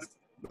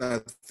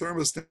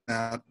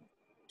thermostat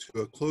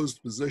to a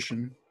closed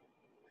position,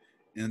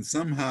 and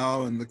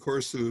somehow in the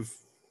course of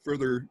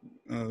further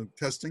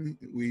testing,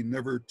 we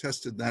never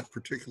tested that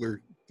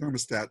particular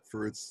thermostat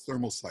for its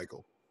thermal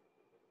cycle.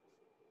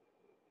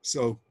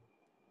 So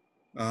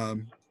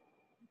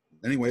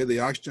anyway, the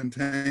oxygen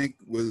tank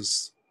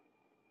was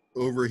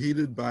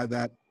overheated by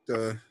that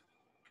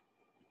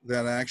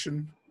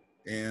action,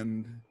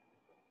 and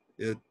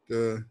it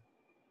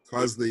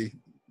caused the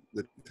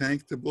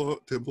tank to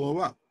blow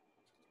up.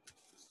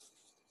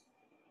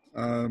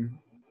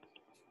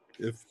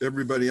 If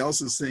everybody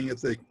else is seeing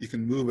it, you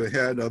can move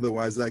ahead.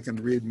 Otherwise, I can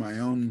read my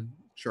own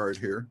chart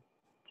here.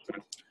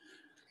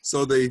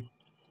 So the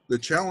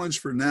challenge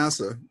for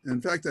NASA,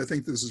 in fact, I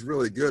think this is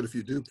really good if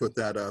you do put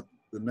that up,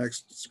 the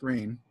next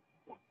screen,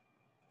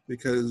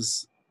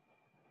 because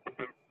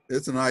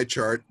it's an eye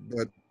chart,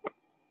 but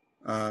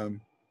I'm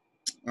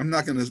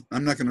not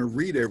gonna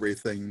read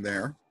everything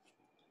there,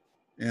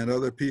 and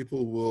other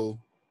people will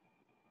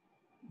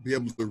be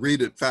able to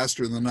read it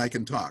faster than I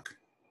can talk.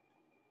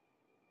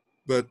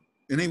 But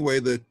anyway,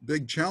 the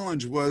big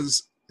challenge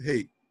was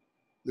hey,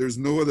 there's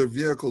no other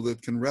vehicle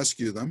that can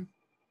rescue them.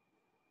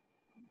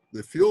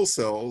 The fuel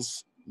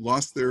cells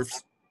lost their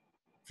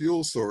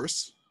fuel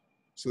source,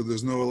 so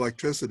there's no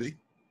electricity.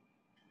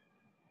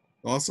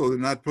 Also, they're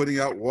not putting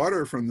out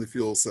water from the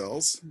fuel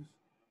cells.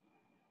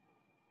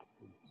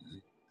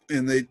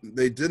 And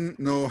they didn't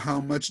know how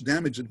much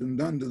damage had been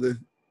done to the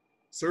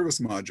service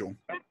module.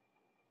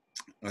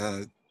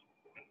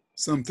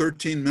 Some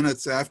 13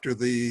 minutes after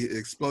the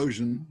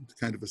explosion,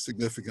 kind of a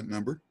significant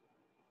number,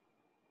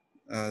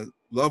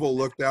 Lovell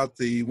looked out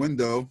the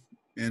window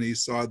and he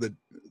saw the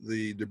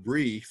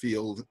debris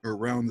field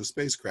around the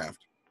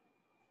spacecraft.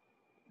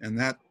 And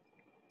that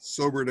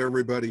sobered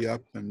everybody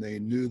up, and they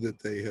knew that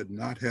they had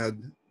not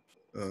had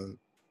the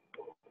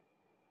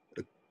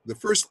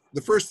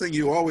first thing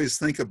you always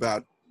think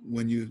about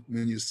when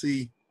you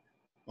see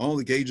all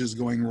the gauges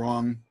going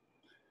wrong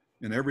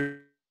and every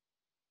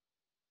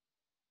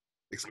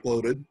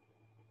exploded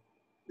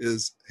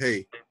is,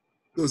 hey,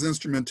 those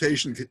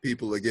instrumentation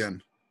people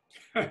again.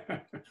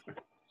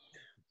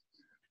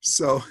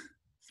 So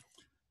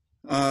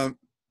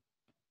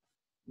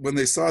when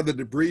they saw the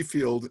debris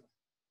field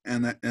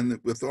and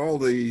with all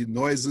the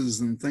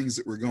noises and things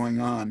that were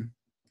going on,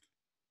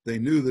 they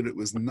knew that it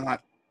was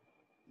not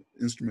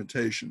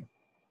instrumentation.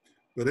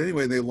 But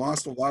anyway, they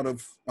lost a lot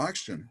of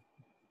oxygen.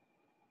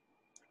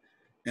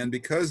 And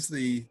because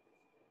the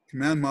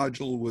command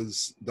module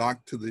was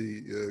docked to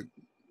the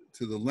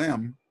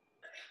LEM,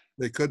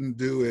 they couldn't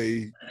do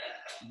a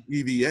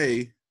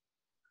EVA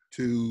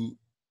to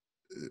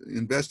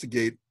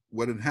investigate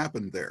what had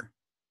happened there.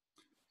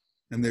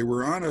 And they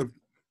were on a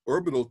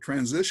orbital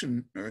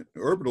transition,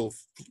 orbital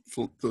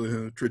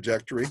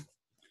trajectory.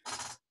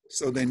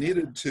 So they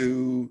needed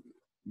to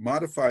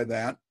modify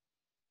that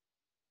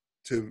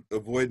to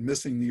avoid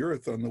missing the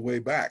Earth on the way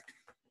back.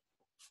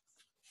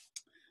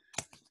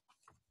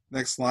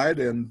 Next slide.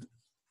 And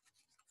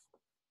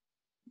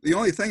the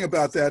only thing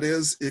about that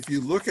is, if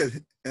you look at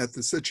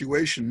the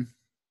situation,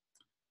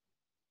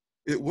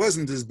 it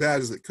wasn't as bad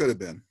as it could have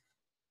been.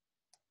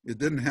 It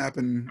didn't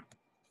happen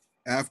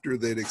after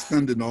they'd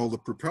expended all the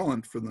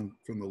propellant from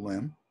the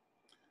LEM.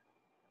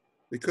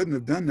 They couldn't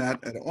have done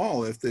that at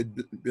all if they'd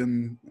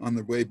been on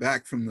their way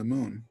back from the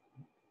moon.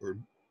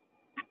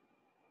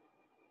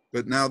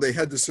 But now they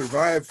had to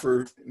survive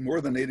for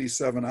more than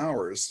 87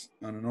 hours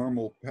on a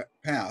normal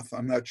path.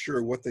 I'm not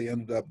sure what they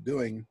ended up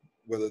doing,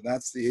 whether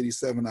that's the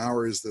 87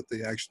 hours that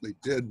they actually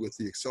did with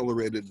the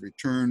accelerated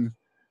return,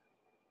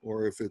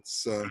 or if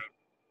it's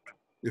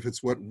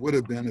what would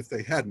have been if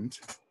they hadn't.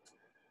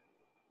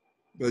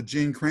 But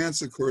Gene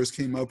Kranz, of course,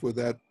 came up with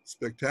that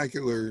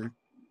spectacular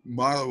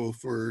model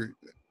for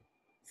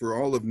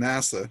all of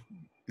NASA,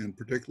 and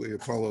particularly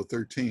Apollo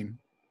 13.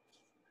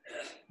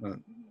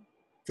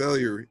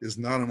 Failure is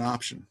not an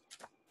option.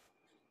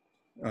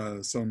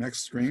 So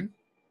next screen.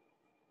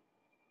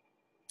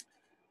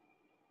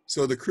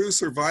 So the crew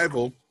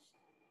survival,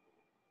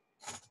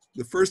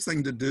 the first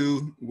thing to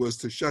do was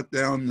to shut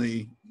down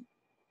the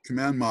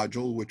command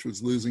module, which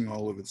was losing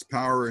all of its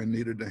power and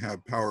needed to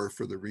have power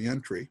for the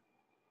reentry.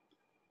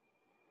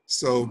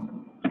 So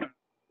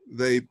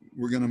they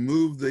were going to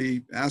move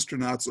the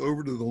astronauts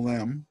over to the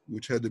LEM,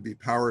 which had to be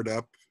powered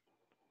up,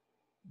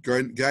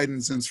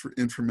 guidance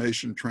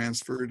information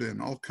transferred,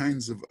 and all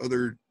kinds of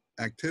other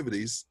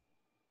activities,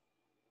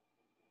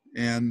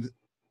 and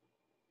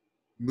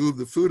move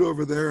the food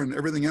over there and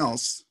everything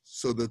else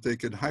so that they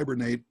could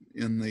hibernate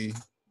in the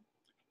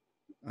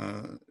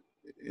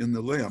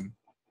LEM.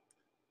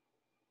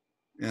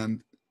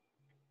 And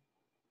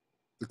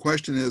the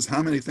question is,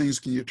 how many things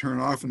can you turn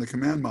off in the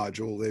command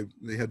module?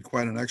 They had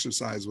quite an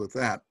exercise with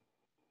that.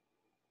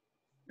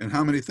 And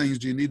how many things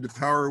do you need to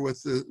power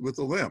with the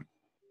LEM?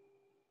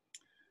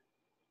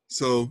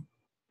 So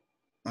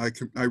I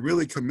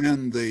really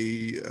commend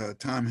the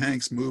Tom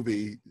Hanks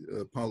movie,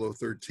 Apollo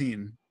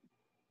 13,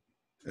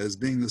 as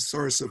being the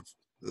source of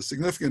a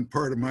significant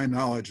part of my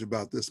knowledge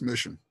about this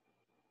mission.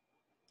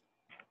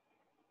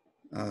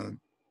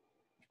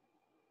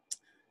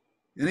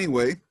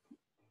 Anyway,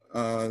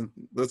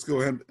 let's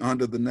go ahead on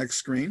to the next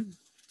screen.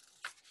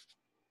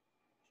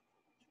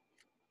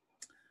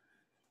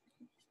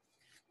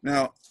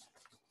 Now,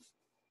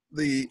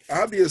 the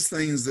obvious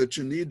things that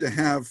you need to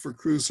have for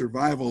crew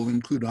survival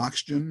include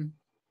oxygen.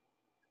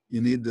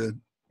 You need to,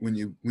 when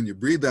you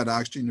breathe that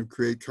oxygen, you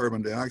create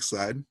carbon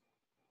dioxide.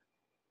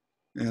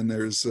 And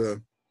there's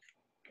a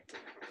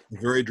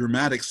very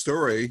dramatic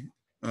story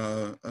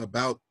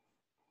about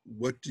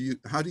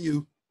how do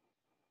you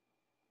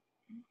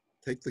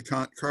take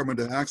the carbon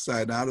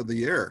dioxide out of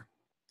the air.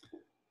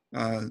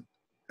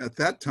 At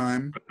that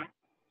time,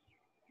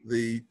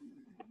 the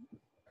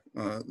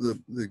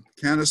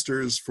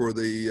canisters for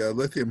the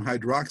lithium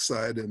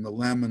hydroxide in the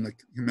LEM and the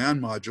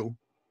command module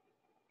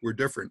were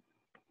different.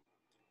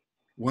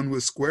 One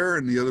was square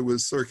and the other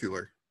was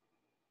circular.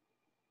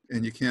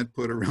 And you can't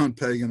put a round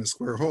peg in a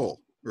square hole,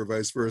 or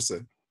vice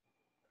versa.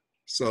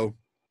 So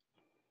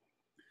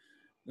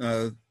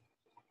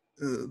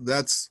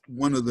that's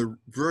one of the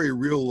very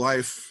real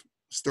life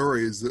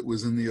stories that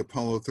was in the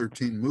Apollo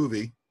 13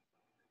 movie.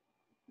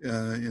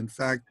 In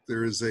fact,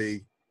 there is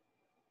an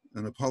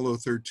Apollo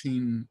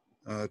 13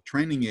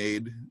 training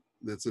aid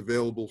that's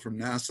available from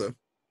NASA,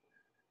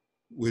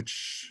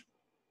 which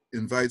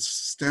invites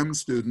STEM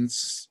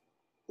students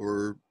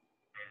or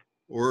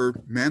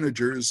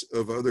managers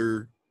of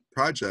other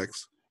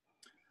projects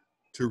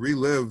to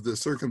relive the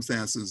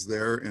circumstances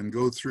there and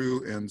go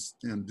through and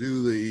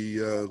do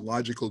the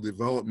logical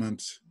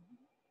development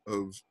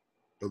of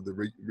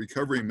the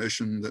recovery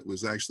mission that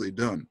was actually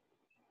done.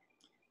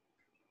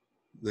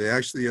 They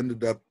actually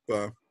ended up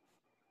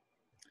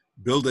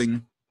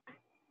building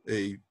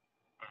a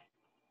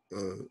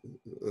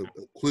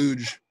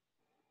kludge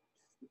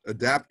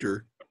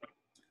adapter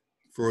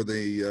for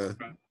the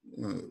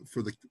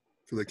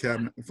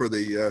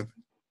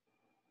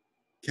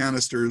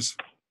canisters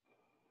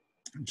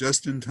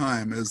just in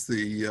time as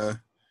the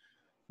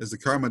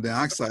carbon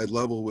dioxide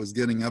level was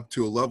getting up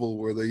to a level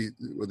where the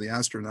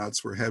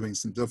astronauts were having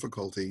some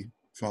difficulty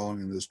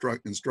following the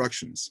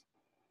instructions.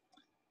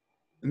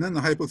 And then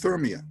the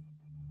hypothermia.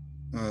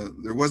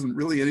 There wasn't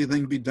really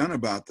anything to be done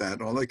about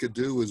that. All they could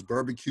do was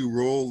barbecue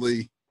roll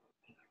the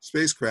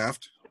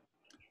spacecraft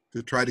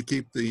to try to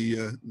keep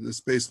the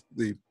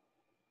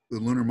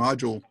lunar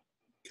module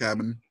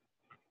cabin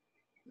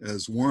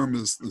as warm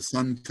as the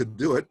sun could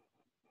do it.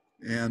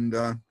 And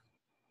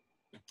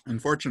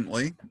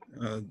unfortunately,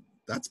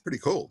 that's pretty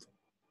cold.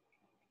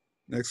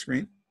 Next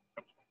screen.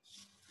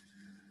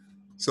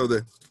 So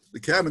the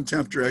cabin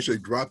temperature actually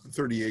dropped to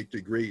 38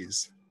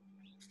 degrees.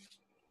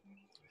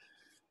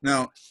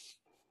 Now,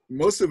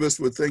 most of us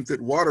would think that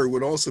water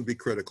would also be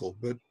critical,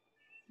 but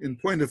in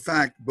point of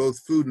fact, both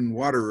food and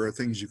water are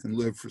things you can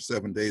live for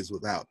 7 days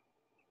without.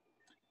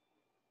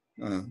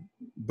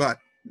 But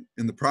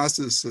in the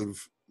process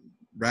of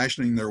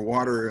rationing their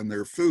water and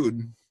their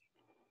food,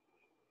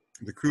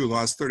 the crew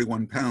lost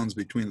 31 pounds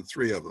between the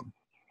three of them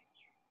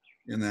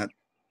in that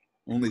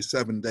only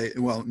 7 days,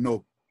 well,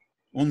 no,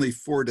 only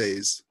 4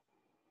 days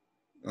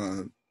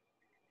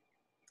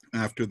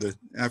after the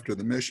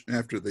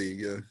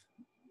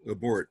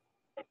abort.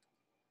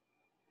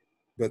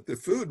 But the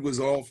food was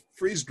all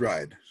freeze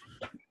dried,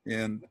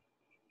 and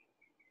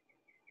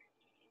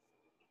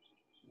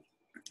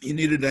you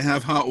needed to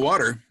have hot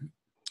water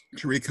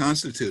to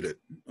reconstitute it,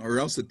 or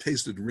else it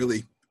tasted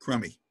really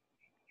crummy.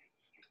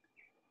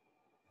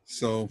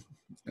 So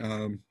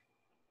I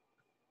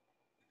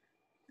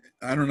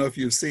don't know if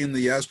you've seen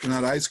the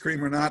astronaut ice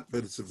cream or not,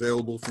 but it's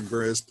available from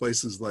various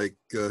places like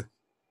the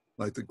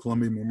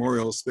Columbia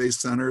Memorial Space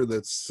Center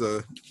that's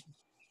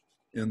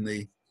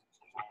in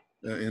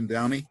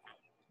Downey.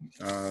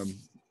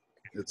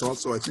 It's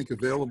also, I think,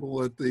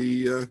 available at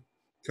the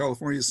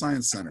California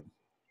Science Center.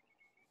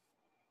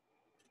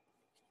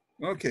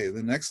 Okay,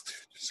 the next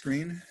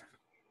screen.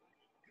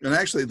 And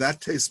actually,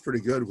 that tastes pretty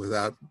good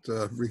without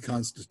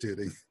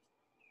reconstituting,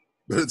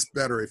 but it's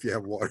better if you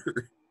have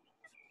water.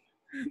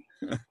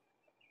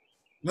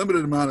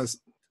 Limited amount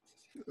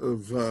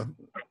of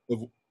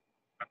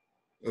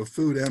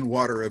food and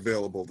water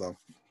available, though.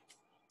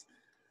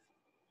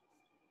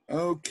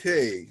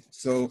 Okay,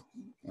 so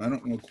I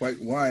don't know quite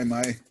why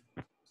my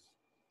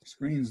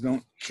screens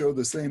don't show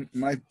the same,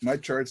 my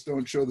charts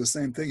don't show the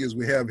same thing as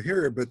we have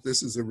here, but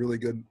this is a really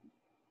good,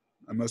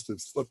 I must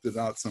have slipped it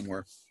out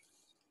somewhere.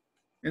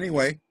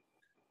 Anyway,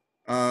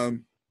 so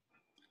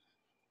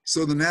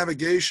the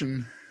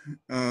navigation,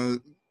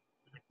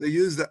 they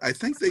used, I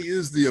think they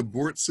used the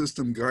abort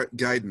system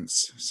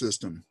guidance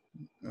system.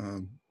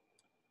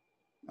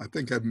 I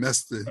think I've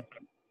messed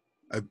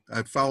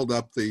I fouled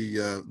up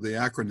the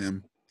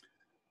acronym,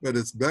 but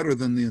it's better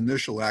than the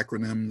initial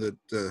acronym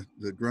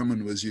that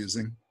Grumman was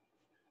using.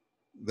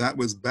 That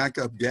was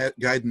Backup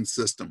Guidance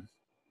System,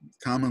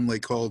 commonly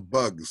called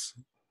BUGS.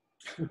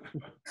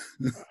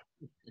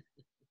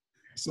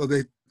 So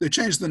they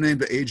changed the name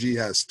to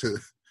AGS to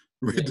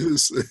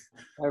reduce. Yeah,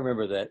 I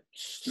remember that.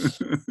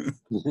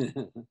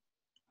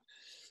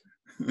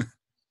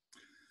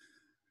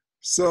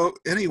 So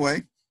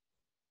anyway,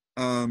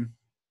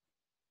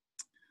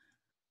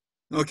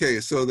 okay,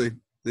 so they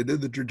did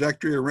the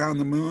trajectory around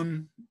the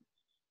moon,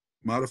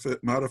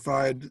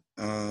 modified,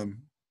 and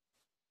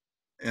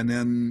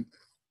then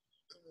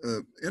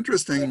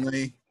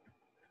interestingly,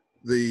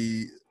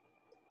 the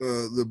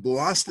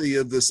velocity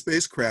of the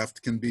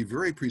spacecraft can be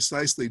very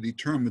precisely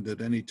determined at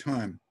any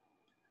time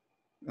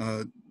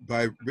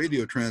by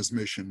radio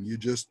transmission. You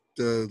just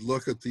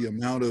look at the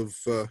amount of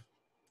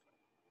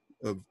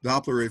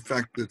Doppler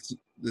effect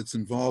that's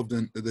involved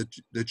in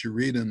that you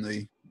read in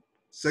the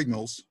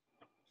signals,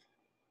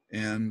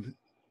 and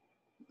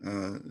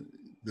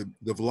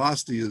the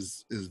velocity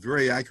is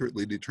very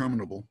accurately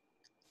determinable.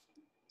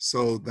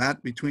 So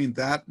that between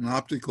that and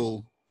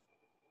optical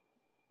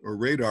or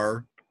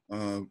radar,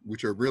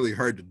 which are really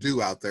hard to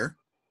do out there,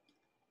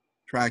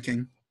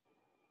 tracking,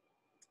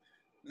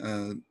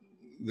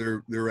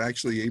 they're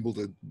actually able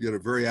to get a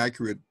very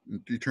accurate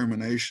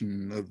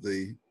determination of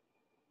the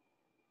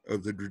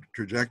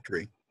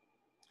trajectory.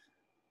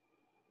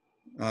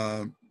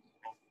 One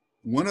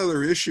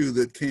other issue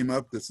that came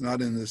up that's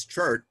not in this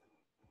chart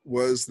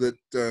was that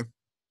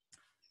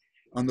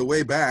on the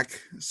way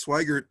back,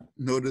 Swigert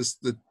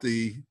noticed that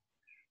the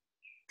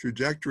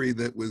trajectory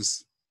that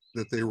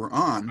they were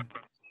on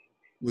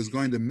was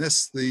going to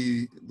miss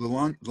the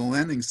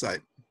landing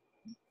site,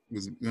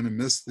 was going to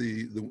miss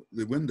the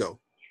window.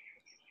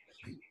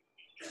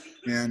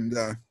 And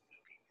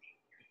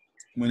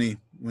when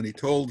he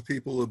told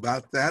people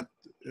about that,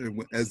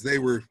 as they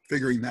were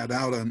figuring that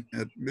out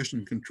at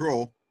Mission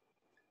Control,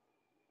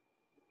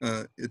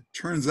 it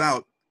turns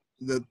out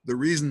that the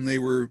reason they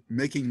were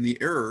making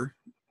the error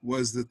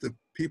was that the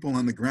people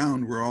on the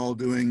ground were all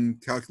doing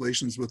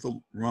calculations with the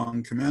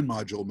wrong command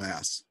module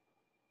mass.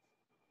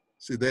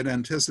 See, they'd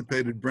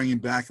anticipated bringing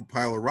back a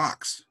pile of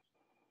rocks.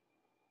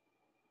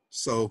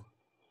 So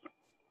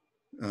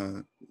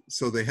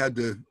they had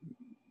to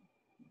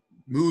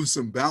move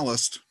some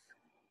ballast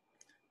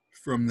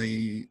from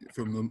the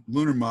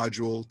lunar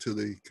module to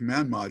the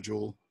command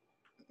module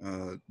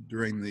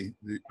during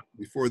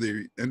before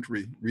the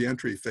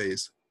re-entry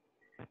phase.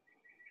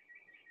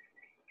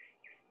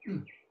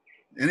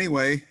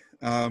 Anyway,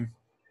 they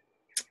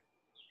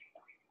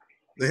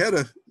had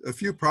a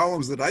few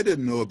problems that I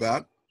didn't know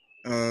about.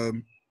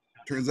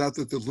 Turns out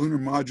that the lunar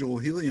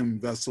module helium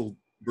vessel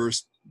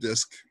burst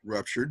disk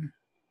ruptured,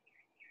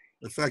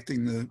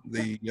 affecting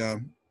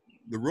the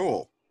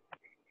roll.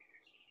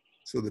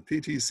 So the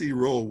PTC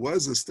roll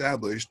was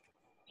established,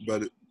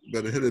 but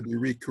it had to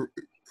be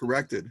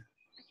corrected.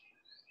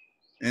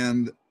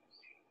 And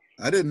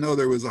I didn't know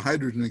there was a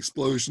hydrogen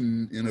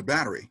explosion in a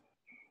battery.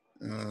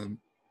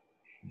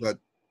 But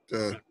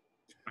I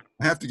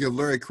have to give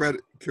Larry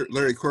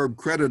Korb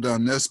credit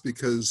on this,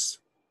 because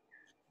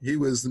he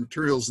was the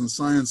materials and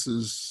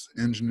sciences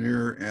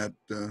engineer at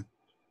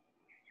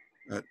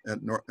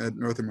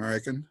North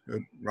American,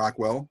 at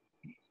Rockwell.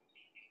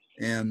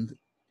 And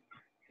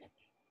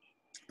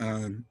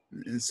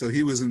so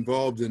he was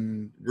involved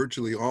in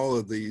virtually all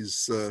of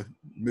these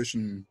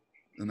mission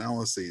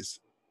analyses.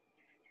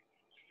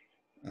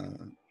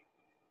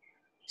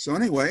 So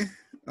anyway,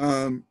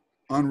 on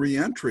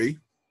re-entry,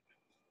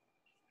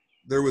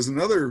 there was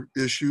another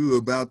issue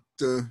about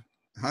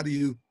how do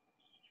you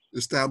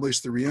establish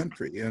the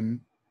re-entry, and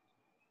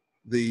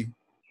the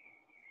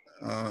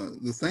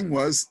thing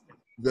was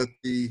that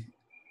the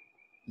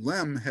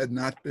LEM had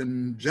not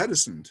been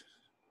jettisoned.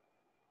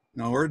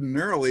 Now,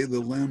 ordinarily,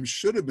 the LEM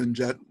should have been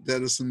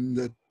jettisoned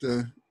at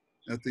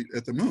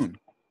the moon,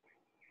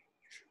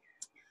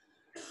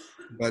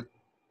 but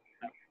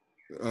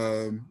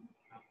in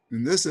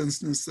this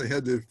instance, they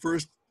had to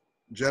first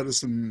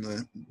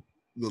jettison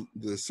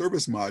the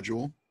service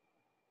module,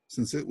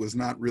 since it was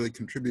not really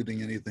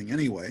contributing anything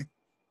anyway.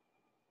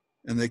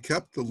 And they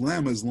kept the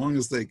LEM as long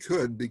as they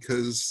could,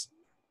 because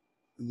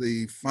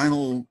the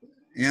final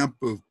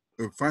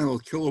final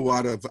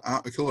kilowatt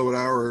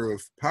hour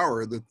of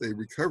power that they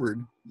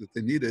recovered, that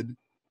they needed,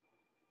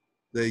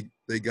 they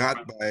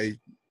got by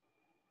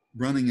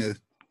running a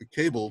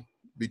cable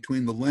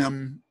between the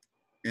LEM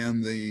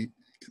and the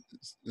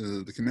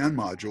command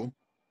module,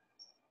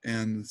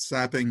 and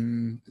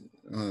sapping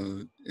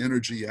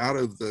energy out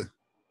of the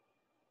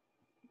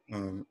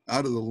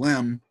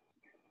LEM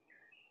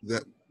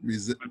that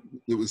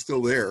was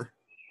still there,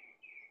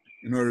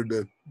 in order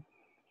to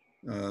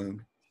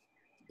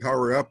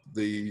power up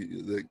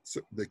the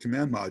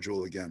command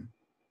module again.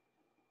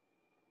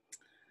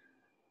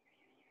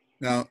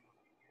 Now,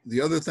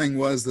 the other thing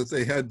was that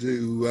they had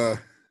to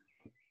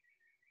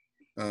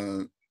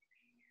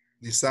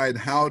decide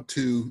how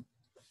to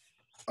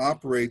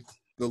operate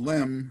the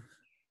LEM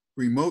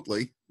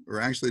remotely,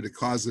 or actually to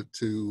cause it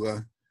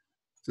to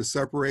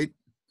separate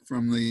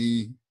from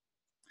the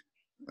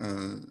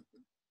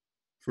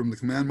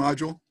command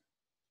module.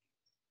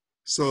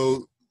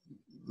 So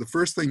the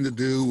first thing to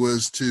do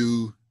was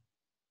to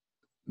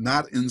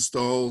not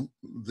install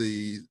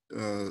the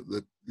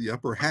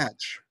upper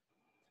hatch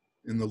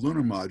in the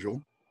lunar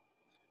module,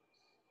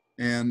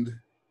 and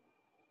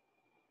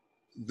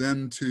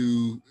then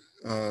to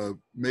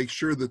make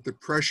sure that the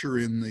pressure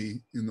in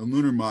the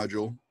lunar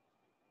module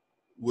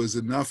was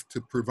enough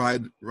to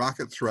provide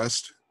rocket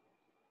thrust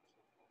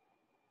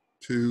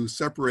to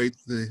separate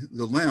the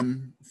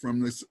LEM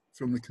from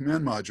the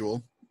command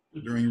module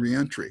during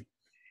reentry.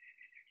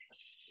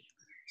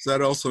 So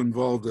that also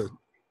involved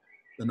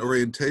an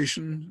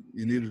orientation.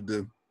 You needed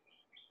to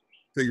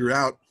figure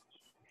out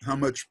how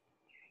much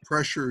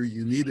pressure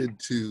you needed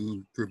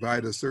to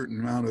provide a certain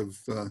amount of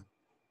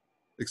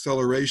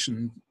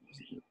acceleration,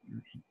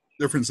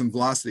 difference in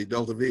velocity,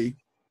 delta V,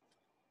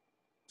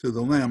 to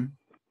the LEM,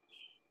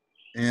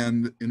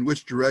 and in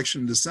which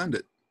direction to send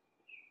it.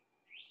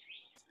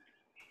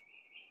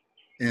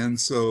 And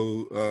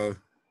so the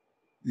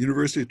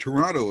University of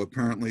Toronto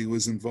apparently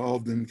was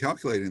involved in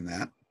calculating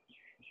that.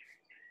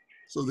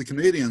 So the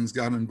Canadians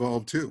got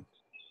involved too.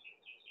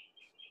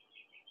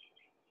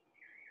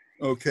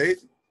 Okay,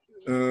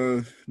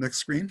 next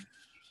screen.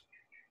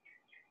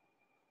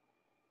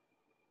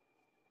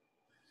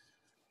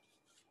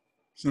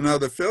 So now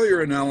the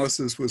failure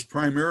analysis was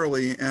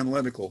primarily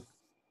analytical,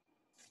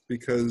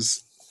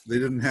 because they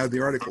didn't have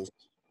the articles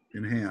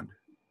in hand.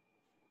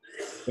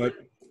 But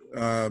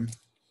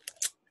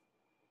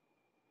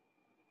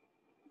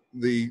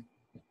the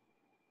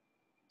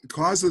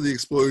cause of the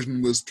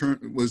explosion was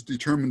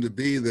determined to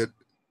be that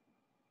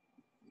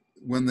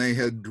when they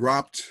had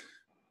dropped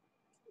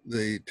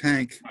the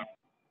tank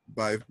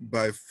by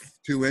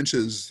 2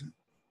 inches,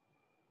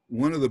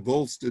 one of the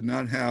bolts did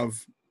not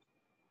have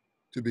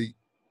to be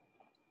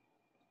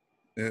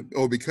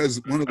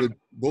because one of the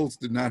bolts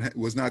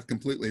was not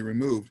completely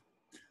removed.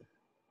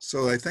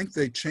 So I think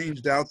they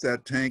changed out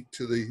that tank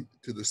to the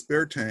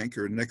spare tank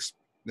or next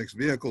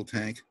vehicle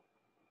tank,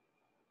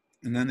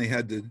 and then they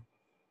had to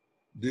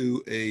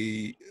do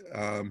a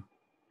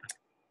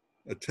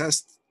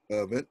test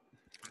of it.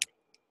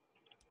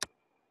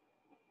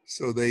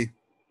 So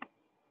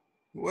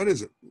what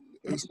is it?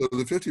 So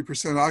the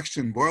 50%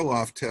 oxygen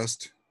boil-off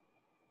test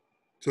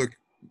took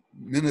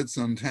minutes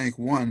on tank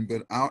 1,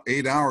 but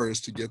 8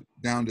 hours to get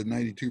down to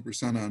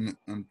 92%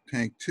 on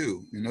tank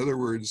 2. In other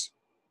words,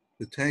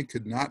 the tank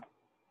could not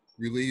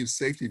relieve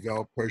safety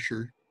valve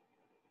pressure,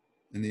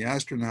 and an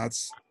astronaut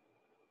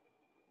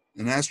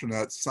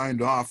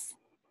signed off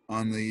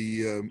on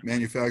the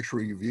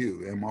manufacturing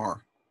review,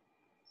 MR.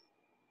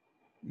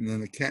 And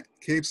then the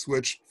CAPE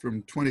switched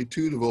from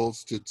 22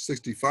 volts to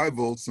 65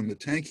 volts on the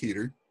tank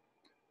heater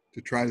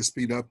to try to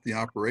speed up the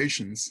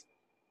operations.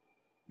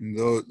 And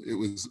though it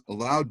was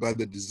allowed by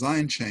the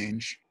design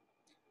change,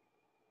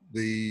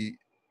 the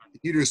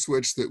heater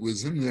switch that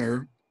was in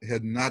there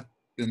had not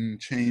been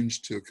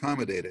changed to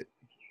accommodate it.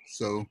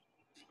 So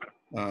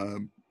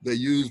they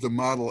used a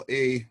Model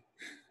A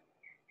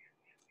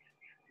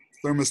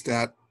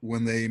thermostat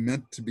when they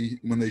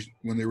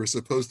were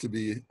supposed to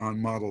be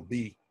on Model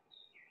B.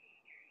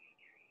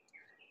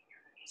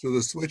 So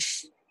the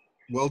switch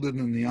welded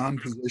in the on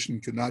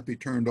position could not be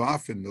turned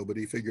off, and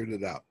nobody figured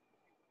it out.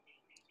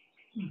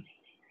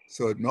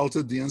 So it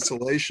melted the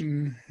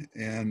insulation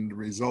and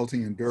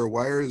resulting in bare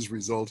wires,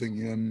 resulting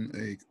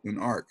in an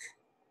arc.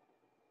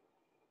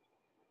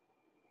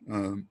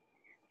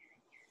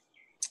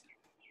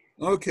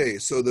 Okay,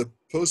 so the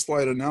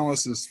post-flight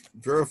analysis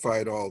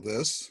verified all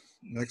this.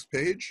 Next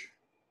page.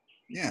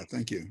 Yeah,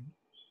 thank you.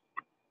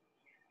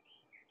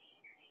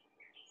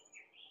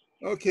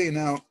 Okay,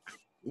 now,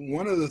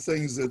 one of the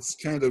things that's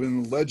kind of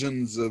in the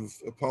legends of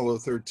Apollo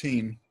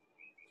 13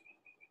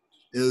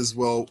 is,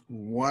 well,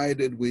 why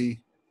did we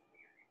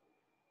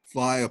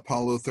fly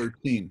Apollo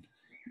 13?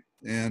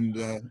 And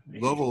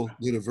Lovell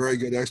did a very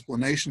good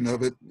explanation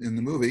of it in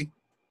the movie.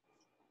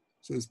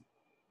 Says,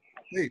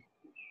 hey,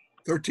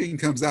 13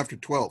 comes after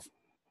 12.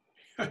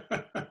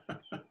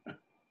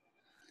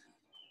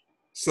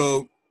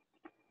 So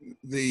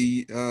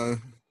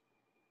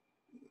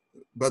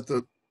but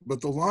the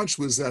launch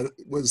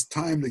was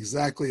timed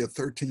exactly at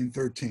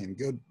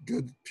 13:13.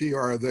 Good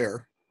PR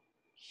there.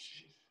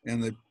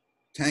 And the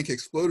tank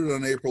exploded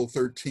on April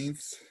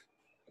 13th.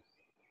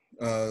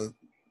 The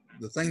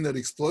thing that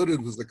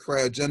exploded was the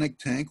cryogenic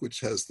tank, which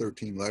has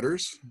 13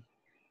 letters.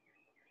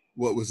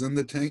 What was in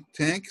the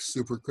tank?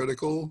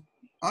 Supercritical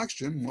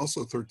oxygen,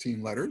 also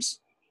 13 letters.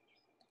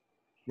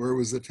 Where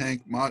was the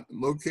tank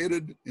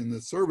located? In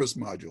the service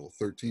module,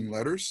 13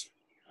 letters.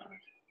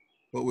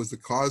 What was the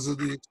cause of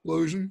the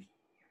explosion?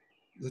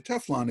 The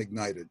Teflon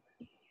ignited,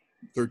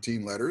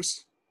 13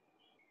 letters.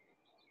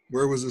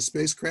 Where was the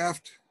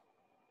spacecraft?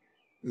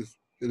 It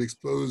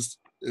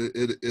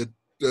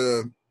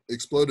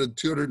exploded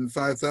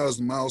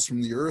 205,000 miles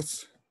from the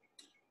Earth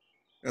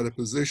at a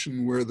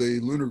position where the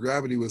lunar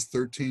gravity was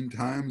 13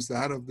 times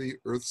that of the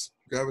Earth's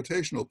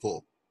gravitational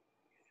pull.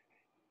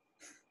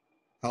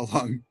 How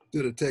long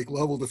did it take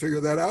Lovell to figure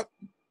that out?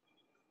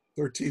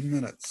 13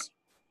 minutes.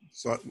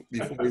 So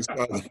before he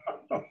saw them.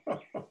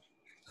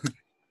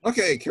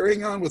 Okay,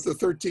 carrying on with the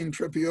 13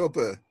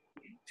 Tripiopa.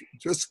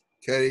 Just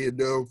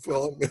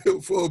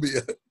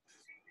phobia.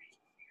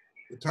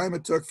 The time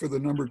it took for the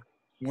number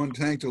 1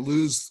 tank to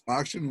lose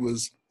oxygen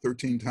was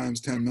 13 times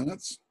 10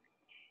 minutes.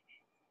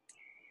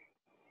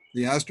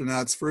 The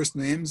astronauts' first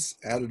names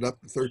added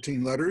up to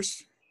 13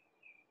 letters.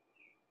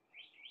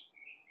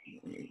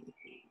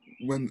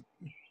 When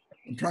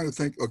I'm trying to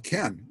think,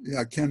 Ken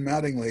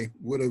Mattingly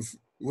would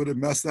have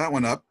messed that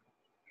one up.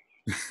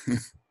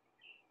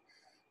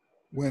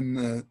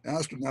 When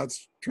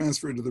astronauts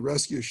transferred to the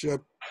rescue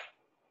ship,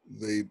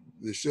 the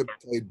ship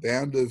played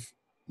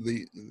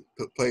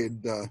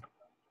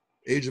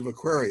Age of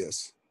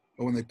Aquarius.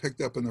 But when they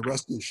picked up in the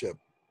rescue ship,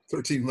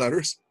 13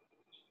 letters.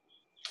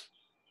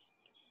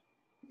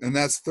 And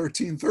that's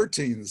 13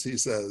 13s, he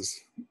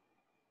says.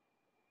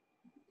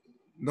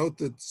 Note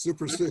that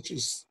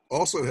Superstitious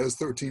also has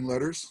 13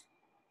 letters.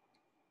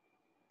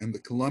 And the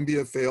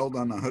Columbia failed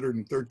on the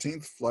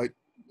 113th flight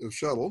of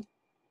shuttle.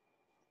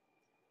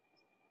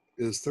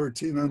 Is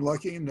 13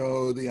 unlucky?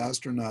 No, the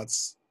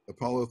astronauts,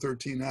 Apollo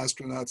 13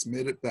 astronauts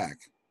made it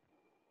back.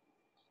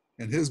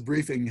 And his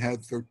briefing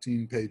had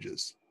 13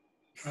 pages.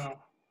 Oh,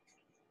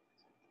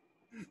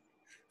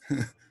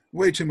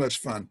 Way too much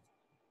fun.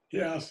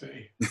 yeah, I'll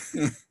see.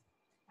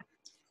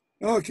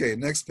 Okay,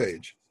 next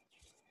page.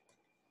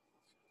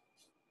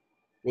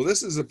 Well,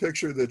 this is a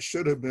picture that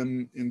should have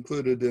been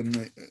included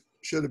in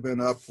should have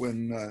been up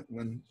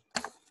when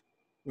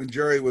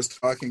Jerry was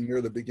talking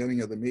near the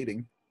beginning of the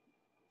meeting.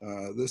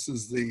 This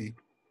is the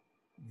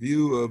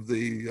view of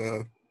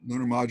the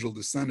lunar module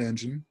descent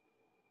engine.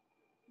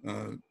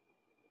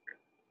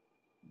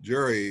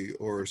 Jerry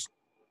or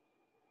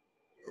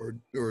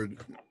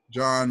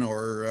John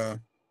or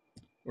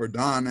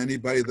Don,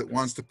 anybody that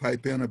wants to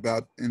pipe in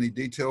about any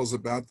details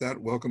about that,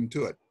 welcome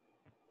to it.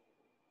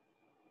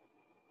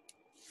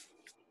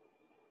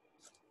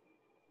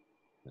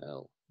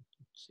 Well,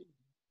 let's see.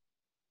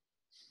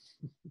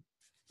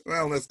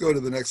 Well, let's go to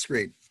the next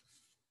screen.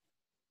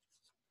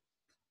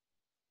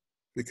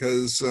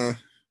 Because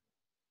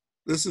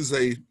this is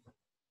a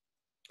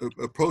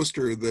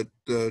poster that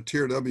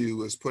TRW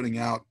was putting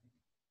out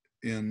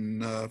in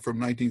from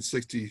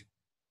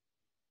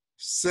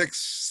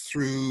 1966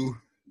 through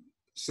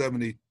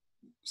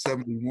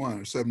 71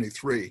 or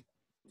 73.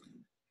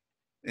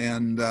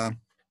 And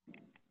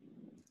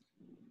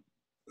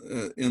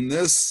in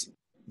this,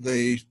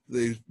 they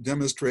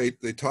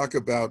demonstrate, they talk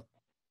about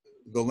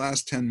the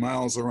last 10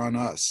 miles are on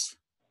us,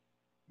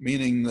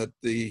 meaning that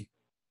the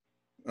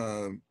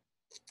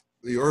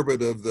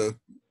orbit of the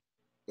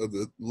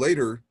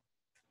later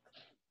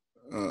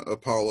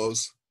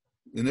Apollos,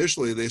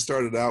 initially they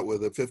started out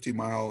with a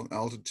 50-mile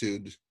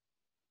altitude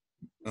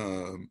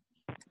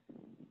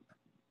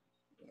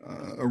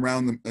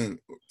around the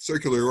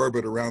circular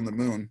orbit around the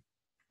moon,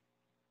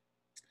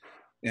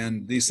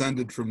 and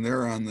descended from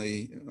there on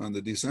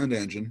the descent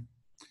engine.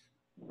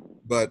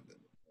 But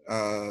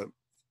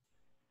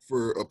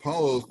for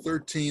Apollo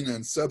 13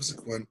 and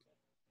subsequent,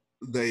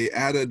 they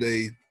added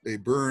a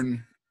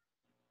burn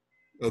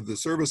of the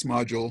service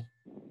module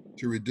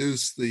to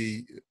reduce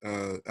the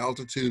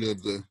altitude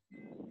of the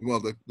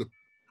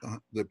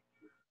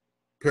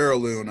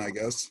paraloon, I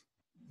guess,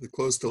 the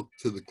close to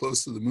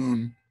the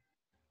moon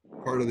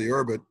part of the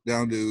orbit,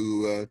 down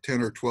to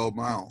 10 or 12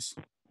 miles.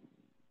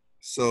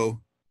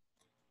 So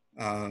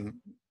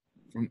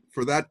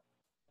for that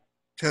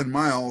 10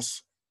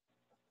 miles,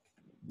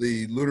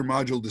 the lunar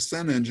module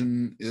descent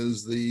engine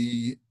is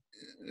the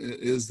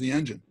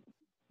engine,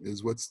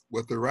 is what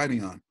they're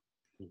riding on.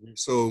 Mhm.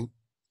 So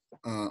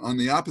on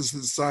the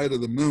opposite side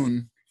of the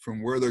moon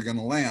from where they're going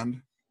to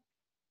land,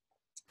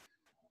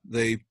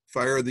 they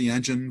fire the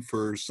engine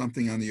for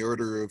something on the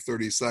order of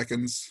 30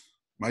 seconds,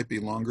 might be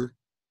longer.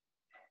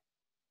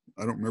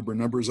 I don't remember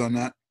numbers on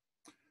that,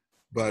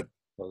 but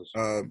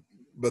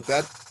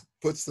that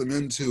puts them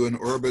into an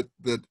orbit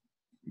that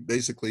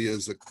basically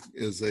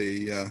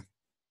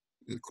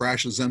it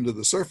crashes into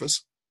the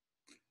surface,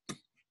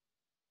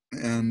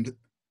 and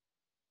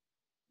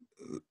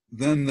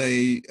then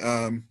they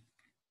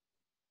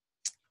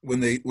when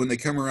they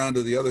come around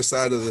to the other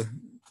side of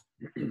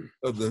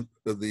the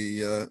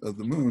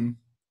moon,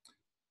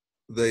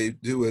 they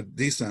do a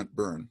descent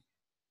burn,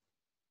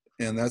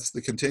 and that's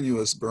the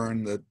continuous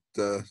burn that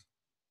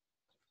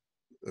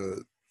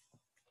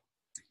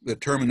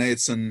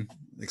terminates in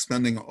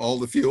expending all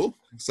the fuel,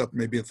 except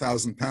maybe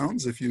 1,000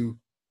 pounds if you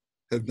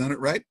have done it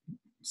right.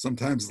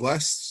 Sometimes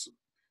less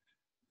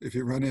if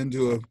you run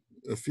into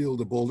a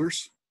field of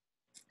boulders.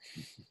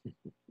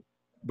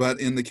 But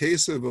in the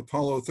case of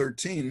Apollo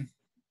 13,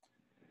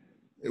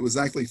 it was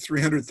actually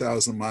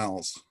 300,000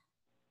 miles,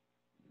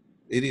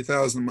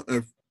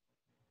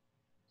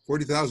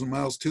 40,000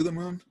 miles to the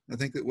moon, I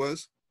think it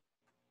was,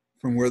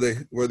 from where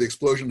the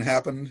explosion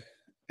happened,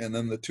 and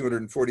then the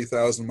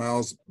 240,000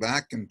 miles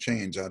back and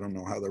change. I don't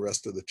know how the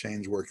rest of the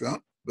change worked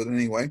out, but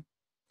anyway.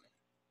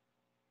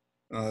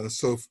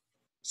 So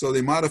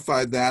they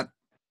modified that.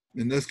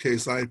 In this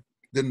case, I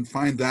didn't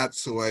find that,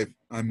 so I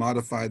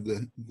modified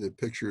the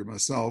picture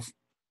myself.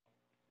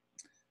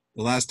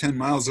 The last 10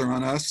 miles are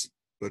on us,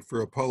 but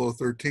for Apollo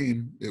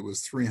 13, it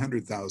was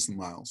 300,000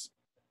 miles.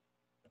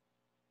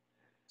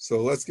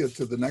 So let's get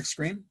to the next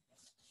screen.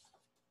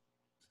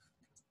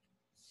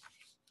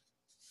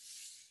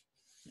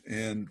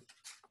 And,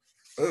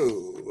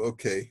 oh,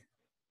 okay.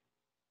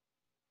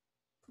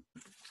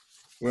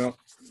 Well,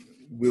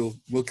 we'll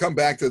come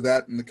back to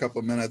that in a couple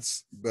of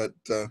minutes, but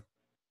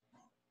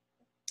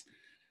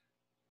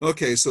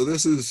okay, so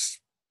this is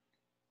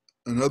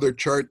another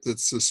chart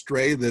that's a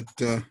stray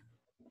that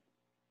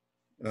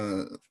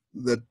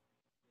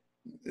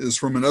is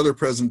from another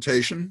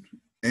presentation,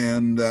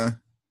 and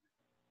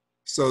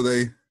so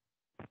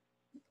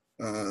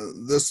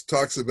this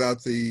talks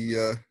about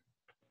the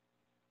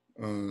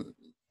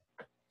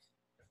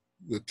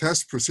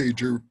test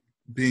procedure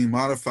being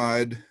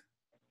modified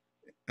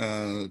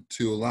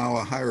to allow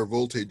a higher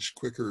voltage,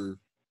 quicker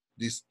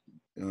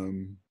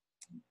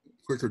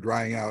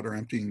drying out or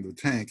emptying the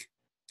tank.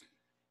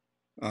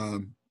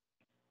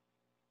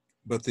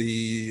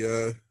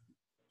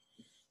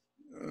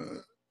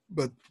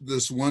 But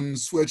this one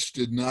switch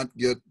did not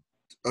get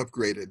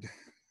upgraded.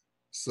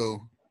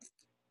 So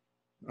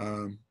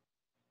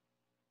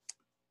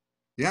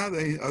yeah,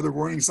 other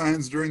warning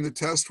signs during the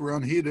test were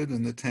unheeded,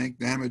 and the tank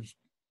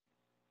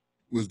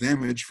was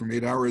damaged from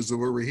 8 hours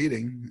of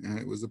overheating, and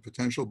it was a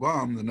potential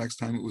bomb the next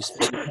time it was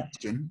filled with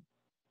oxygen.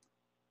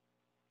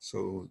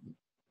 So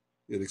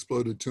It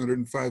exploded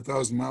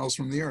 205,000 miles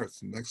from the Earth.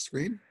 Next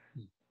screen.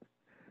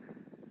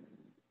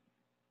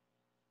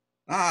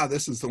 Ah,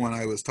 this is the one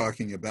I was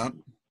talking about.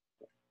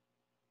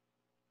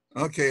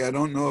 Okay, I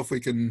don't know if we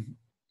can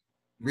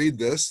read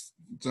this.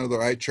 It's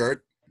another eye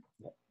chart,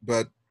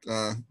 but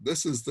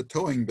this is the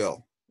towing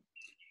bill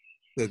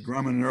that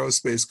Grumman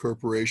Aerospace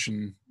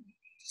Corporation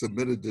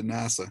submitted to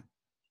NASA.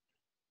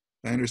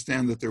 I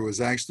understand that there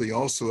was actually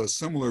also a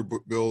similar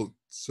bill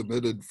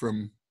submitted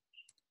from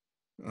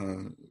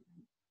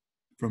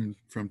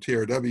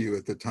TRW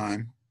at the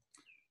time,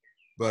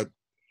 but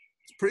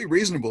it's pretty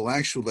reasonable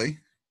actually.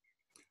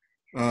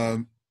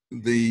 The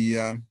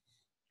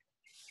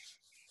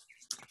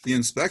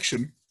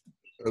inspection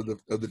of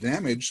the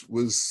damage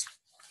was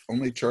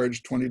only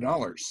charged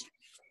 $20,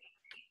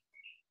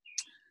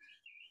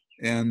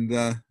 and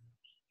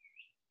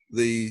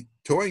the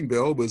towing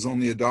bill was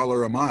only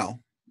 $1 a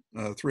mile,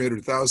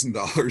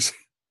 $300,000.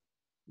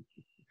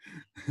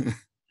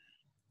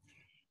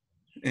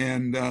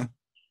 And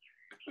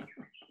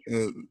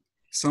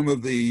some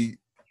of the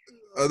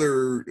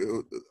other,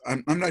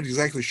 I'm not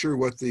exactly sure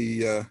what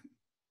the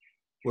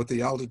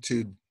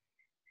altitude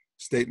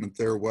statement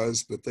there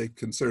was, but they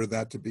consider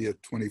that to be a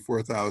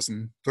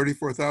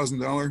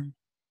 $34,000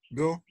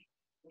 bill.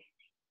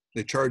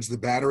 They charge the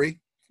battery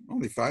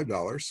only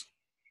 $5,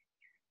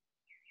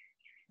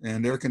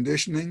 and air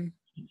conditioning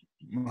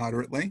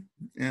moderately,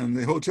 and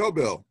the hotel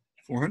bill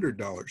 $400,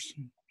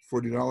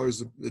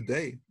 $40 a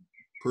day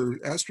per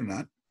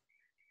astronaut.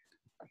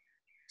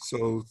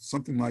 So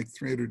something like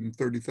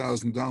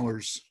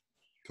 $330,000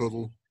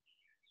 total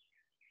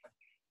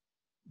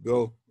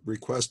bill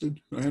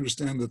requested. I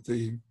understand that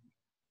that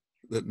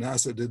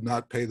NASA did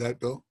not pay that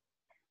bill.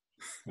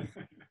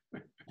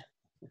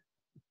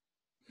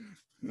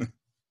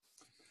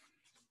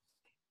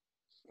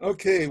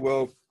 Okay,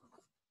 well,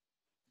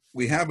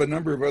 we have a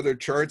number of other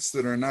charts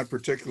that are not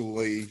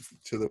particularly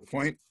to the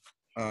point.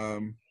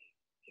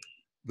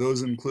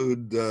 Those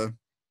include a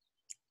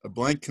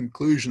blank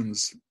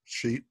conclusions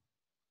sheet,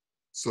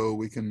 so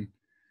we can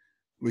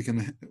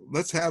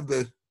let's have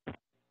the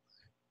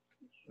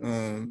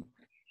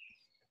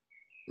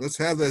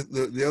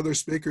other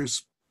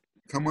speakers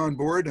come on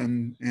board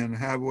and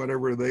have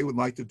whatever they would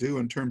like to do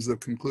in terms of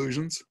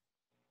conclusions.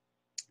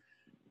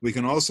 We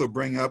can also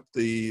bring up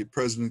the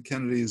President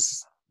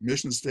Kennedy's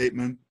mission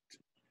statement.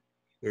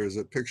 There's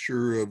a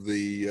picture of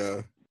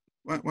the,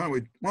 why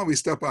don't we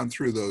step on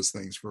through those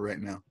things for right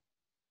now.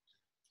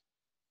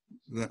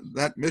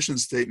 That mission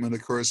statement,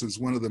 of course, is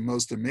one of the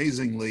most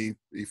amazingly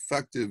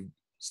effective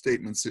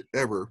statements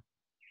ever,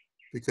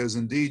 because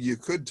indeed you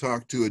could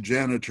talk to a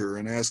janitor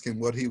and ask him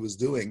what he was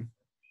doing,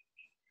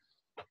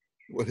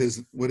 what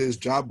his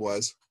job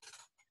was,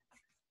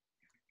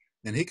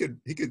 and he could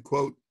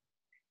quote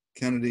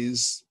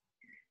Kennedy's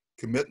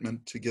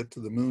commitment to get to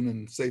the moon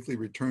and safely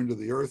return to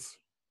the Earth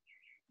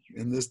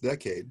in this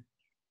decade.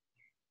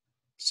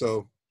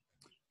 So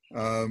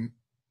the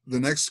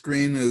next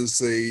screen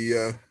is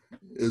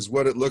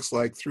what it looks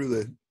like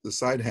through the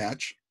side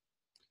hatch,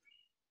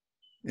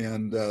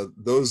 and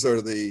those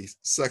are the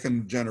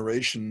second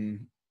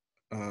generation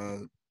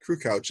crew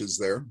couches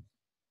there.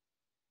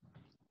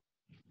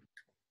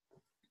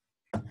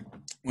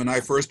 When I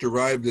first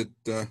arrived at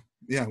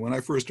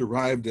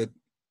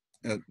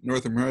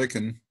North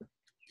American,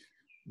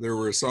 there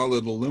were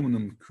solid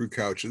aluminum crew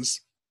couches,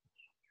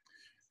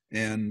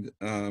 and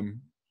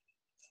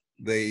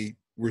they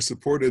were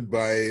supported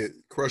by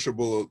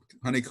crushable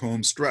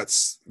honeycomb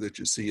struts that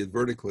you see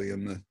vertically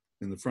in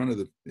the front of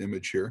the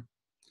image here.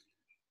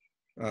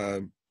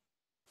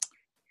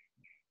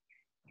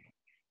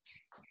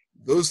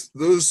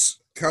 Those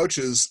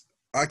couches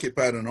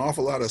occupied an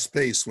awful lot of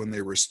space when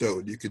they were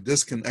stowed. You could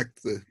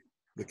disconnect the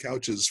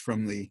couches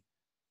from the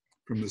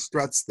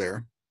struts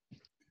there,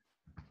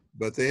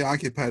 but they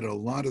occupied a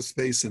lot of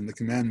space in the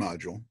command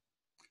module.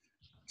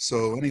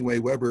 So anyway,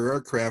 Weber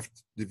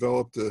Aircraft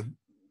developed a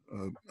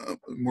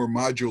more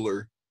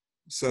modular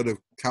set of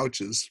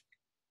couches,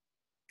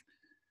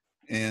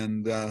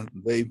 and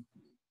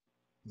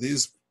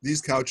these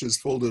couches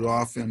folded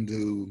off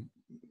into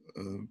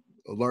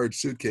a large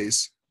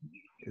suitcase,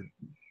 or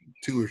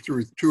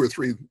two or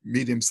three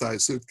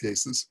medium-sized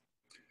suitcases,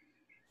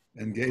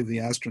 and gave the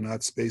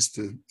astronauts space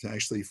to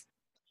actually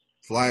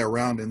fly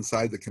around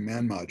inside the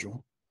command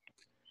module.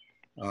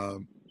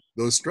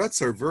 Those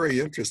struts are very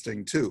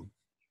interesting too.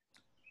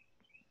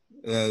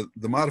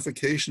 The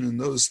modification in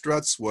those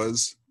struts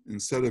was,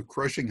 instead of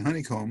crushing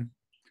honeycomb,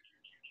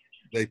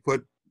 they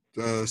put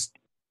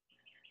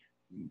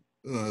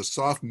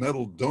soft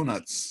metal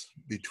donuts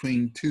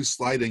between two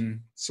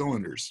sliding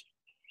cylinders.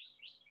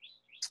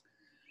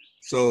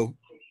 So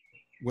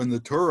when the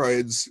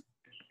toroids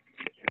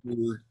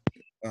were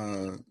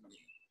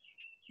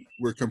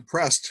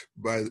compressed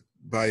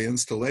by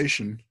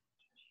installation,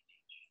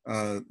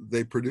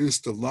 they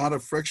produced a lot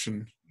of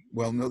friction.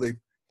 Well, no, they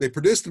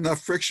produced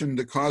enough friction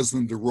to cause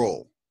them to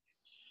roll.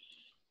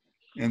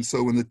 And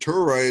so when the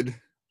donut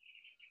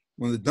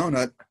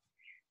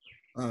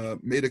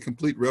made a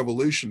complete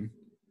revolution,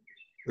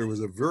 there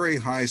was a very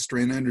high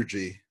strain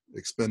energy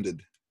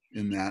expended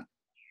in that,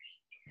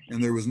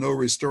 and there was no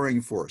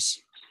restoring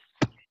force.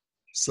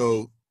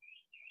 So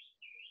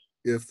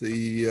if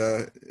the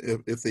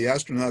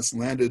astronauts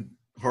landed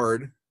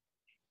hard,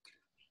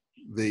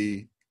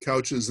 the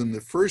couches in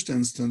the first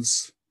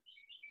instance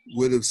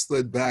would have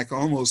slid back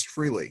almost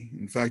freely.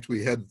 In fact,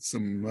 we had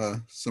some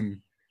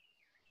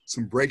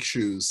brake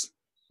shoes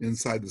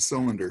inside the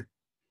cylinder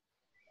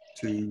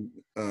to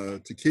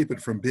keep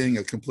it from being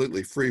a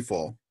completely free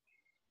fall.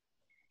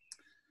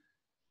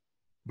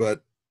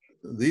 But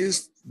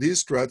these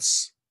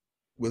struts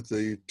with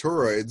the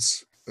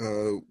toroids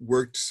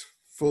worked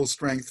full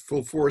strength,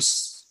 full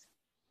force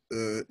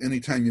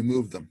anytime you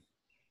moved them.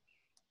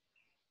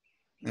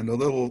 And a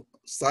little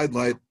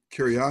sidelight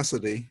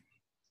curiosity,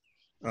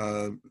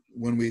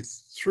 when we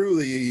threw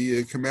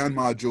the command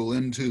module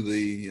into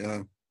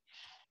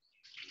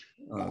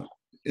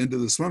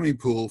the swimming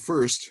pool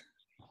first,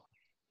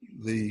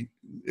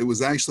 it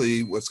was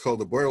actually what's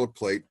called a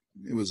boilerplate.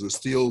 It was a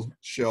steel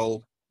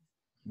shell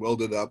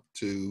welded up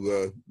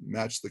to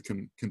match the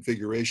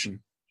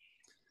configuration.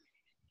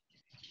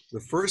 The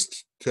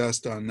first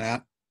test on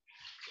that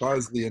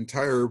caused the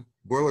entire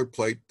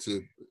boilerplate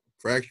to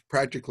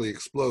practically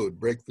explode,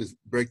 break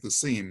the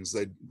seams.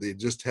 They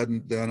just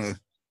hadn't done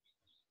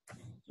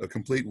a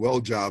complete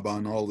weld job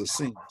on all the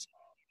seams.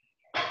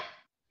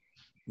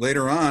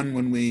 Later on,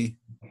 when we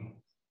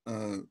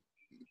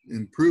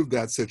improved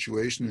that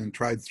situation and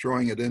tried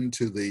throwing it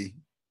into the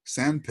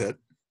sand pit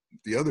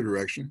the other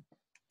direction,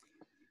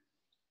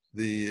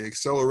 the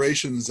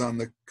accelerations on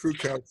the crew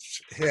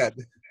couch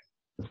head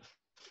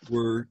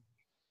were,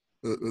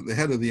 the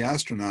head of the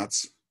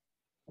astronauts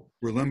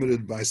were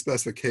limited by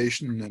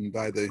specification and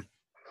by the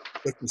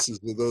thicknesses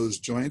of those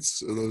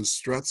joints, of those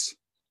struts,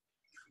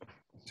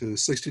 to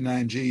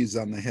 69 Gs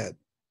on the head.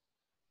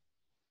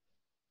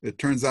 It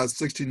turns out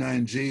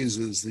 69 Gs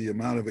is the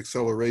amount of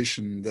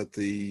acceleration that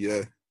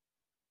the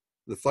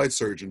flight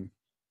surgeon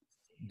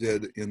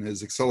did in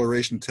his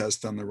acceleration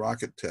test on the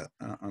rocket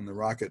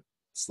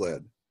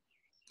sled.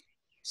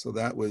 So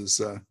that was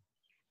an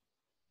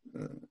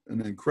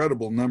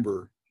incredible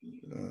number.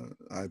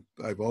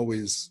 I've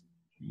always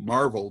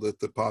marveled at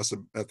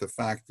the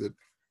fact that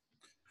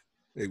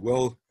a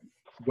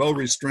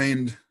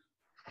well-restrained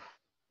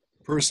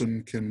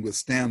person can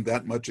withstand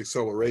that much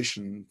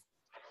acceleration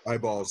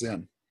eyeballs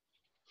in.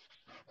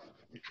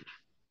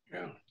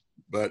 Yeah.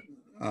 But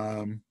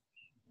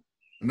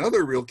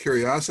another real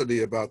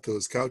curiosity about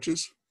those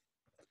couches,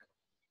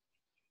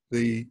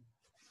 the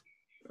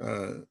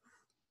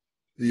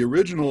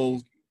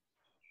original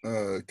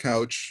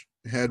couch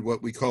had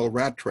what we call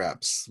rat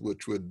traps,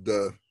 which would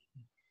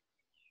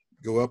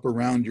go up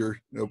around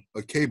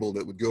a cable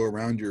that would go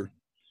around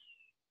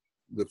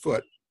the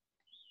foot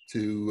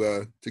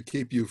to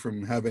keep you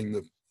from having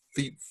the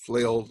feet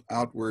flail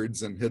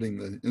outwards and hitting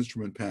the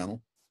instrument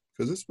panel,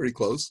 because it's pretty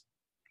close.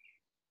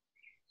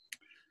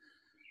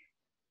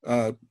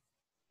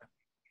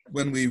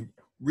 When we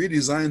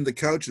redesigned the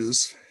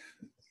couches,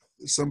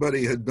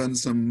 somebody had done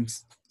some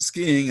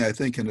skiing, I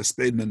think in a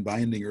Spademan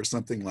binding or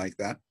something like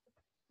that.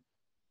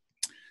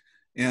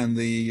 And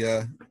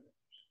the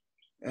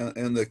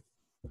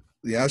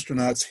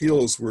astronauts'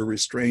 heels were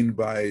restrained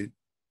by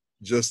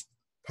just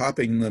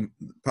popping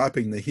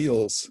the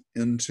heels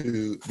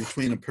into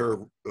between a pair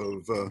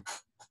of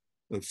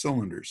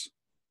cylinders.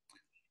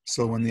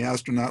 So when the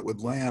astronaut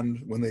would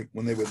land, when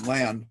they would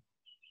land,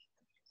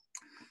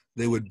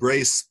 they would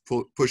brace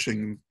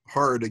pushing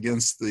hard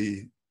against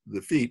the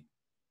feet,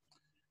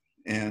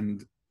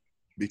 and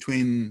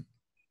between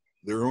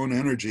their own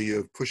energy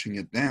of pushing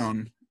it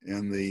down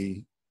and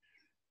the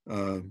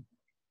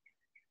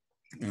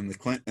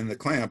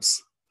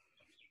clamps,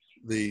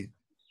 the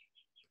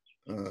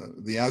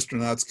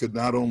astronauts could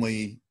not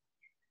only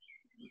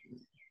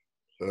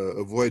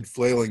avoid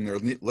flailing their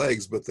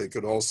legs, but they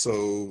could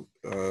also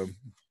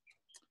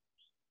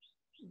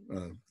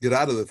get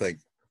out of the thing,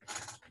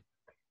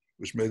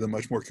 which made them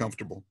much more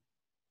comfortable.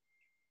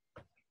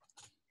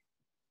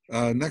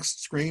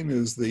 Next screen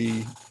is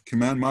the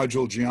command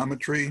module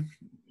geometry,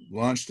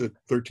 launched at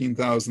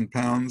 13,000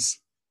 pounds.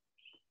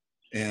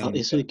 And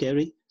excuse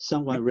Gary,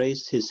 someone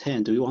raised his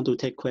hand. Do you want to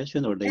take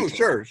question or later?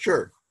 Oh,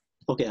 sure.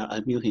 Okay,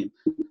 I'll mute him.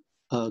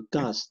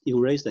 Gus, you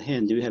raised the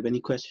hand. Do you have any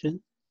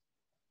question?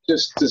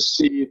 Just to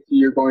see if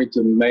you're going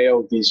to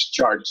mail these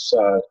charts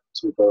to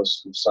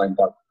those who signed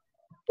up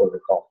for the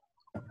call.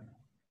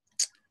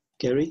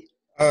 Gary?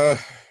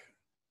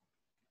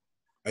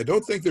 I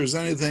don't think there's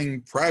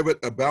anything private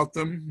about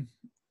them.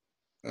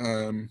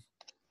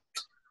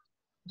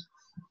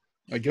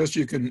 I guess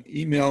you can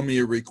email me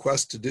a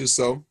request to do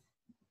so.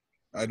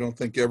 I don't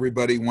think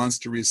everybody wants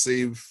to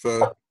receive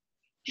a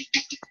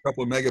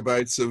couple of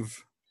megabytes of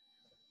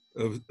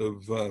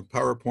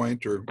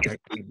PowerPoint or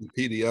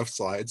PDF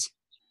slides.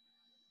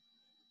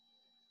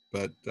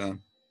 But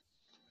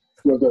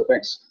will do.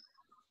 Thanks.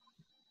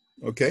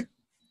 Okay.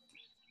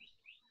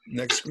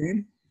 Next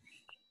screen.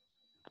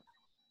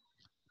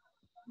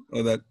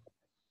 Oh, that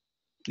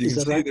you Is can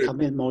that see right? there.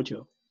 Command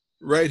module.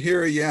 right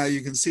here, yeah,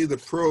 you can see the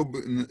probe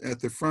at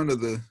the front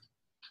of the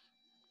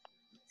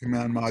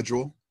command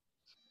module.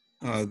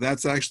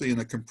 That's actually in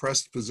a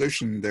compressed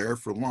position there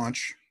for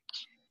launch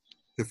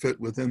to fit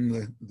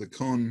within the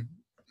cone,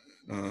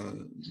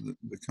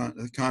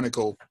 the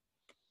conical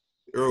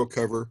aero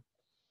cover.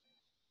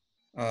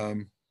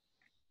 And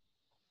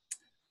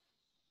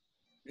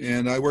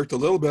I worked a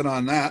little bit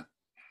on that.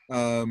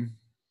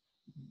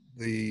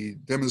 The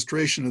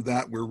demonstration of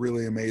that were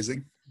really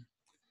amazing.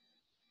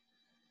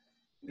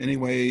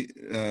 Anyway,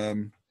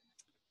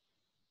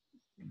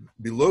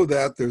 below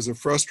that, there's a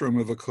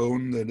frustrum of a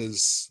cone that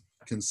is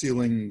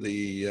concealing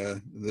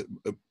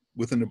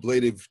with an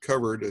ablative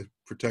cover to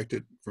protect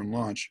it from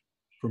launch,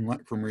 from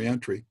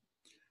reentry.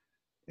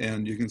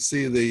 And you can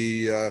see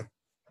the,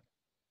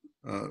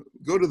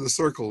 go to the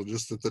circle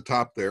just at the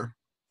top there.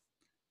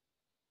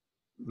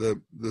 The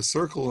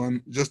circle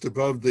on just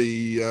above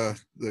the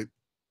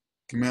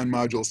command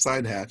module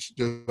side hatch,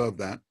 just above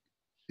that,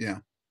 yeah,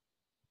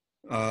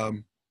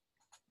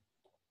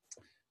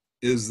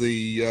 is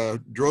the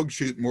drogue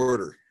chute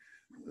mortar.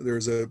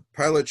 There's a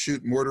pilot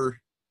chute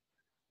mortar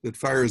that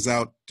fires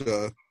out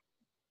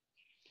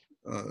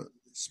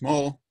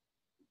small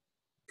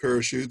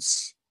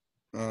parachutes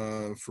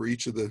for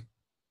each of the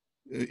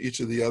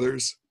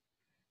others,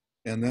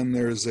 and then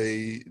there's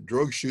a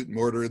drogue chute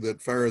mortar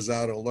that fires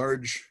out a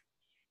large,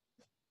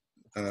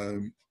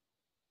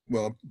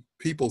 well,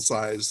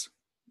 people-size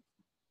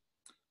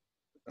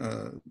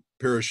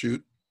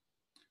parachute,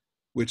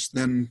 which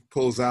then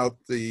pulls out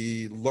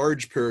the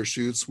large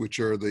parachutes, which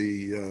are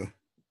the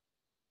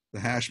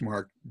hash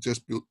mark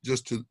just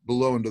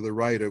below and to the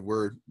right of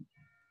where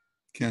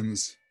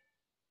Ken's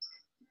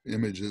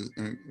image is,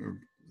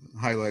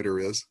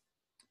 highlighter is.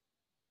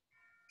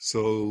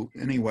 So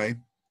anyway,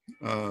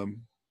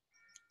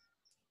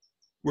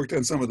 worked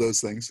on some of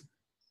those things,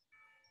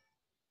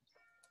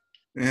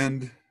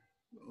 and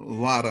a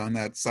lot on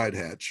that side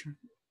hatch.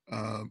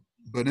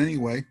 But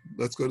anyway,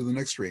 let's go to the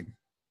next screen.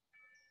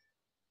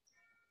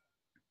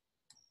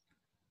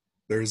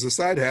 There's a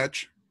side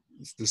hatch.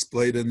 It's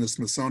displayed in the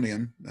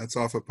Smithsonian. That's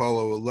off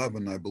Apollo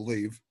 11, I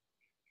believe.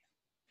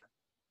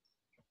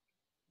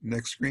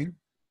 Next screen.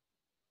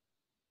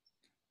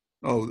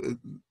 Oh,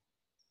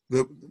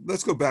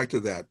 let's go back to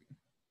that.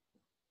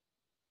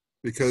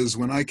 Because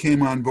when I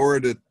came on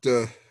board at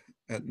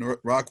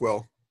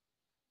Rockwell,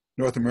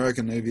 North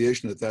American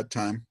Aviation at that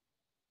time,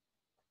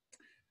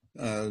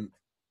 there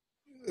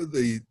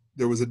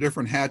was a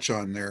different hatch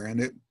on there,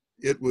 and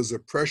it was a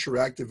pressure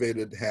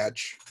activated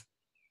hatch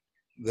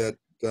that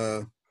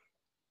that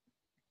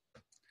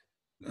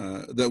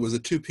was a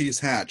two-piece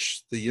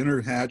hatch. The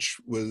inner hatch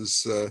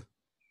was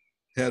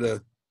had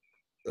a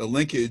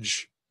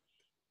linkage,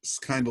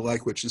 kind of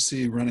like what you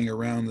see running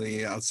around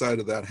the outside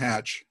of that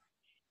hatch,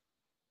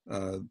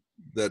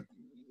 that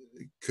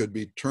could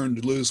be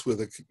turned loose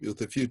with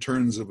a few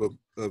turns of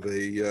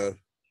a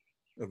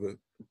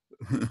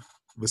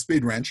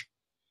speed wrench.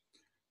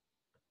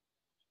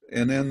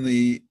 And then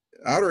the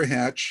outer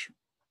hatch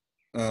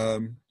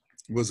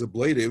was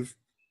ablative.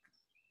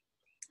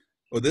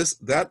 Well,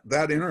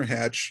 that inner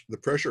hatch, the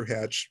pressure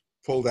hatch,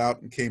 pulled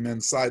out and came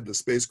inside the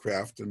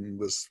spacecraft and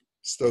was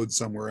stowed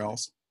somewhere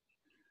else.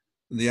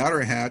 And the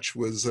outer hatch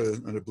was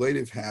an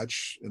ablative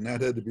hatch, and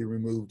that had to be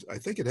removed. I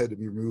think it had to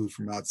be removed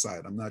from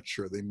outside. I'm not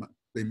sure. They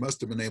must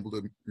have been able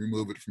to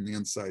remove it from the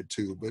inside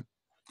too. But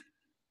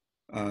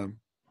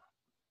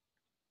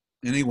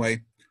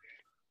anyway,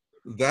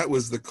 that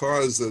was the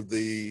cause of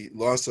the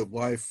loss of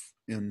life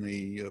in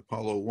the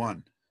Apollo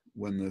 1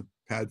 when the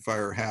pad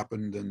fire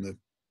happened and the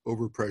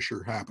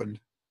overpressure happened.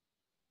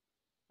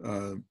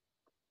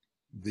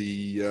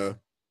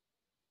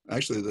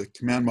 Actually, the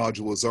command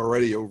module was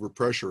already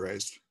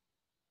overpressurized.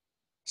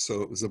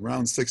 So it was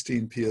around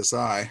 16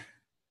 PSI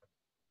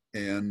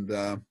and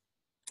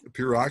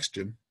pure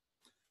oxygen,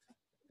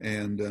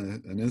 and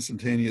an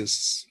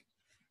instantaneous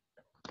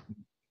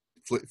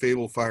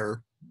fatal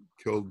fire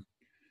killed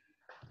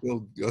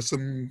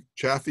Gusum,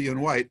 Chaffee,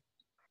 and White.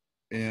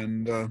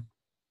 And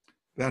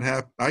that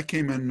happened. I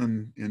came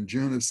in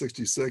June of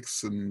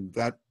 '66, and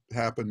that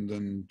happened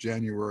in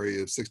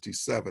January of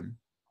 '67.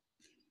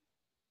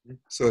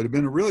 So it had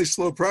been a really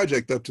slow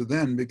project up to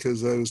then,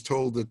 because I was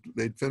told that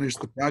they'd finished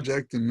the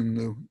project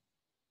and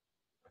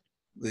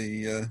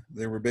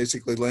they were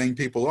basically laying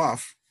people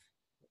off.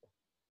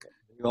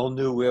 We all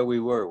knew where we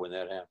were when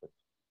that happened.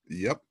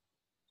 Yep.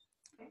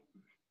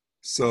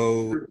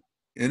 So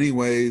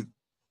anyway,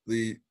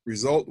 the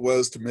result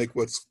was to make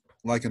what's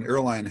like an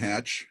airline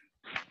hatch.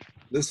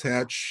 This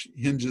hatch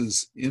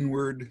hinges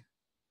inward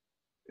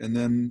and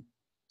then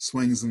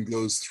swings and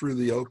goes through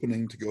the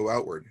opening to go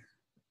outward.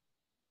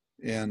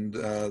 And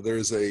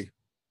there's a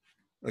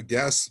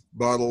gas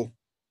bottle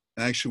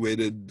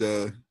actuated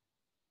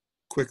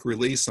quick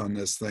release on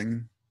this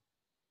thing.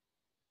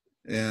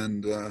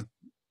 And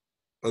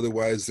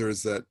otherwise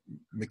there's that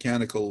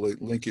mechanical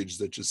linkage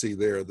that you see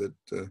there that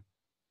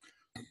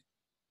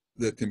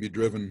that can be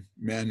driven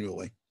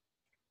manually.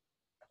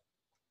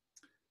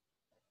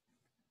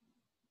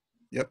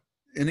 Yep.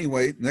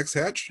 Anyway, next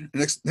hatch,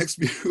 next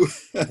view.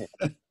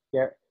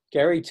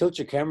 Gary, tilt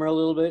your camera a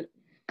little bit.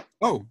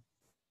 Oh,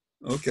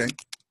 okay.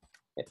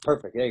 Yeah,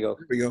 perfect. There you go.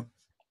 There we go.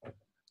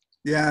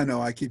 Yeah, I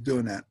know. I keep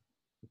doing that.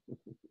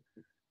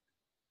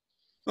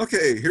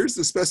 Okay, here's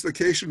the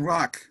specification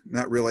rock.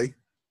 Not really,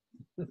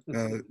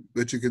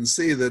 but you can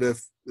see that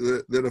if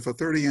a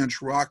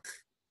 30-inch rock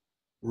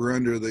were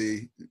under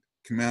the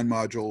command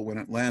module when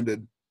it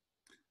landed,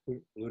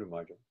 Lunar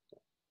module.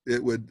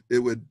 it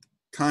would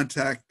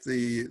contact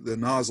the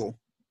nozzle,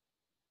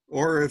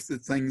 or if the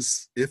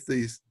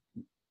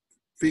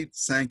feet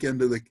sank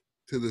into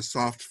the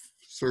soft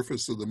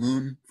surface of the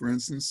moon, for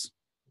instance,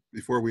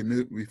 before we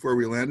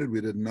landed,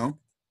 we didn't know.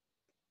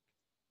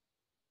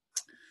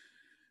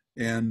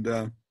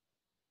 And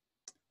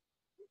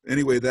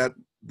anyway, that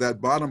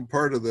bottom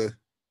part of the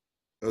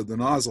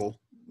nozzle,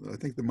 I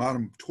think the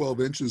bottom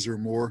 12 inches or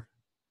more,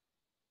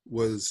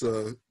 was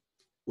a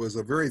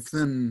very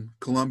thin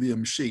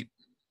columbium sheet,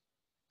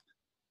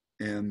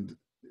 and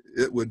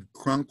it would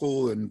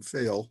crunkle and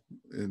fail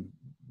and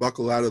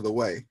buckle out of the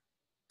way.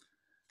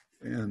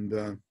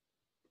 And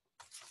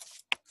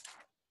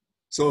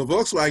so a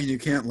Volkswagen you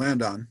can't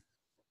land on,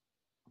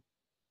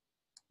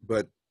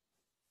 but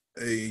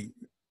a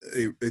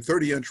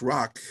 30-inch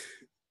rock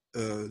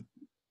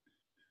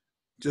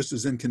just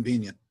as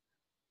inconvenient.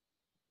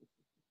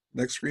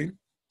 Next screen.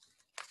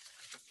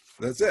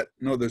 That's it.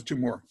 No, there's two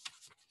more.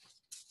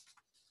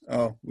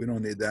 Oh, we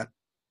don't need that.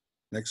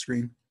 Next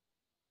screen.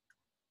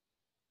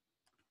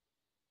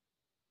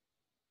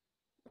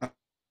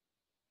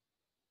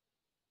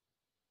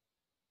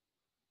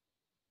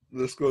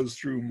 This goes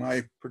through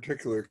my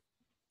particular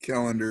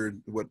calendar,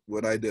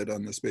 what I did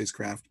on the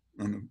spacecraft.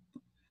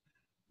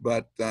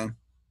 But the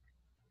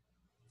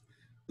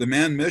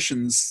manned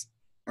missions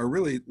are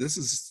really, this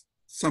is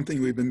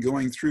something we've been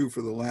going through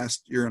for the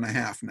last year and a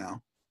half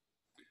now.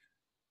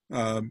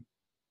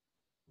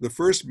 The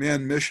first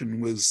manned mission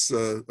was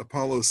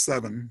Apollo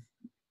 7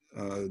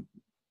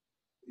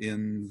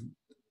 in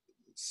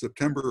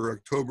September or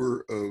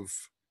October of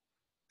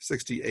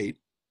 '68.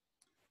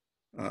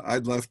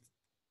 I'd left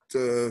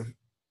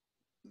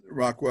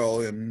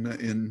Rockwell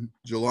in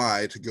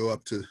July to go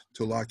up to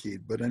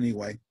Lockheed, but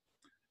anyway.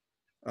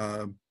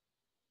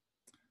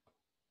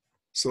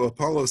 So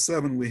Apollo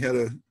 7, we had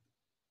a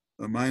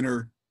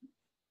minor,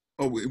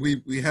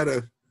 we had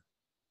a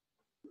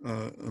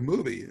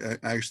movie.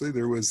 Actually,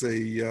 there was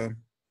I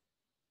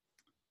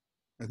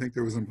think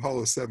there was an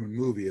Apollo 7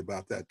 movie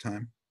about that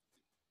time.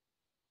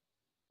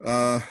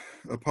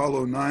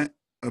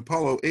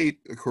 Apollo 8,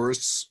 of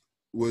course,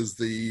 was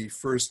the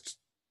first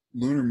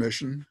lunar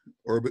mission,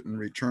 orbit and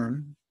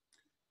return.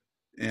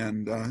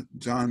 And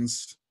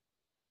John's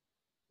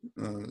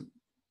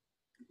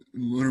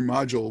lunar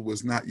module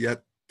was not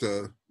yet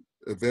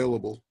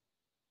available.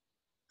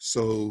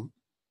 So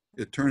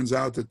it turns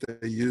out that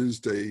they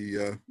used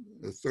a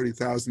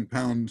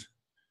 30,000-pound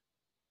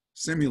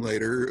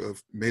simulator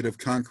made of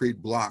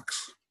concrete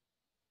blocks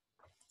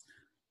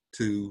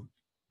to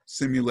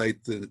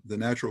simulate the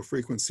natural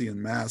frequency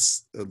and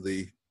mass of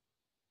the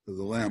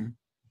LEM,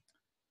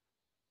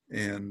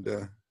 and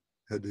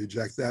had to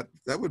eject that.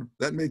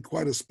 That made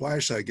quite a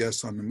splash, I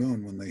guess, on the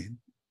moon when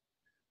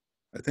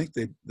I think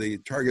they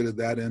targeted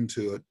that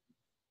into it.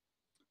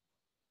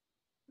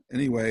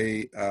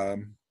 Anyway,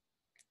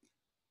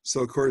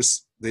 so of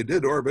course they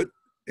did orbit,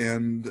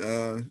 and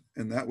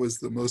that was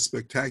the most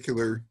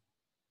spectacular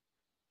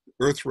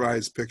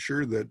Earthrise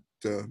picture that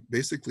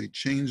basically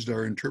changed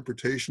our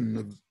interpretation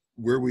of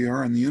where we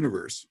are in the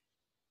universe.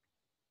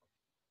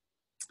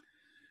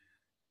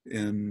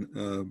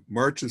 In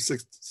March of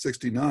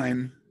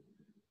 '69,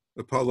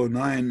 Apollo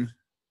 9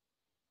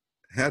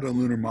 had a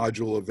lunar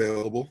module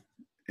available,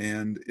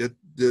 and it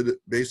did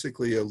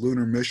basically a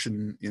lunar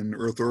mission in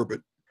Earth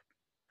orbit,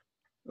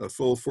 a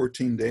full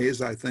 14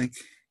 days, I think.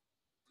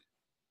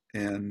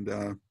 And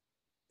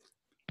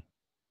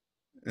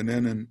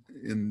then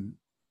in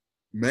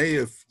May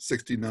of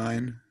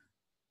 '69,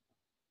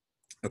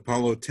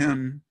 Apollo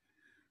 10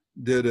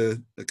 did a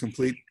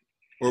complete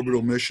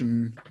orbital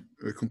mission,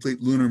 a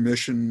complete lunar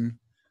mission,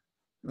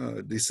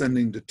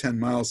 descending to 10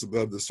 miles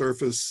above the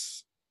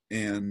surface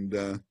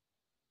and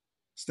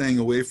staying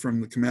away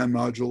from the command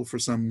module for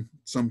some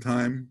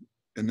time,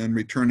 and then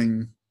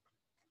returning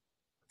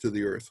to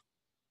the Earth.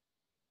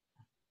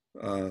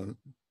 Of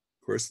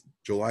course,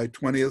 July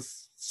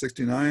 20th,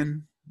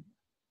 '69,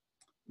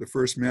 the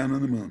first man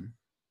on the moon.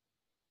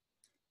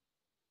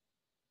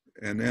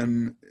 And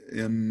then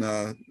in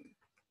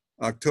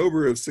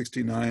October of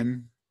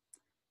 '69,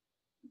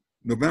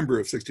 November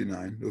of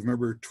 '69,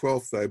 November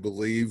 12th, I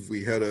believe,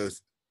 we had an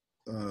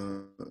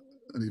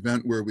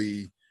event where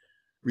we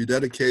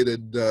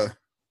rededicated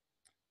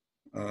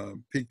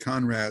Pete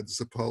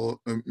Conrad's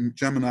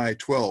Gemini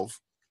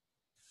 12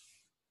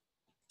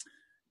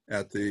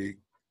 at the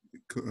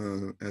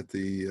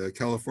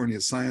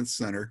California Science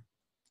Center.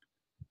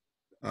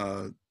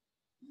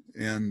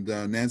 And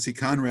Nancy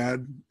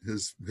Conrad,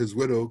 his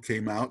widow,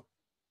 came out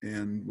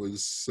and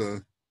was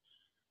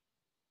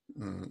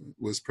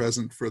was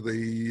present for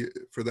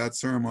that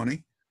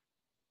ceremony.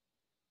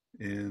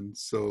 And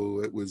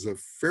so it was a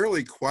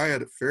fairly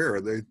quiet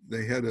affair.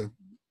 They had a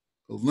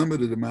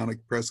limited amount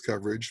of press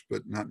coverage,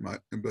 but not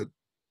much.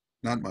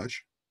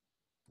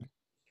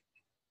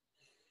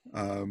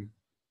 And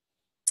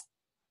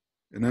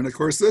then, of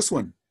course, this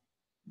one,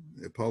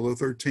 Apollo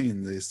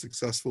 13, the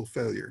successful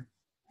failure.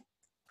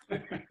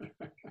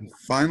 The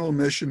final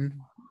mission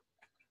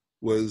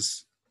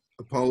was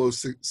Apollo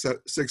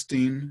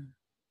 16,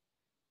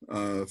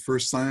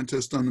 first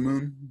scientist on the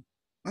moon.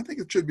 I think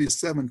it should be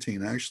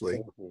 17, actually.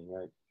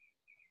 Right.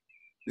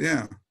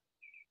 Yeah.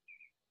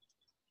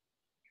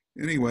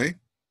 Anyway,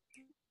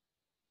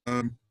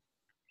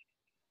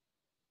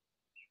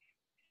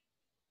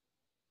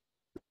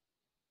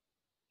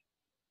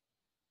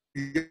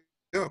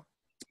 yeah,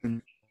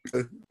 and,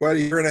 quite a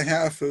year and a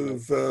half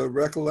of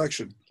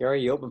recollection.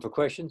 Gary, you open for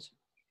questions?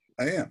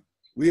 I am.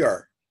 We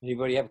are.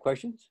 Anybody have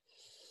questions?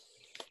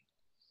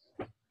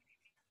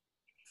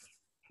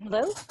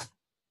 Hello?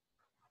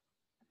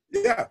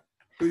 Yeah.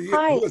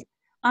 Hi,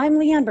 I'm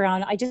Leanne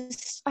Brown.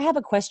 I have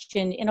a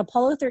question. In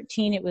Apollo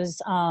 13, it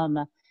was,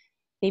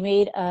 they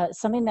made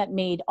something that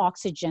made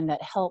oxygen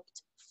that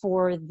helped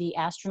for the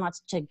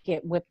astronauts to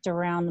get whipped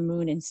around the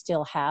moon and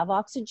still have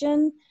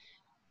oxygen.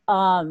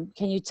 Can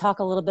you talk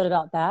a little bit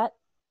about that?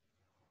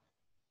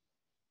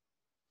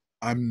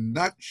 I'm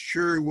not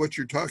sure what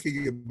you're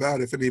talking about.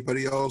 If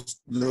anybody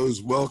else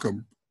knows,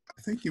 welcome.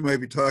 I think you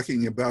might be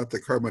talking about the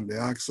carbon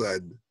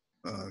dioxide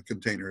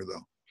container,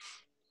 though.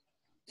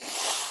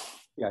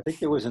 Yeah, I think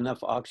there was enough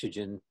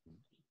oxygen,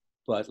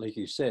 but like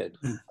you said,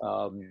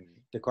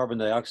 the carbon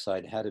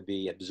dioxide had to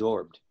be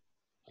absorbed,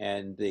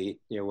 and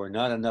there were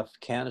not enough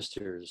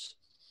canisters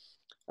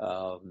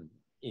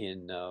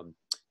in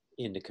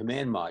the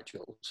command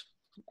modules,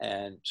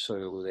 and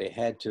so they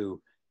had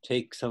to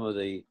take some of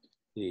the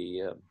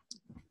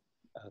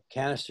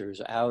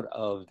canisters out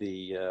of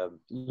the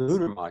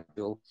lunar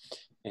module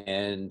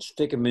and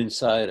stick them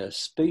inside a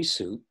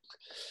spacesuit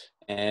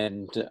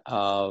and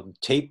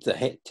tape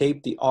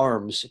the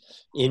arms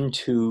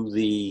into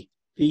the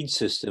feed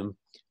system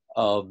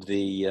of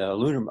the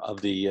lunar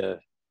of the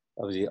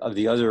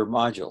other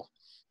module.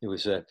 It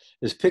was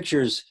there's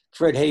pictures.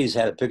 Fred Hayes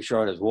had a picture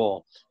on his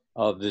wall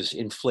of this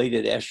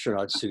inflated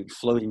astronaut suit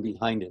floating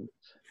behind him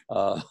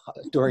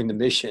during the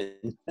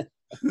mission.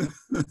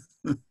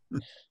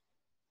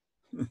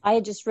 I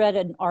had just read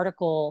an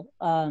article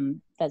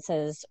that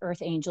says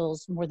Earth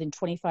Angels, more than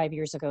 25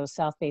 years ago,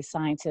 South-based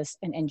scientists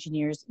and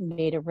engineers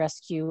made a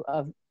rescue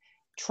of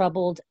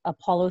troubled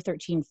Apollo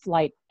 13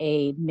 flight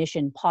A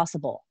mission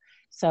possible.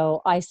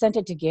 So I sent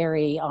it to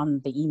Gary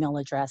on the email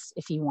address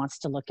if he wants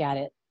to look at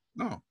it.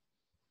 Oh,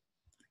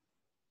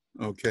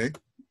 okay.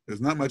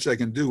 There's not much I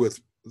can do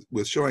with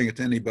showing it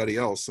to anybody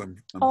else.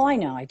 Oh, I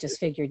know. I just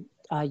figured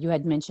you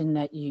had mentioned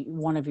that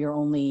one of your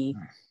only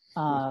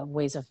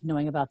ways of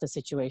knowing about the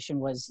situation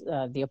was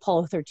the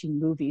Apollo 13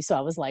 movie. So I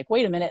was like,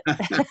 wait a minute,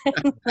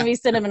 let me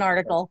send him an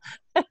article.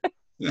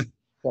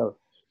 So,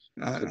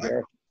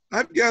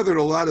 I've gathered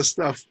a lot of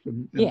stuff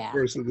in the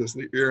course of this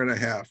year and a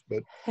half,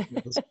 but.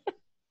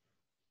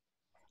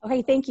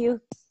 Okay, thank you.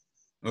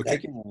 Okay.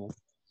 Thank you.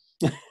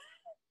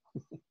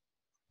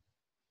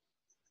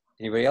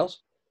 Anybody else?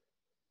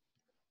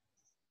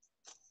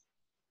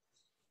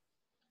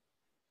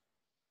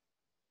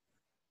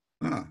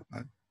 I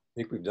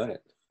think we've done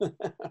it.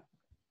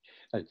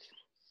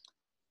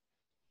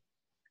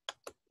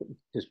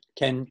 Does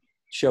Ken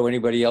show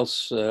anybody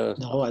else?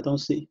 No, I don't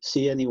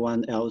see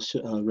anyone else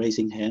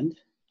raising hand.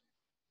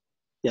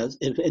 Yes,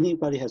 if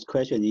anybody has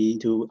question, you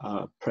need to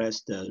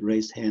press the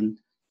raise hand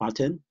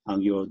button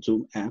on your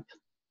Zoom app.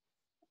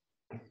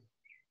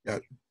 Yeah,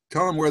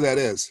 tell them where that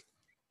is.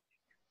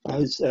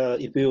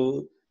 If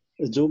you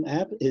Zoom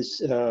app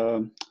is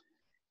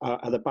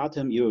at the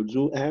bottom your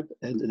Zoom app,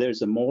 and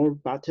there's a more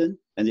button,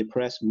 and you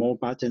press more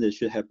button. It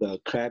should have a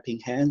clapping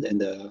hand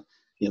and and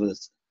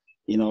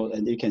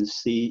you can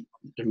see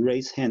the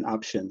raise hand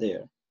option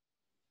there.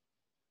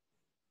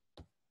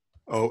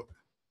 Oh,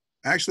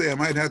 actually, I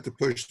might have to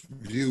push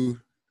view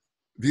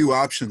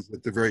options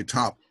at the very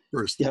top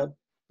first. Yeah,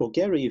 for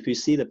Gary, if you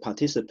see the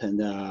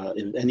participant,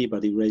 if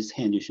anybody raised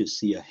hand, you should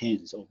see a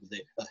hand over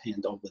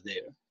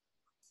there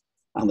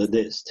on the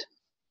list.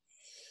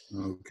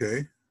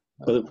 Okay.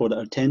 But for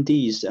the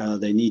attendees,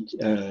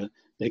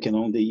 they can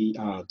only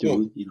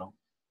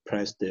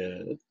press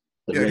the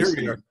yeah, here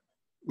we are.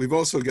 We've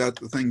also got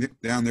the thing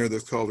down there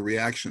that's called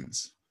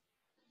reactions.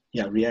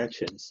 Yeah,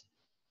 reactions.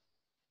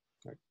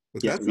 But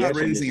that's not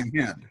raising a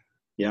hand.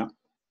 Yeah.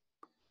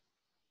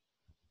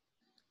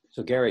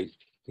 So Gary,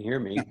 can you hear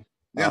me?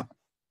 Yeah.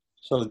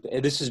 So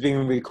this is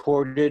being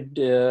recorded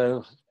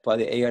by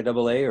the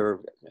AIAA, or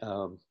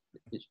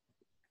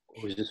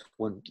is this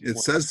one? It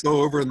says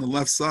so over on the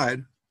left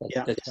side.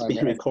 Yeah, it's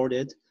being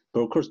recorded.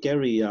 But of course,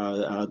 Gary,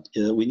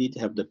 we need to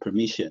have the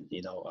permission,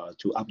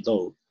 to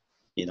upload,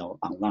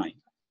 online,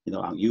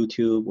 on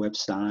YouTube,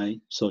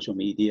 website, social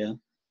media.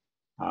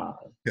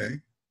 Okay.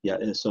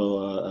 Yeah,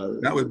 so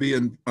that would be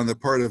on the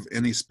part of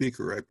any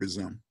speaker, I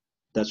presume.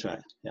 That's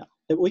right. Yeah.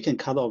 We can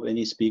cut off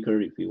any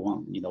speaker if we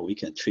want. You know, we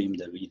can trim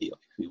the video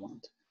if we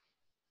want.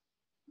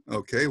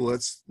 Okay, well,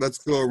 let's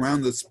go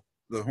around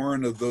the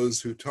horn of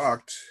those who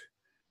talked.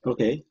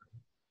 Okay.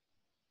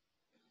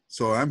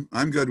 So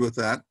I'm good with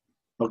that.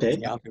 Okay.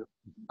 Yeah,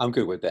 I'm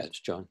good with that,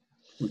 John.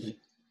 Okay.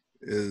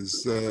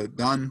 Is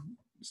Don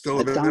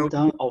still available?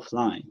 Down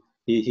offline.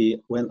 He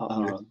went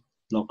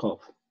knock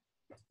off,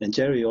 and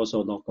Jerry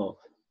also knock off.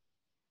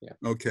 Yeah.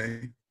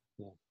 Okay.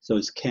 Yeah. So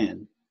it's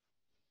Ken.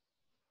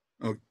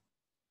 Oh,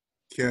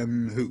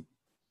 Ken who?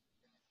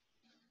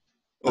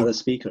 Oh, the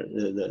speaker.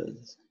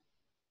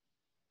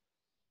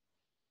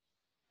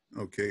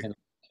 Okay.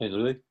 Ken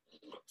Louis?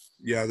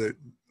 Yeah, the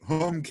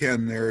home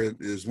Ken there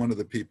is one of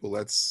the people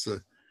that's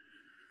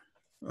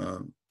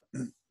on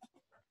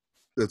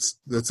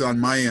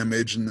my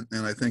image, and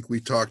I think we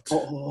talked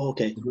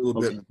okay. a little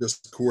bit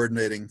just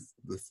coordinating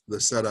the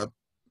setup.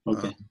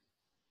 Okay.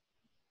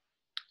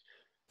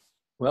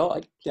 Well,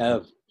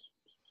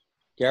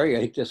 Gary,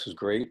 I think this was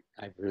great.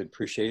 I really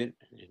appreciate it,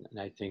 and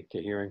I think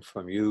hearing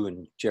from you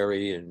and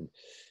Jerry and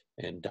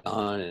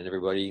Don and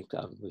everybody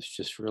was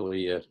just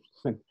really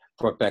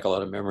brought back a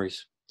lot of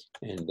memories.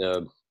 And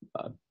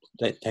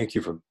thank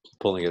you for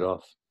pulling it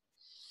off.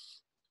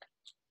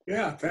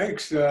 Yeah,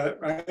 thanks.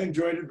 I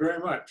enjoyed it very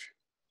much.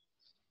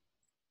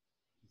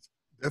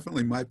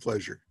 Definitely my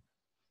pleasure.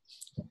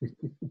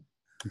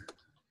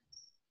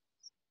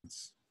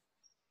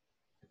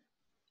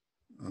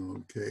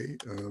 Okay.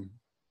 Well,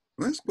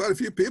 there's quite a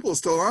few people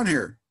still on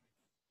here.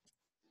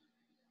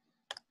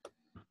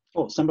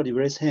 Oh, somebody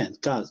raised hand.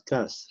 Gus.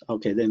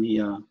 Okay, let me.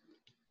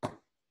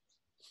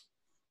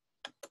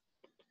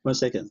 1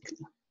 second.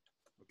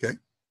 Okay.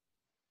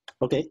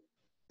 Okay,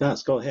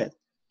 Gus, go ahead.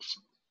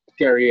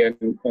 Gary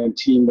and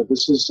team,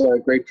 this is a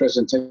great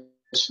presentation.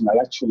 I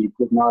actually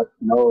did not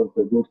know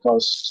the root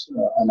cause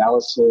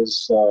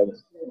analysis of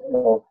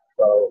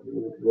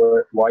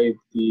why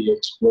the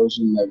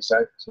explosion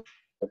exactly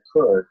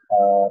occurred.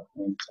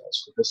 And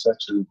so this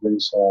actually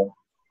brings a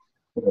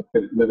little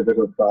bit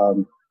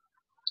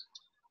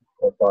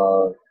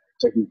of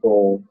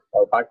technical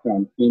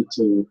background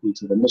into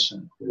the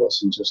mission. It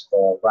wasn't just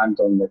a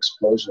random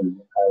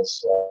explosion,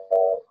 as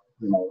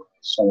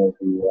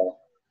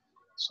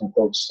some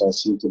folks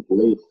seem to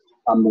believe.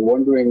 I'm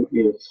wondering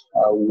if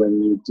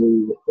when you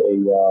do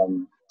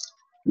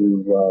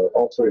you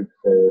altered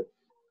the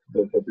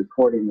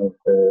recording of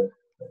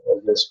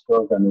this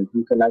program, if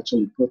you can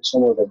actually put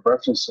some of the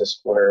references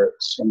where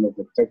some of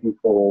the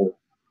technical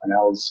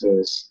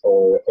analysis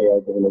or AI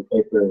developed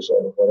papers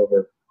or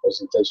whatever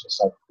presentations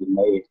have been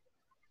made,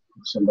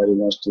 if somebody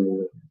wants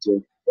to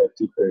dig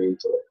deeper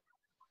into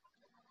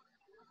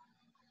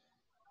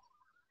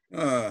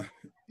it.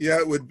 Yeah,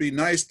 it would be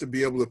nice to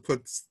be able to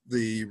put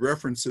the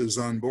references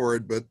on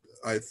board, but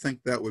I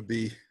think that would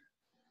be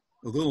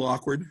a little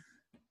awkward.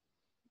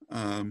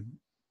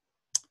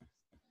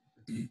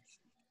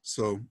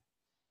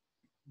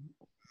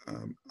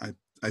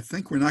 I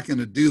think we're not going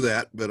to do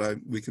that, but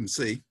we can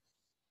see.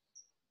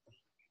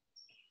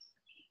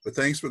 But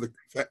thanks for the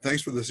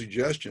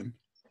suggestion.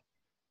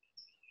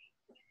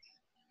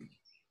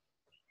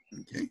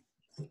 Okay.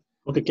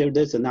 Okay, Gary,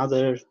 there's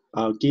another.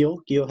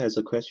 Gil has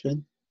a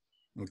question.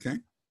 Okay.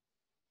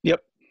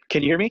 Yep.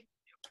 Can you hear me?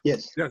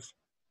 Yes. Yes.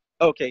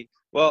 Okay.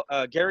 Well,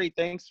 Gary,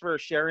 thanks for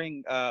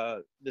sharing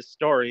this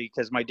story,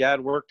 because my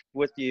dad worked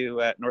with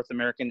you at North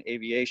American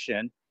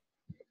Aviation.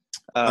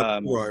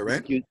 Gilroy,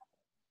 right?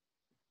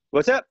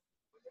 What's that?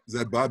 Is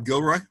that Bob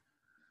Gilroy?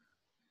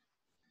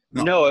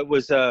 No, it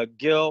was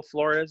Gil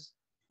Flores.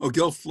 Oh,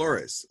 Gil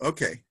Flores.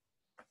 Okay.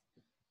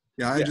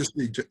 Yeah, I just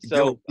need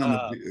Gil,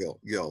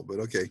 but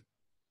okay.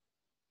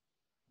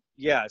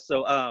 Yeah.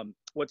 So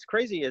what's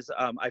crazy is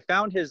I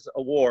found his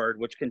award,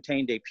 which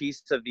contained a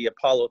piece of the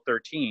Apollo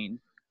 13.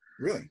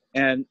 Really?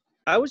 And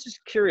I was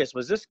just curious,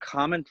 was this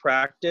common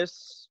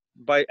practice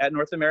at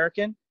North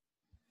American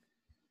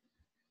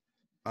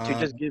to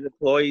just give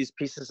employees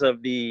pieces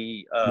of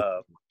the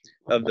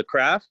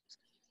craft?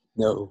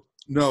 No.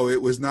 No,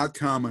 it was not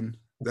common.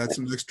 That's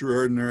an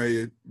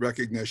extraordinary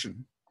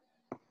recognition.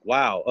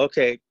 Wow.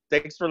 Okay.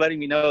 Thanks for letting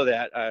me know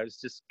that. I was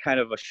just kind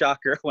of a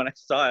shocker when I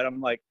saw it.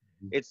 I'm like,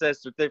 it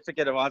says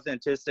certificate of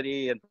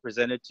authenticity and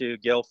presented to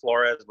Gil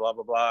Flores, blah,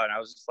 blah, blah. And I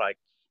was just like,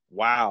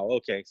 wow.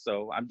 Okay.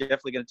 So I'm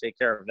definitely going to take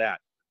care of that.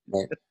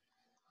 Right.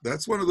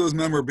 That's one of those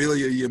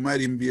memorabilia you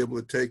might even be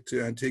able to take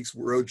to Antiques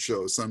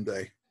Roadshow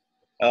someday.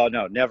 Oh,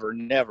 no, never.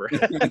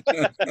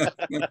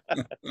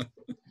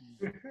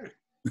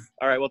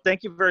 All right. Well,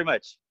 thank you very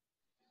much.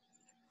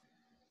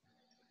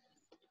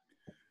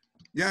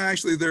 Yeah,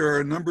 actually, there are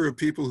a number of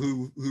people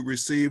who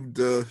received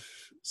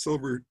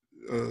silver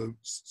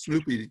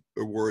Snoopy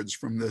awards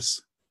from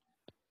this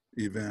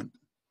event.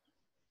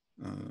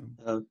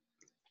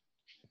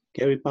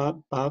 Gary,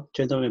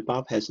 Gentleman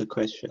Bob has a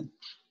question.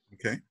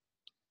 Okay.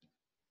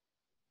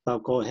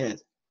 Bob, go ahead.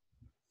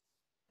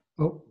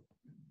 Oh,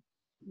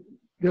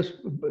 this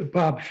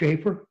Bob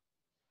Schaefer.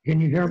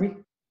 Can you hear me?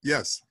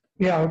 Yes.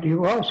 Yeah.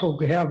 You also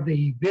have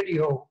the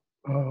video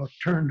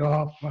turned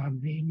off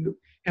on the.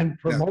 and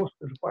for Yeah. most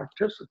of the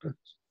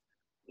participants.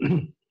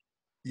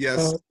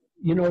 Yes.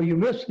 You know, you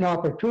missed an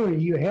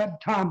opportunity. You had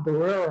Tom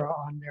Barrera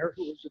on there,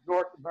 who was a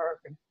North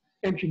American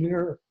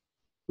engineer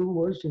who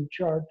was in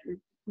charge,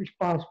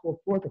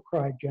 responsible for the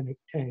cryogenic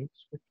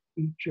tanks, which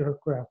each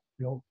aircraft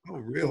built. Oh,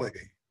 really?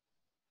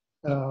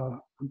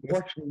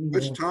 Unfortunately,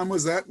 Which Tom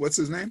was that? What's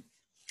his name?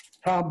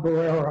 Tom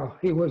Barrera,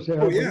 he was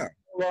there. Oh, yeah.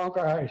 No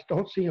longer, I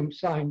don't see him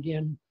signed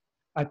in.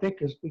 I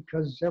think it's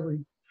because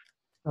everybody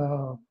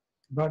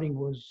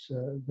was,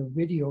 the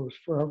videos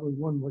for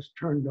everyone was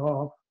turned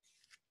off.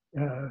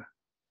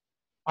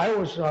 I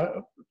was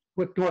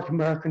with North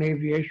American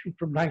Aviation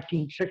from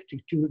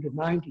 1962 to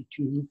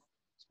 92,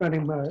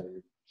 spending my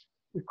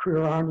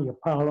career on the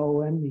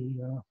Apollo and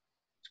the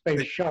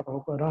Space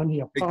Shuttle, but on the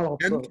Apollo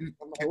program,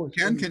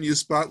 Ken, can you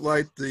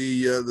spotlight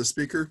the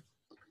speaker?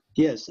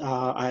 Yes,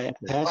 I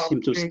asked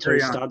him to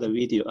start the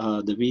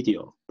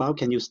video. Bob,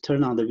 can you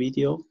turn on the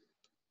video?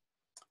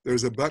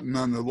 There's a button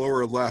on the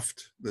lower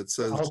left that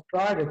says. I'll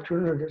try to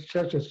turn it. It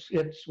says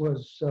it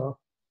was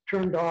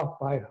turned off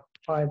by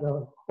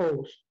the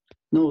host.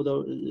 No,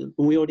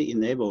 we already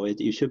enabled it.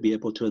 You should be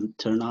able to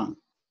turn on.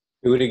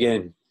 Do it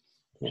again.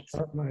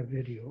 Start my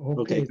video.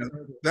 Okay.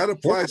 That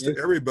applies to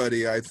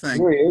everybody, I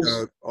think.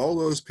 All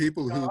those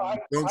people who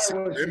don't see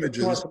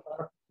images.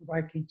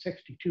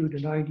 1962 to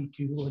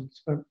 92 and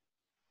spent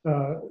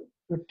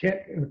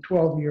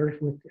 12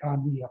 years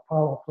on the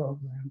Apollo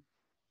program.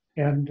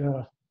 And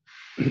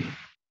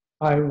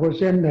I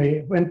was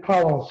when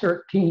Apollo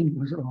 13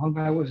 was along,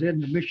 I was in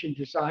the mission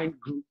design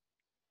group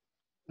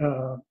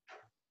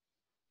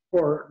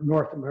for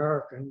North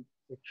American,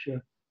 which,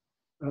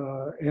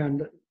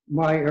 and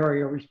my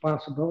area of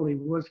responsibility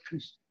was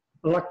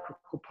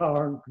electrical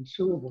power and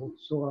consumables.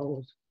 So I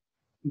was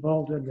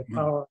involved in the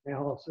power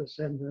analysis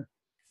and the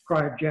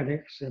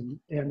cryogenics,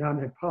 and on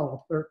the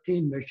Apollo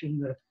 13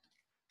 mission,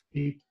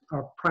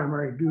 our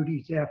primary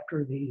duties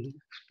after the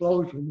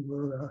explosion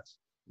were,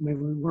 we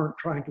weren't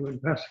trying to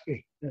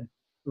investigate the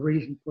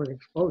reason for the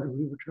explosion.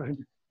 We were trying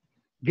to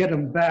get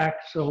them back.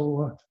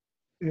 So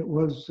it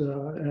was,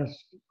 as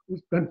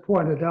it's been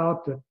pointed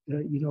out, that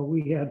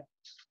we had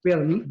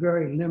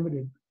very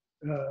limited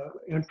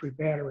entry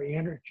battery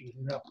energy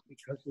enough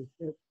because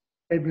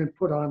they've been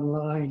put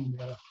online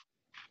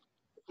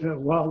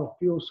while the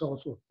fuel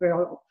cells were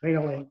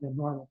failing. The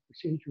normal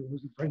procedure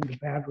was to bring the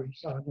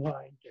batteries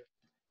online to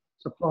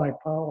supply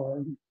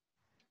power,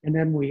 and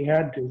then we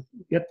had to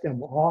get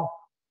them off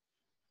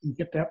and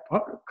get that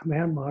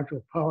command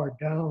module powered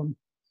down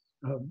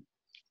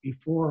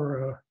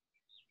before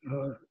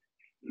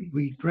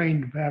we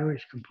drained the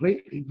batteries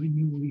completely. We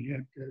knew we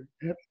had to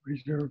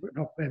reserve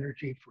enough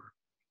energy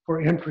for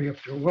entry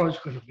if there was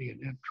going to be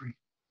an entry.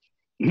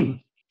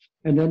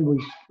 And then we,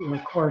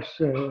 of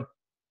course,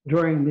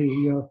 during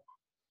the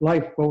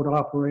lifeboat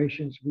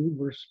operations, we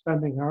were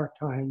spending our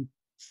time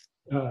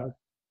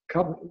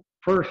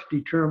first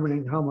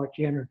determining how much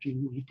energy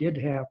we did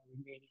have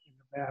remaining in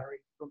the battery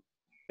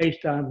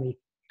based on the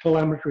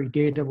telemetry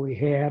data we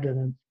had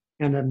and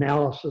an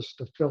analysis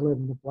to fill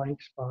in the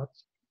blank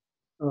spots.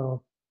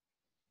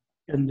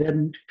 And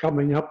then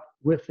coming up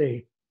with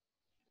a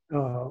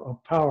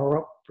power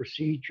up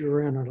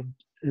procedure and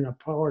a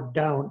power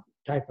down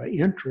type of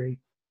entry,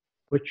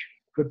 which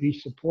could be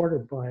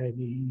supported by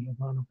the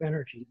amount of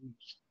energy we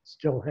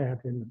still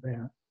had in the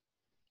bat.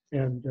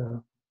 And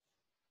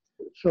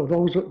so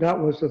those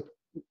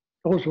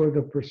were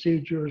the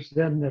procedures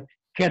then that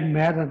Ken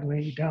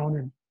Mattingly down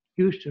in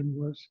Houston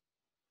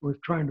was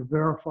trying to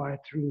verify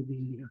through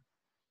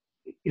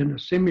in a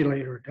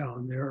simulator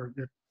down there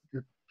that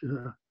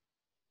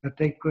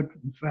they could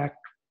in fact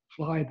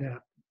fly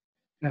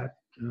that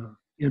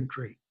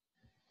entry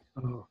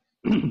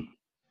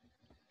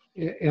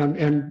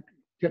and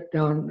get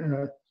down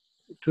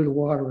to the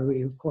water.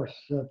 We, of course,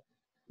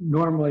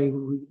 normally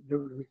the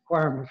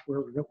requirements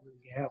were that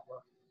we have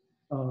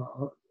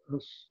a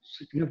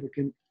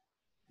significant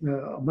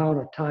amount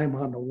of time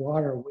on the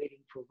water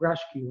waiting for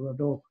rescue,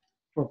 although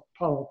for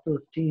Apollo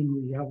 13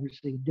 we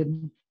obviously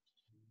didn't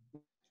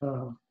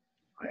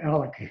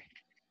allocate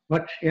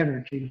much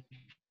energy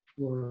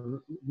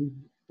for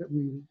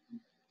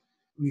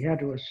we had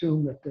to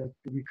assume that the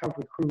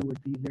recovery crew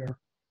would be there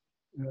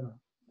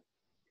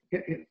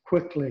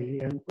quickly,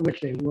 and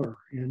which they were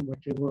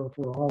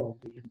for all of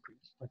the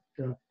entries. But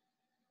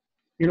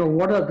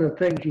one of the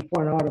things you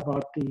point out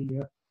about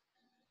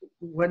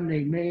when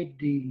they made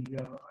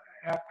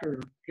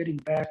after getting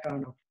back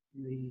on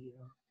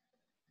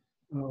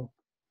the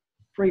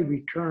free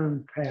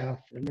return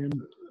path, and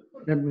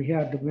then we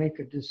had to make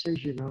a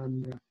decision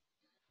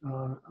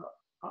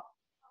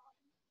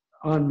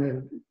on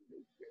the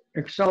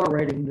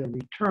accelerating the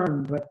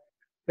return, but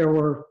there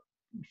were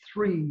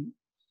 3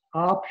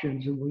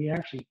 options, and we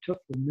actually took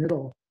the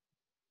middle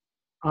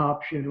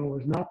option. It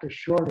was not the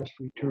shortest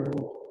return.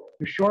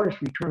 The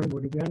shortest return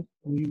would have been,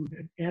 we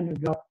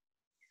ended up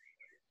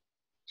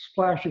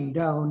splashing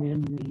down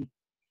in the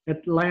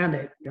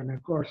Atlantic, and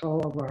of course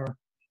all of our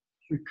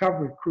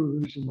recovery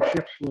crews and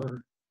ships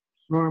were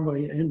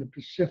normally in the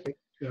Pacific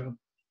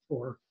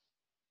for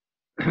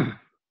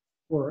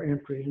for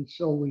entry, and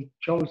so we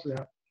chose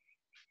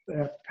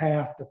that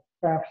path, the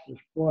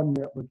fastest one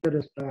that would get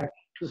us back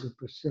to the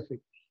Pacific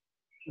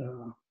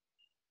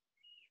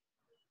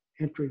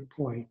entry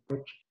point,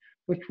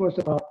 which was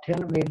about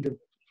 10, made the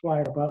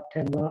flight about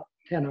 10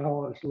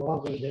 hours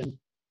longer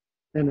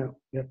than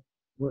it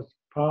was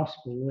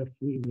possible if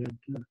we had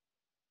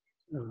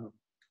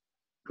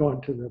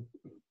gone to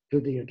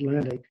the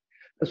Atlantic.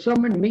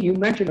 You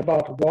mentioned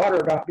about the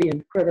water not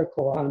being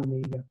critical on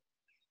the,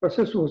 but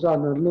this was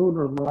on the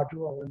lunar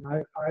module, and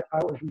I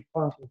was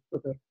responsible for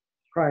the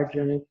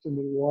cryogenics and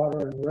the water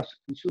and the rest of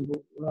the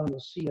consumables on the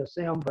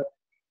CSM, but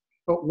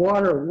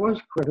water was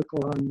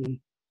critical on the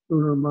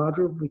lunar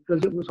module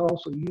because it was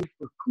also used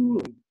for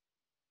cooling.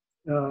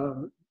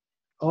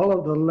 All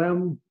of the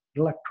LEM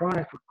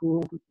electronics were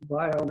cooled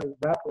by an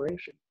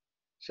evaporation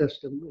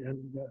system,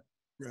 and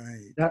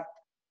Right. that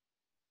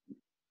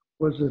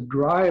was a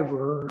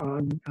driver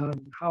on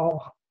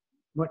how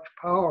much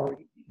power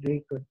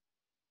they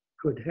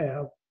could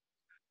have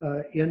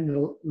in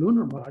the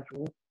lunar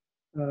module.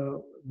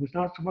 Was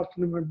not so much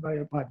limited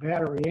by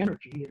battery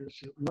energy as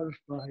it was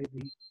by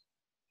the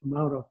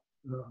amount of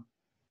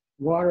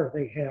water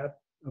they had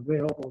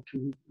available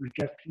to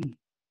reject heat.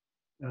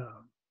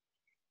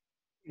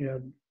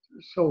 And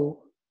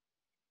so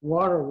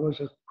water was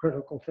a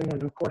critical thing.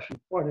 And of course, you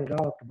pointed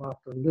out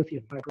about the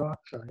lithium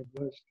hydroxide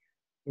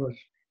was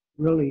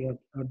really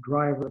a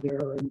driver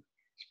there. And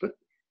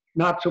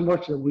not so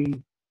much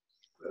that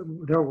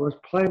there was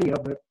plenty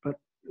of it, but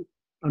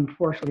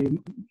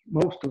unfortunately,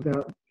 most of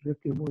that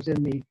lithium was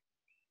in the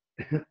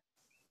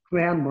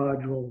command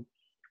module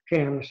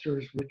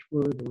canisters, which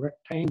were the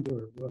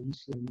rectangular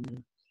ones,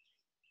 and,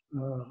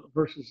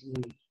 versus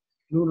the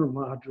lunar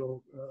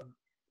module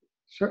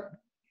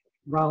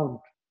round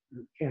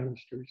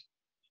canisters,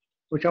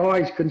 which I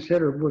always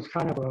considered was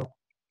kind of a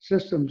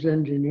systems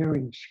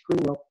engineering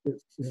screw up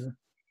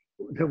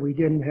that we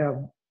didn't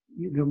have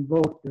them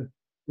both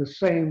the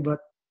same. But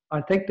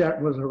I think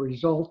that was a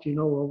result,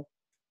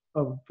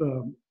 of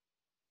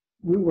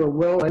we were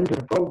well into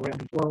the program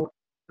before.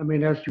 I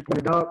mean, as you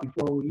pointed out,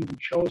 before we even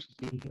chose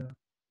the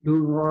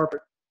lunar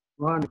orbit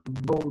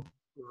rendezvous mode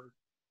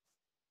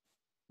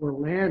for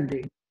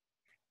landing,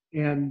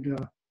 and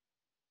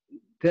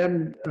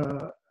then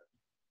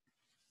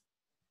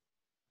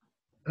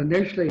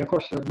initially, of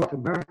course, North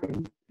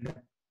American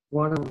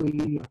wanted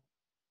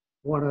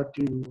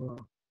to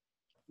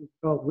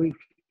felt we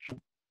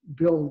should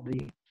build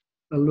the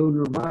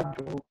lunar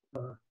module,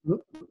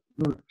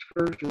 lunar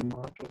excursion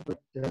module,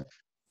 but there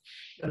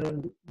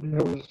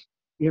was,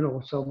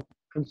 some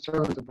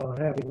concerns about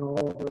having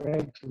all of their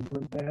eggs in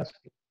one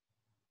basket,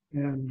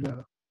 and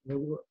they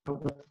were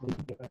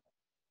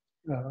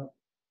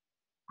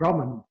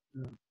Grumman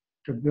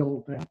to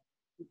build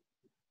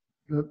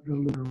the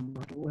lunar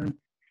module, and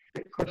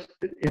of course,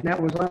 and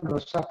that was under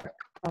a separate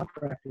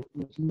contract. It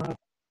was not.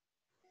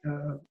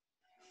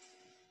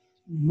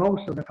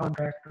 Most of the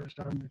contractors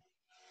on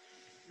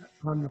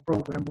the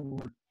program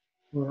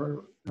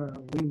were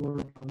we were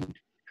the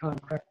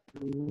contractor,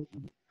 the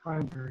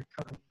primary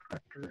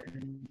contractor,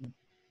 and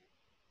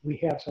we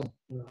had some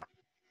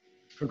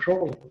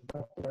control over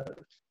that.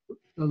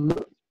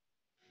 The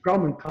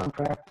Grumman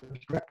contract was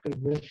directly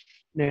with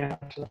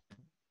NASA,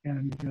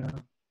 and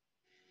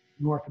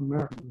North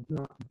America was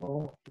not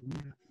involved in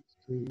that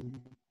to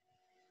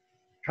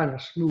kind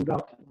of smooth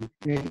out,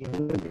 maybe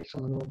eliminate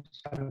some of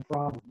those kind of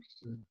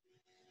problems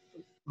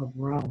of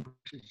round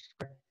versus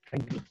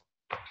rectangular.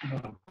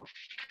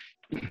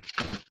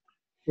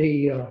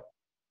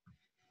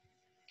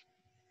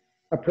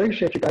 I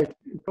appreciate you guys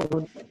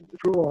going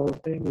through all the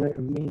things. I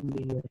mean,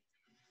 the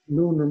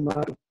lunar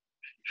module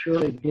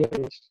surely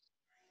did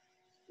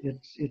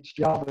its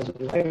job as a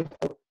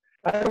landfill.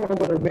 I don't know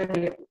whether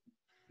many of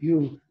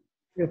you,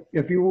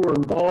 if you were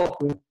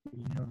involved with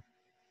the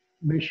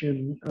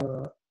mission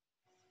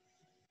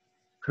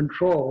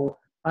control,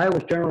 I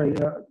was generally,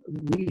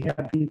 we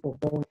had people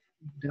going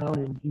down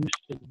in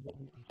Houston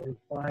in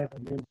 35,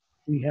 and then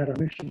we had a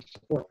mission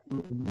support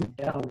group in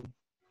Downey,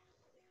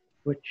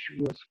 which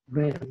was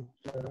ran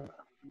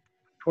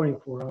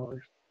 24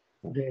 hours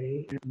a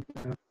day,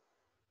 and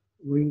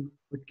we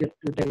would get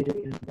the data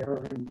in there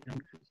and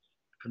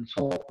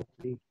consult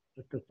with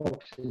the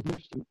folks in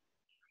Houston.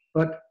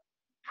 But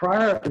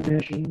prior to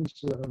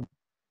missions,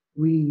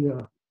 we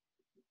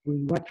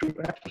went through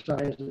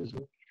exercises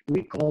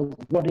we called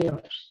what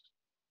ifs,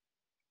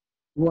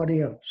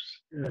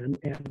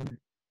 and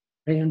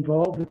they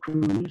involved the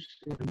crews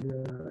in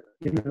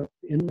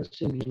the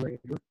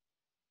simulator,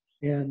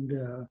 and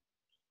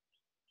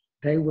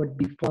they would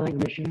be flying a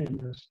mission, and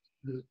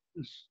the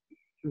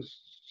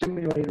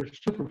simulator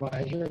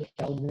supervisor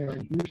down there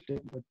in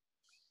Houston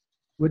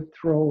would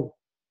throw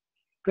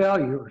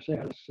failures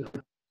as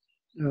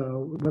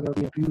whether it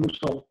be a fuel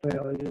cell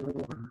failure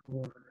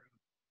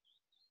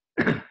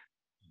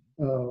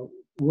or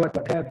what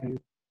have you.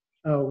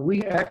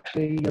 We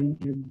actually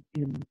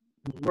in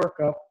work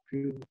up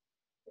to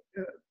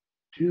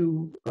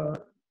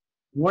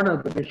one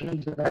of the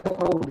missions, and I don't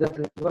know that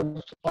it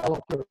was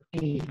Apollo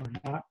 13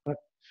 or not, but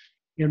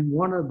in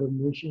one of the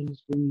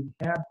missions, we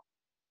had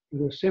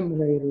the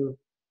simulator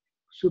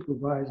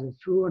supervisor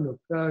threw in a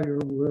failure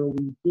where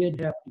we did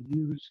have to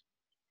use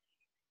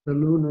the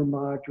lunar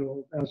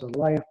module as a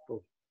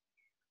lifeboat.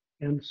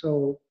 And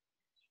so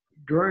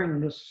during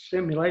this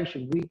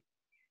simulation, we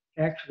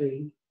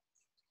actually,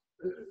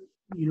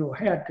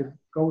 had to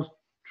go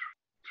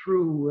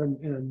through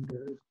and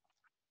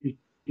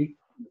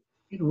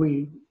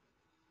we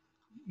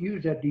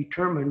use that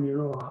determine,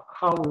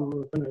 how we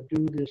were going to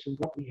do this and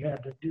what we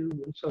had to do.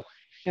 And so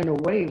in a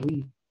way,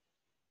 we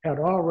had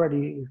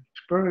already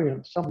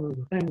experienced some of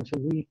the things,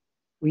 and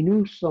we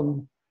knew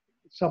some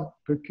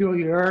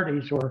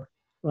peculiarities, or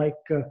like,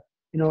 it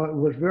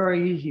was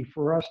very easy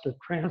for us to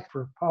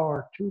transfer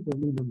power to the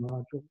lunar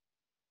module.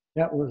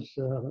 That was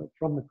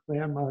from the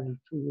command module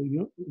to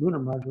the lunar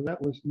module.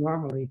 That was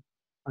normally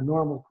a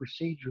normal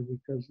procedure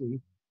because the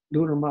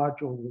lunar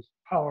module was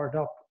powered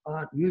up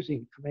on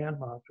using command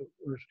module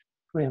or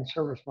command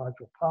service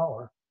module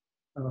power.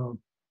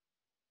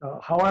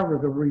 However,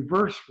 the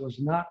reverse was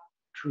not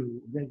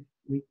true.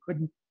 We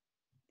couldn't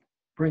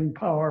bring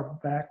power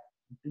back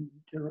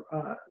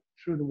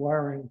through the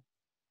wiring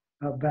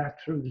back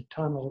through the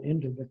tunnel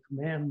into the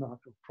command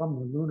module from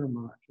the lunar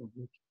module.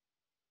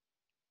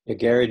 Yeah,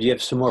 Gary, do you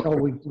have some more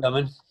coming?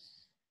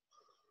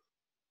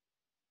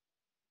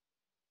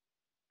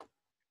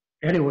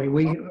 Anyway,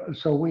 we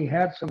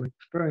had some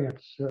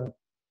experience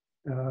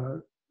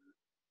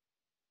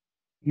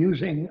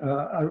using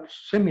a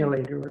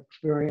simulator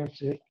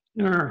experience in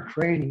our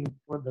training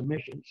for the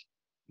missions,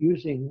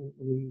 using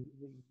the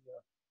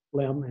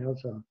LEM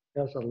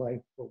as a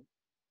lifeboat.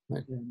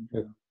 Right. And,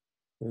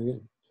 very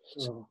good.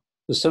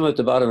 The someone at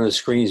the bottom of the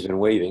screen has been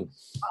waving.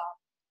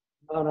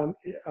 Tom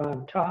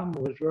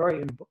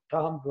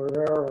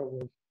Guerrero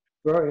was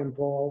very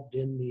involved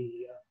in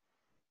the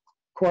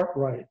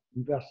Courtright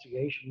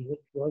investigation,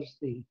 which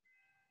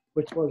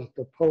was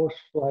the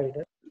post-flight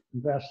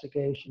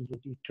investigation to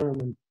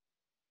determine,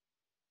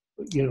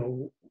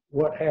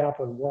 what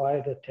happened,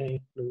 why the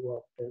tank blew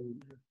up,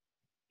 and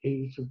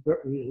he's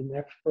an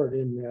expert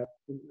in that,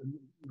 and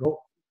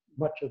wrote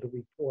much of the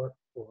report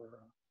for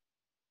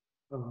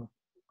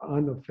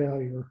on the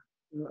failure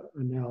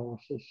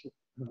analysis,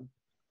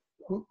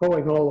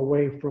 going all the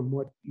way from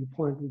what you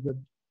pointed to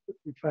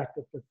the fact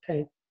that the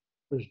tank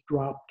was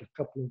dropped a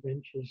couple of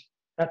inches.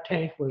 That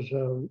tank was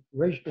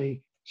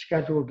originally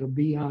scheduled to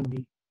be on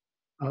the,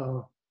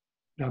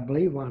 I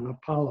believe, on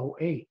Apollo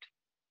 8,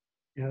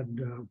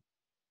 and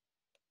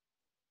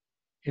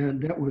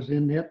that was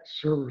in that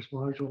service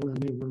module, and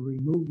they were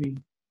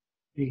removing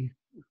the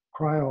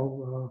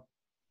cryo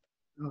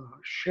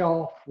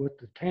shelf with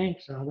the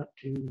tanks on it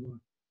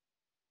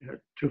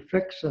to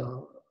fix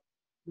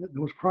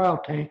those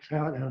cryo tanks.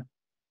 Had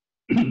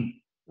a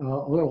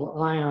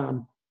little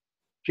ion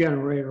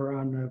generator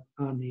on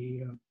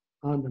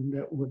them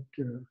that would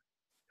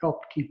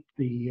help keep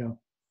the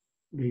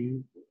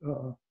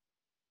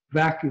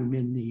vacuum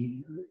in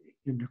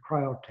the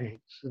cryo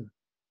tanks.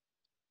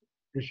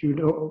 As you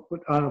know,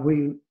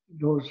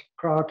 those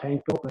cryo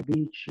tanks built by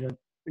Beach,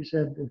 we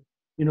said, if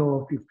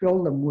you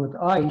fill them with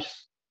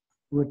ice,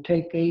 it would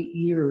take 8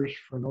 years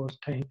for those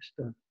tanks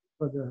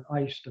for the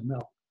ice to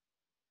melt.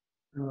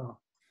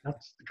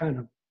 That's the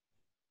kind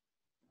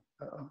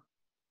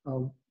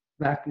of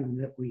vacuum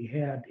that we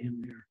had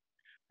in there.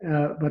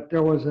 But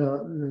there was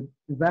the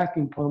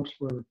vacuum pumps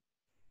were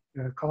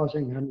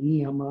causing an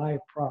EMI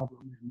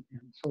problem,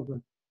 and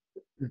so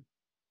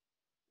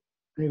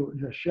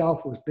the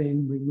shelf was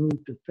being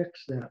removed to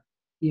fix that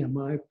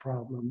EMI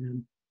problem.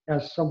 And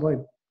as somebody,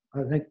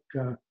 I think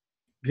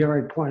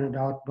Gary pointed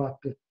out,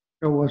 about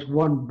there was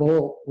one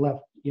bolt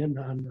left in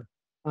on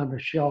the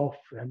shelf,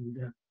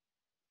 and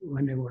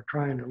when they were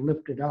trying to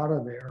lift it out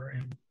of there,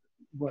 and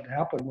what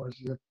happened was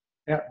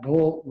that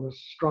bolt was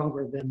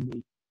stronger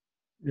than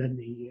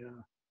the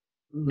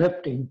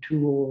lifting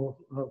tool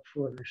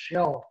for the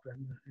shelf,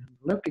 and the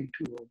lifting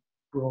tool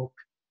broke,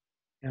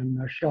 and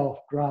the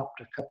shelf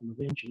dropped a couple of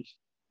inches,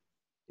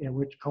 and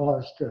which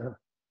caused the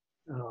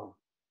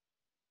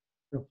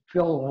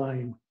fill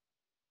line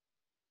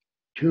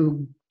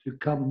tube to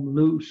come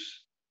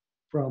loose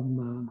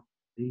from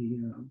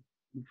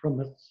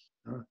its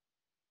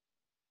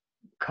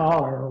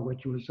collar,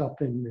 which was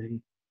up in the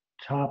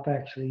top,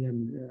 actually,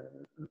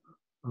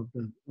 of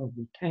the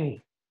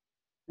tank.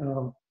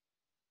 When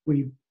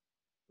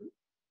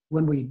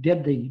we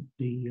did the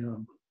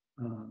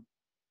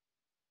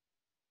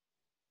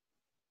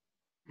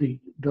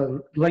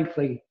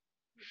lengthy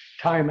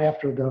time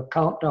after the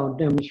countdown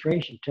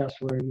demonstration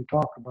test, where you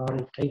talk about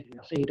it taking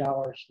us 8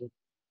 hours to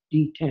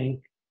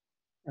detank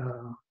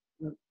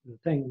the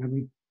thing. I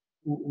mean,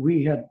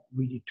 we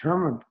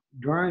determined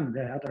during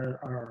that,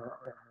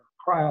 our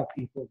cryo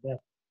people, that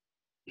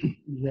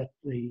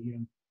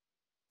the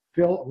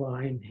fill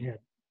line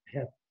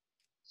had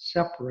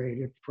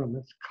separated from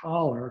its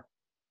collar,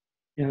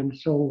 and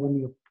so when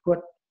you put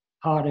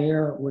hot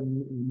air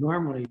when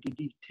normally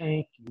the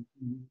tank you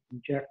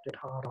injected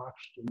hot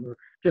oxygen or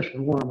just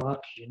warm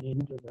oxygen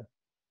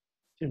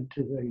into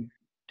the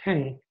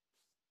tank,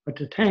 but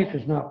the tank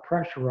is not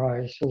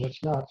pressurized, so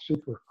it's not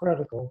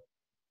supercritical.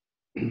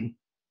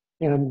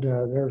 And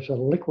there's a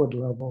liquid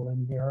level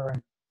in there,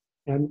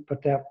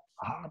 but that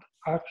hot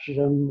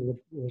oxygen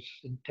was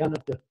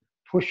intended to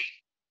push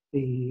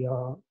the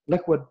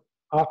liquid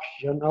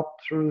oxygen up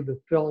through the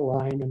fill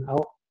line and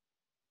out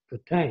the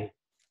tank,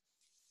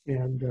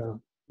 and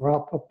or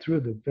up through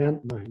the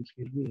vent line,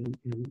 excuse me,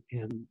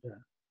 and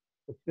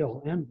the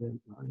fill and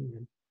vent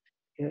line,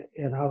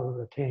 and out of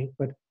the tank.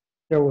 But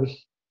there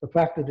was the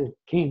fact that it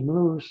came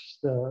loose,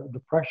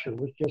 the pressure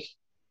was just,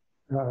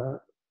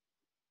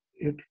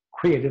 it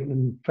created,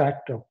 in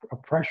fact, a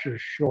pressure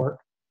short.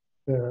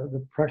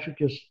 The pressure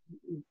just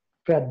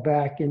fed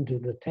back into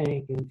the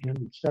tank, and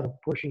instead of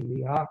pushing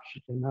the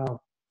oxygen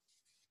out,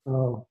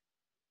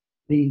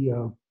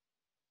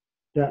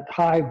 that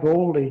high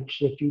voltage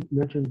that you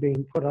mentioned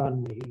being put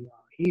on the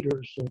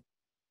heaters,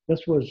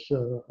 this was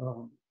a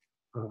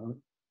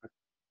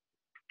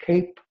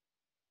CAPE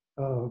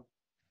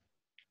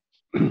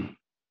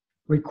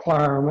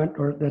requirement,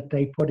 or that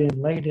they put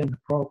in late in the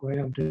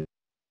program to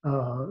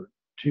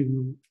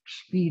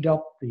speed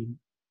up the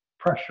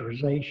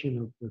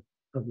pressurization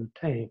of the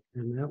tank,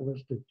 and that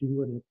was to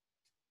do it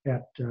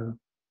at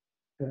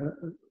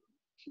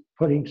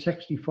putting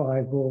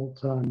 65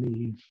 volts on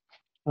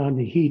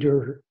the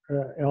heater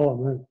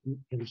element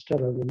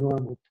instead of the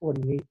normal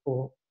 28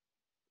 volt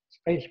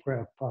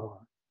spacecraft power.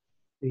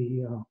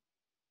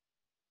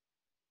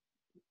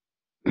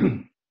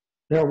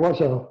 There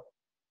was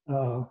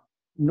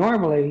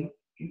normally,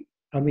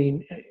 I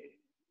mean,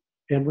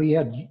 and we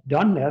had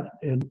done that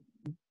in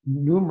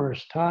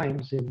numerous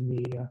times in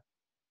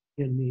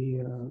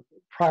the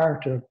prior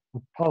to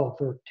Apollo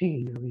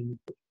 13. I mean,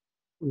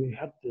 we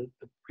had the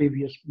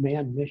previous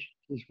manned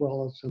missions as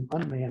well as some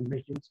unmanned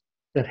missions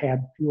that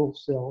had fuel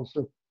cells.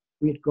 So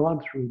we had gone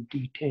through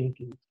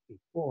detanking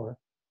before.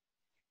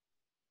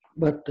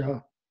 But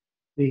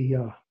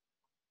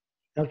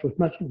as was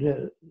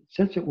mentioned,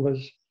 since it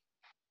was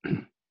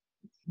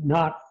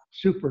not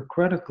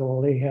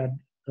supercritical, they had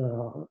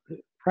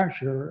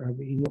pressure. I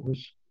mean,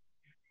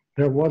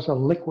 there was a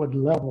liquid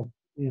level,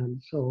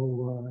 and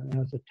so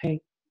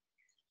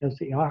as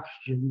the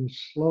oxygen was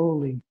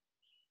slowly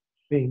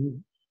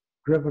being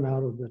driven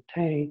out of the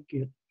tank,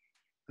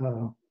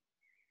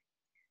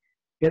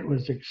 it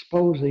was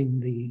exposing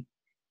the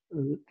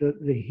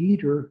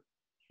heater,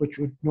 which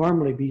would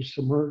normally be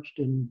submerged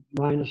in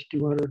minus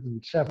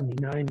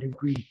 279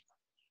 degree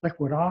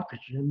liquid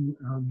oxygen.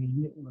 I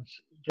mean, it was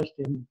just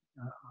in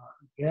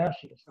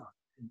gaseous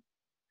oxygen,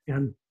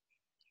 and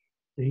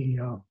the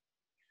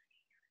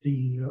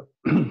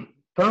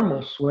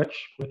thermal switch,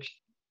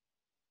 which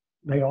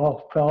they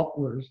all felt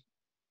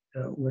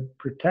would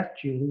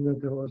protect you,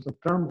 that there was a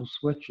thermal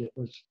switch. It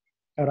was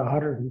at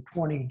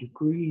 120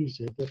 degrees.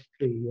 If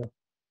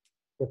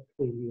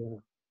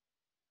the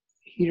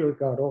heater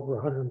got over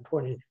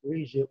 120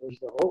 degrees, it was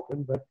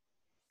open, but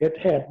it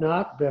had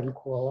not been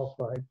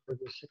qualified for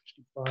the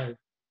 65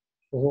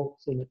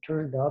 volts, and it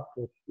turned out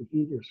that the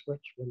heater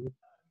switch, when it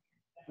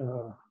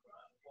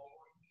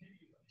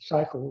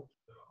cycled,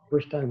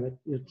 first time it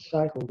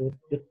cycled,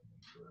 it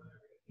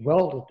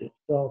welded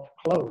itself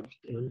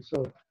closed, and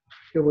so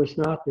it was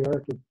not there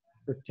to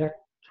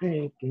protect the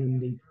tank.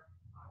 And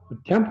the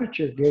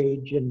temperature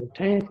gauge in the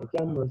tank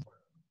again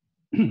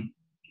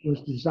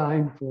was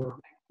designed for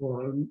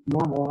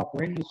normal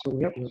operation, so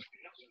it was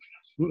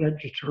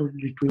registered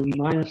between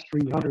minus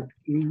 300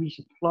 degrees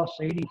and plus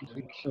 80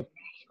 degrees. So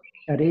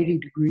at 80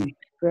 degrees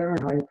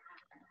Fahrenheit,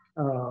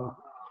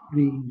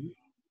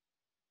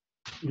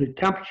 the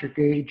temperature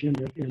gauge in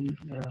the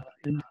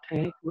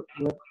tank would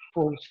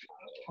pull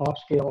off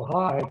scale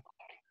high,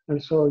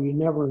 and so you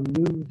never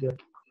knew that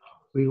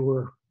we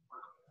were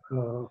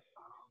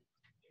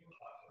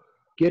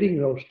getting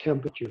those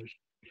temperatures.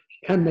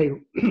 And the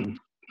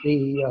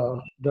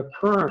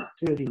current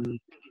to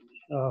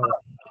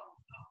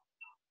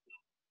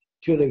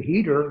the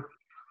heater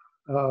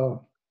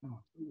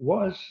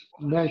was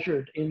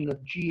measured in the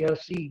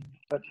GSE,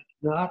 but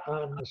not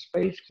on the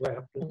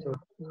spacecraft.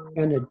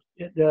 And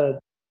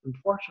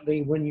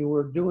unfortunately, when you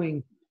were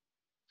doing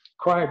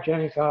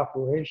cryogenic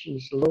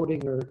operations,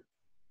 loading or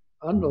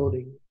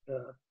unloading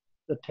the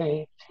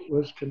tank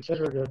was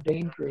considered a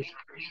dangerous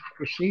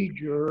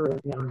procedure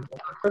and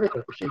a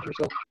critical procedure.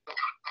 So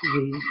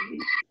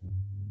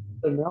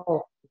the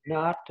null did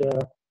not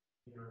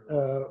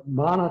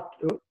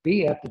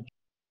be at the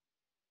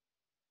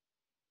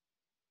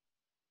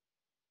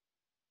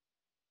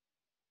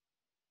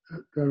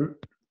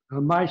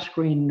on my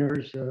screen.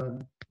 There's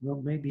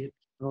well, maybe it's,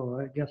 oh,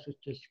 I guess it's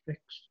just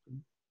fixed.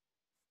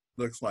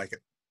 Looks like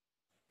it.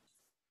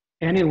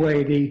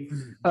 Anyway,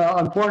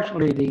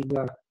 unfortunately,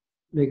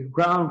 the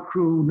ground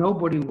crew,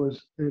 nobody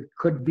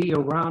could be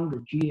around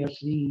the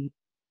GSE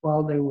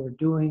while they were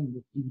doing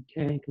the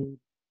detanking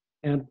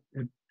and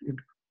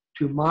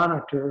to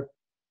monitor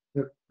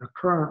the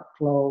current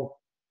flow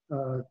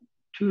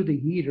to the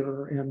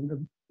heater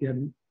and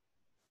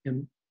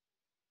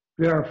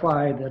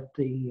verify that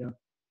the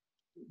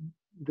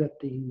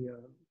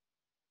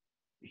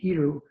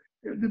heater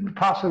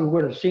possibly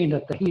would have seen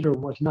that the heater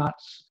was not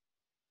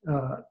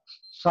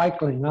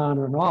cycling on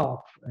and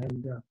off,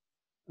 and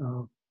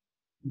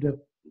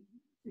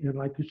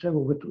like you said,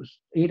 well, it was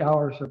 8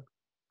 hours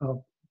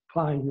of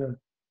applying the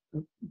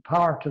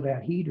power to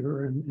that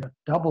heater and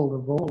double the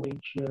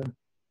voltage,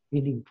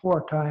 meaning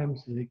 4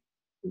 times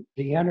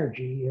the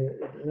energy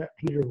that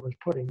heater was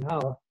putting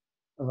out.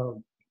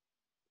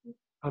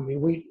 I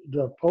mean,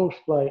 the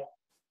post-flight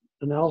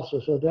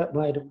analysis of that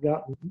might have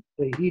gotten,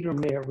 the heater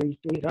may have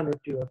reached 800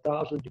 to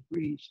 1,000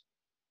 degrees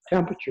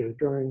temperature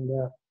during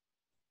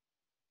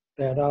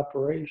that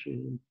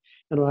operation.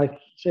 And like I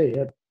say,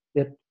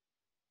 it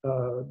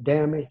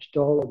damaged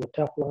all of the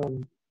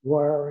Teflon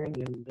wiring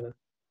and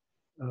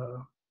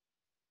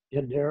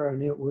in there,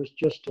 and it was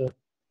just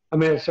I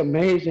mean, it's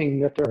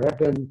amazing that there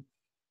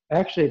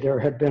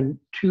had been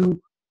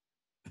 2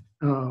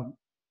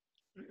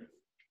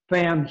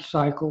 fan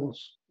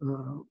cycles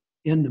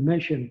in the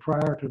mission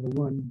prior to the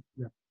one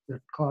that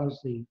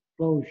caused the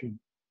explosion,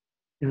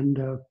 and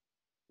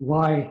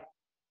why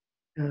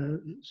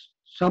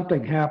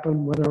something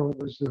happened, whether it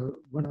was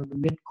one of the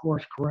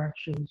mid-course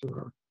corrections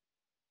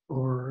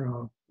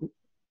or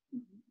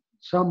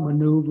some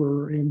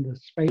maneuver in the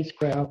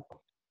spacecraft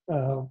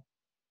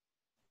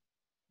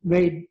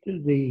made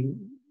the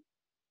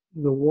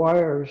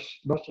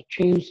wires, must have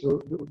changed the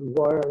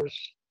wires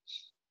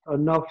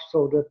enough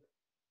so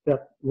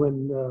that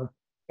when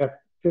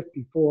at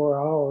 54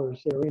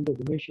 hours they're into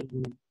the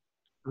mission,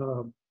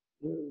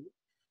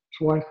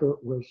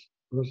 Schweikert was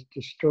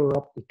to stir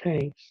up the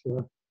tanks.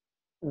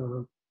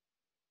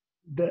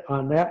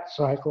 On that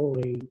cycle,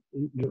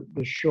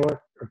 the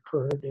short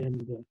occurred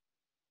and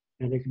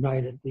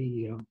ignited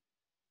the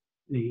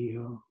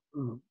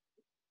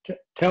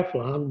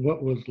Teflon,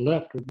 what was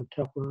left of the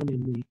Teflon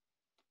in the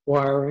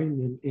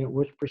wiring, and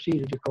which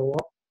proceeded to go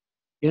up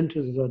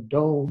into the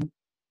dome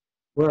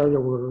where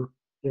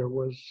there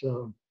was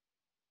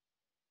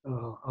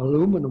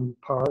aluminum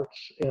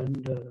parts,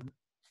 and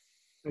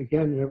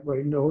again,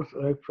 everybody knows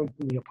from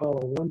the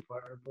Apollo 1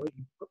 fire, but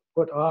you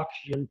put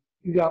oxygen,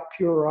 you got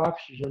pure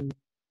oxygen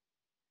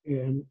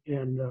and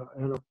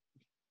a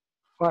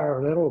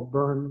fire that'll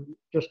burn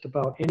just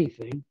about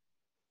anything,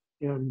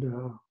 and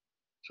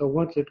so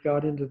once it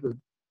got into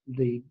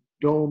the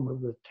dome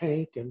of the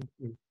tank and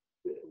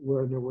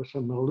where there was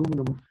some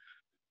aluminum,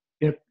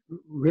 it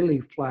really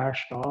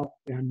flashed off,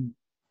 and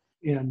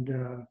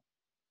the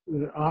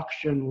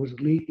oxygen was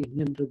leaking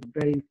into the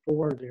bay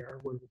 4 there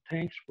where the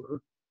tanks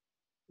were,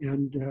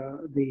 and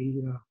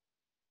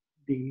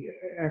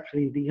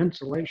actually the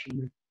insulation,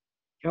 the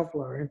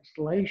Kevlar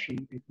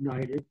insulation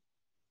ignited,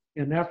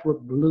 and that's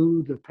what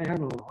blew the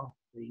panel off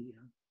the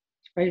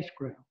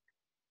spacecraft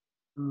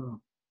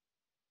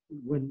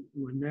when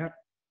that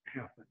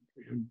happened.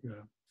 And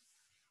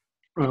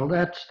well,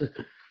 that's the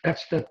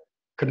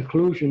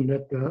conclusion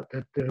that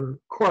the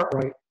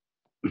Courtright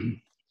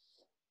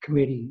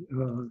committee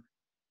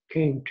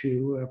came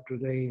to after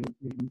they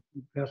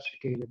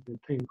investigated the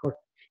thing.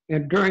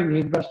 And during the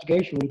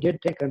investigation, we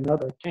did take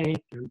another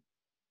tank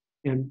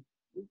and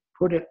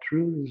put it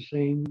through the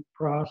same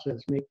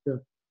process, make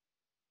the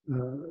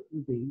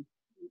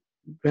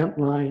vent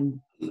line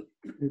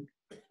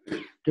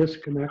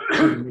disconnect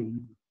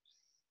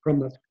from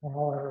the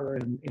power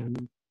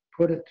and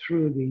put it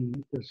through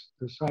the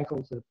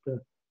cycles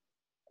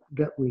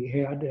that we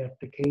had at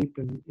the Cape,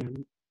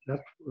 and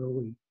that's where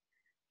we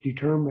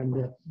determined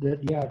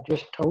that yeah,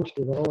 just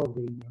toasted all of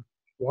the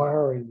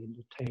wiring in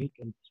the tank,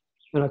 and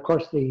of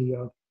course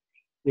the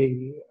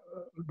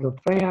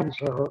fans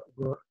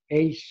were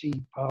AC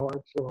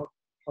powered, so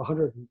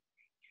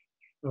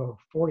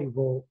 140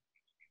 volt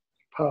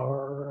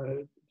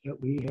power that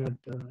we had.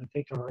 I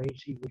think our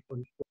AC was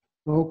 24.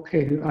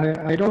 Okay,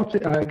 I don't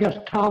think, I guess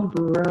Tom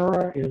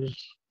Barrera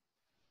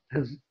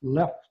has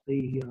left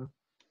the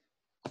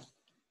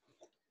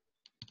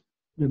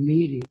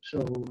meeting,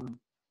 so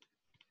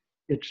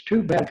it's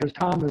too bad because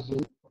Tom is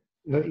an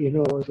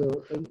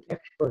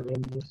expert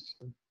in this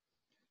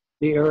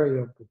the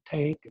area of the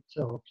tank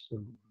itself.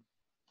 So,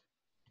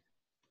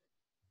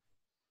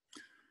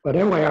 but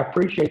anyway, I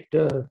appreciate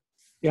the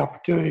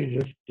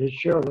opportunity to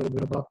share a little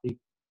bit about the.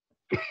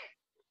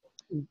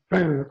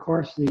 Of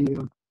course,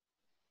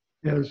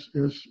 as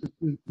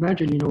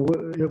mentioned,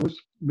 it was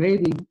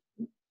maybe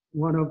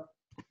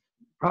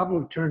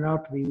probably turned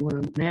out to be one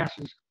of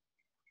NASA's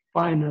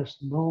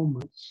finest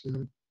moments.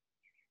 In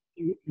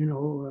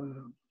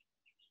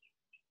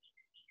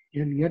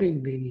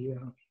getting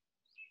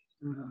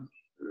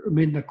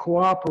the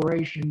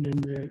cooperation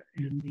and the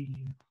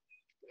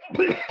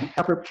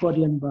effort put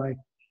in by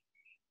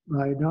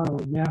not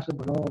only NASA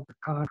but all of the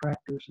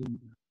contractors, and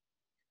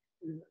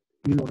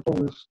to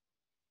pull this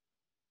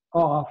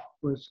off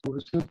was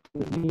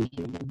simply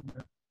amazing.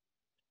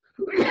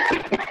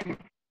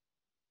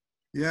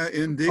 Yeah,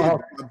 indeed.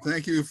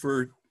 Thank you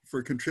for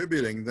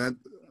contributing.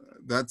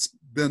 That's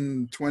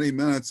been 20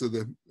 minutes of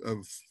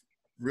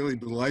really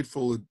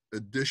delightful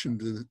addition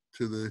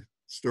to the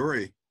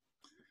story.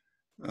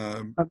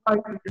 I'd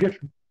like to just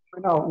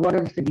point out one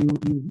other thing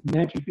you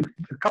mentioned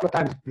a couple of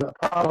times. The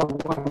Apollo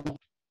 1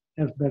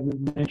 has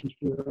been mentioned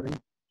here.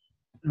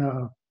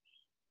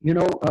 You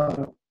know,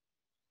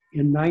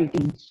 in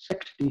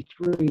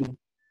 1963,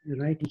 in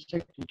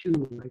 1962,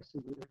 I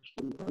think it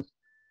actually was,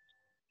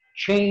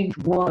 change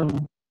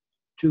one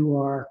to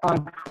our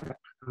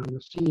contract on the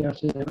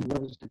CSN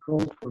was to go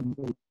from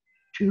the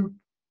 2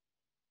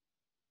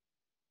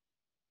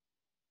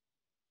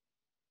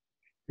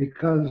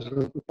 because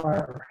of the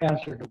fire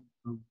hazard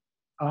of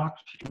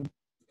oxygen.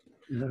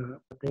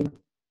 They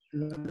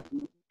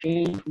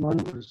changed one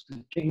was to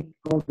change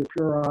go to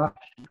pure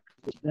oxygen.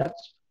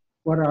 That's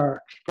what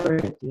our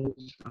experience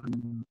is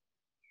on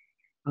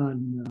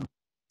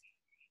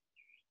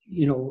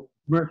you know,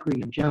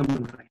 Mercury and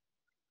Gemini.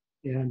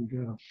 And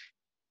of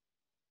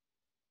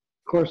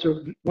course,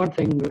 one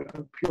thing,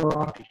 pure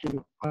oxygen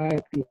of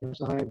 5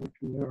 psi, which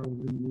we are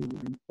when we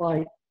were in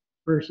flight,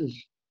 versus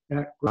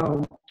that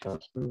ground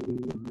test where we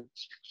were at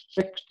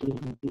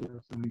 16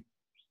 psi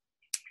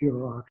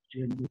pure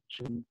oxygen,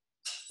 which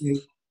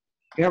made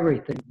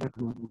everything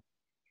better.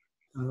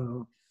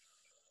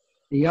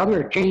 The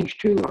other change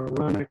too,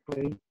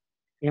 ironically,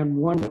 and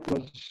one that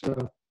was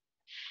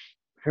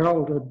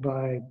heralded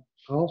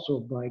also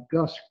by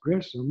Gus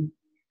Grissom,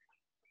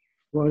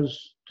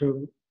 was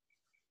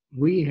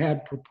we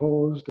had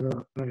proposed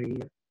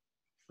an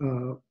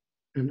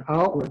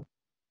outward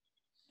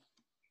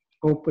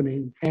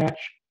opening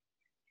hatch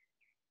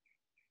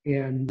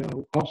and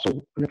also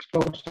an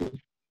explosive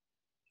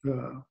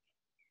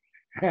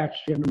hatch,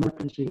 an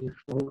emergency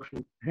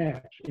explosion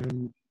hatch.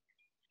 And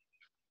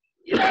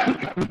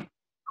of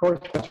course,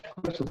 Gus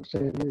Grissom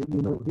said,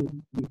 you know, he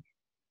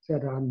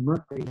said on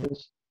Mercury,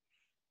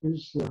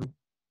 his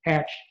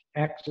hatch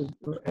accident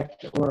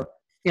or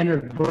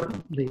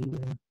inadvertently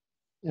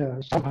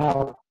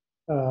somehow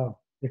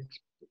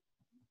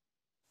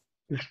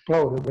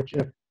exploded, which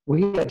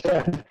we had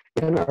said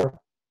in our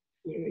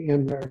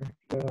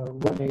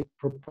when they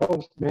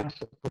proposed,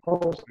 NASA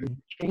proposed to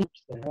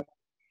change that.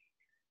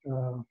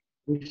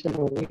 We said,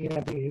 well, we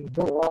had the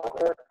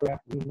built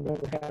aircraft. We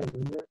never had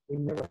an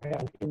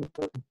inadvertent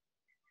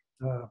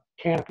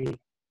canopy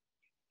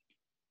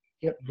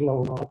get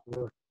blown off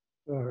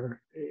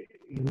or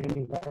in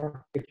any of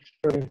our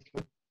experience.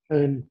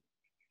 And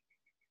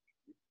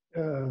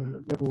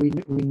that we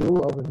knew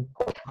of, and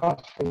Coach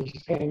was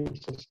saying, he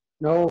says,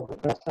 no,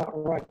 that's not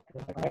right.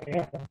 I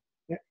had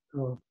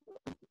an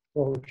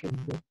explosion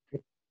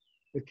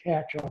to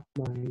catch off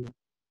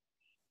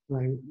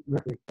my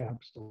Mercury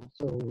capsule.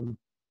 So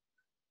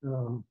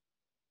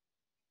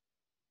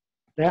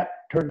that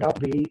turned out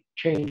to be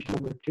change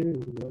number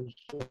 2 was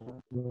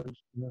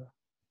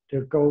to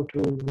go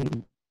to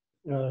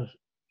the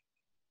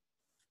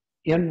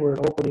inward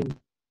opening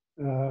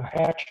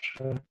hatch.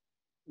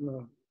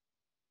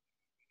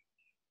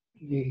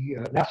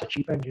 The NASA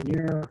chief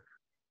engineer,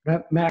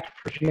 Max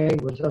Frichet,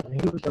 he was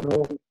an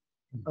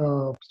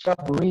old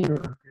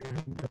submariner,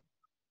 and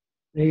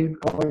they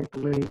always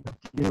believed that,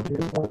 you know,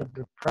 they wanted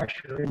the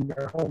pressure in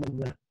there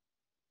holding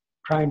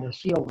trying to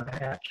seal the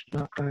hatch,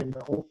 not trying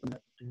to open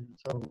it. And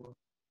so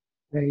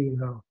they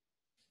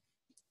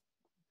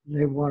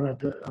wanted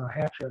the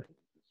hatch.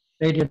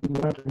 They didn't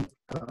want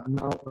an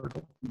outward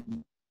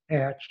open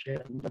hatch,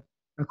 and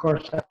of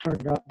course that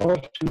turned out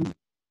those 2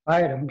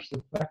 items,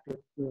 the fact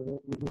that we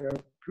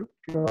have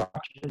pure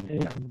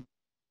oxygen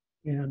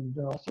and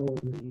also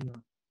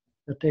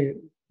that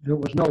there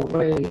was no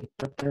way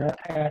that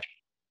hatch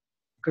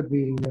could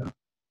be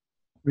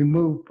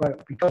removed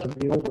because of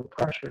the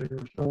overpressure. There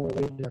was no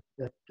way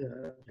that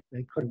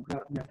they could have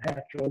gotten that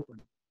hatch open.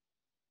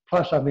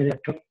 Plus, I mean,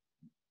 it took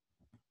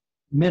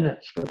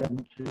minutes for them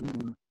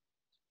to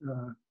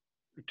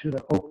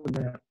open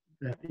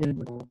that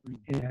inward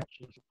opening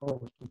hatch, as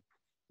opposed to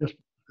just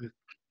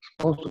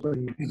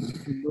explosively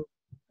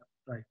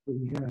like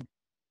we had.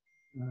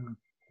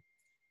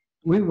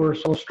 We were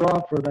so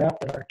strong for that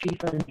our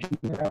chief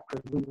engineer, after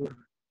we were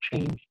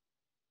changed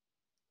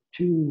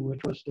to,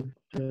 which was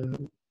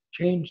to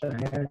change the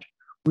hatch,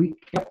 we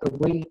kept the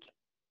weight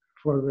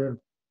for the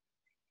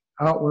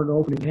outward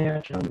opening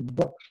hatch on the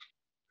books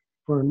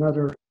for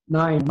another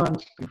 9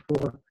 months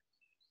before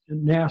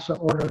NASA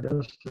ordered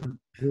us to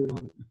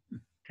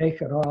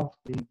take it off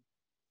the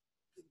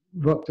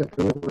book, that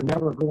we were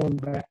never going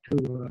back to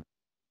the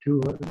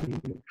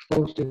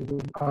explosive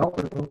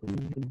outward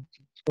opening and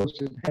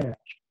explosive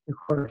hatch. Of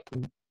course,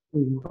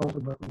 we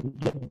ultimately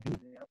didn't do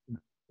that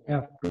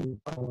after we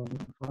followed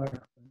the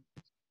fire.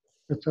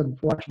 It's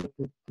unfortunate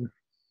that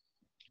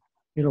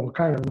you know,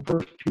 kind of the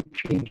first 2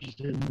 changes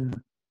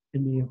in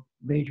the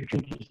major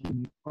changes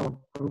in the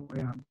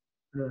program,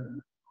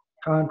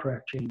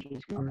 contract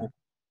changes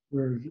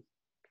were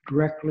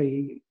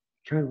directly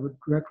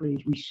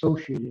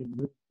associated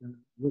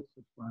with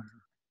the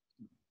fire.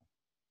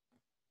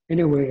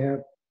 Anyway,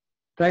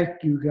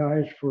 thank you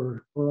guys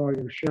for all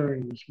your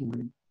sharing this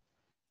morning.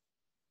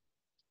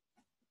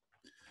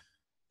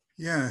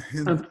 Yeah.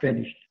 I'm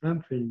finished.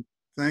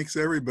 thanks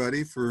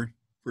everybody for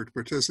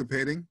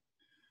participating.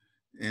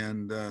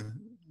 And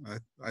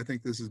I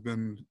think this has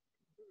been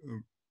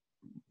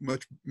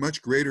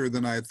much greater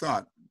than I had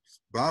thought.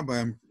 Bob,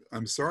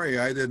 I'm sorry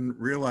I didn't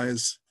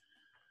realize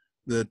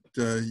that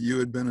you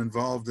had been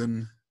involved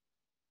in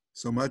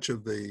so much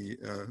of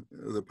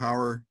the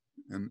power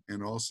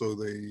and also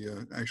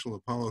the actual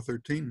Apollo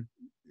 13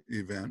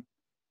 event.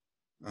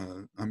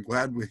 I'm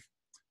glad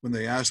when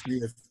they asked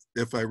me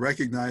if I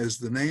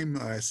recognized the name,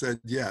 I said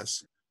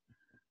yes.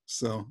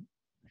 So.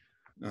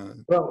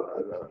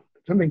 Well,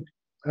 I mean,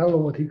 I don't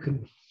know if you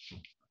can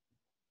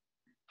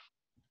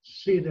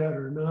see that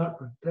or not,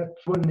 but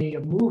that's when the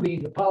movie,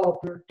 the Apollo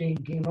 13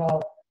 came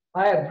out.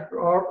 I had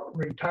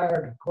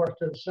retired, of course,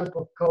 to the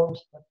Central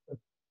Coast, but the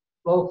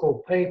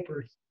local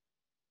papers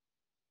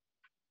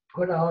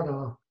put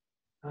out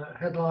a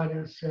headline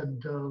that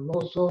said,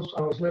 Los Osos,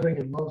 I was living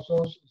in Los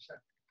Osos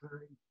at the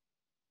time.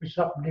 It's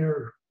up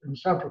near, in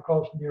Central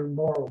Coast, near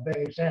Morro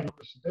Bay, San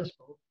Luis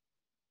Obispo.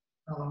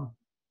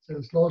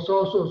 Says, Los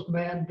Osos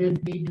man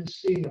did need to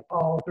see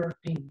Apollo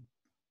 13.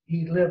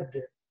 He lived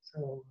it.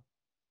 So,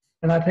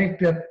 and I think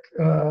that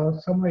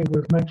somebody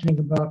was mentioning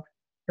about,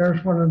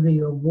 there's one of the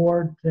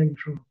award things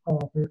from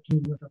Apollo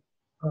 13 with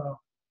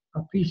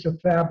a piece of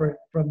fabric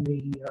from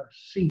the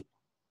seat,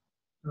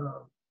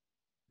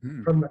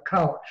 from the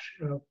couch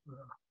of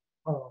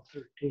Apollo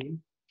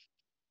 13.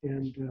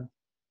 And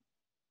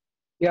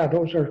yeah,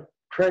 those are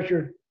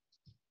treasured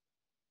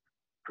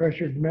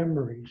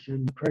memories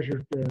and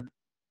treasured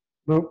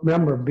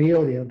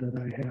memorabilia that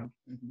I have.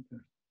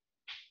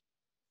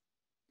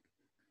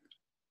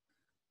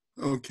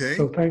 Okay.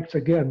 So thanks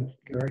again,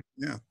 Gary.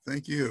 Yeah,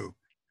 thank you.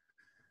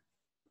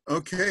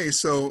 Okay,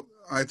 so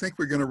I think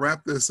we're going to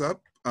wrap this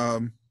up.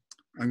 I'm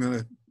going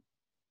to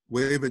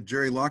wave at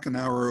Jerry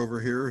Lockenauer over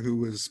here, who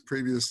was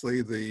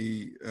previously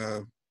the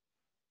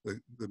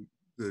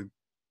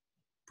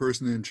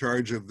person in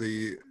charge of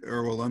the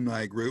Aero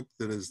Alumni group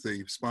that is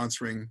the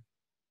sponsoring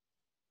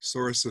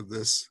source of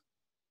this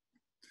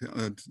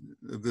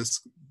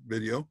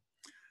video.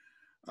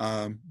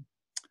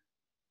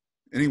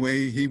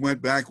 Anyway, he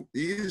went back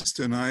east,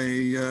 and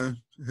I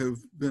have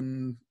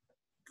been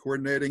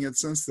coordinating it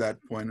since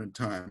that point in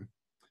time.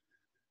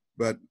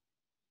 But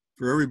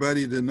for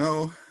everybody to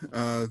know,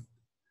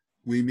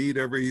 we meet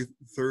every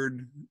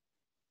third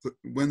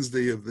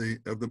Wednesday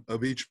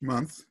of each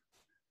month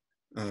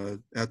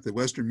at the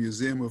Western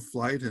Museum of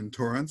Flight in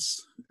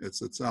Torrance. It's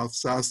the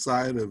south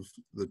side of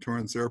the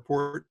Torrance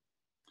Airport.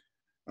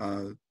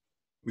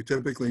 We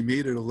typically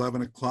meet at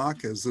 11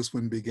 o'clock, as this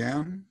one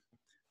began,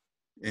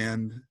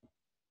 and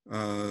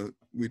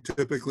we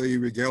typically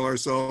regale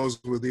ourselves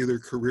with either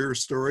career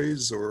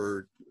stories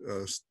or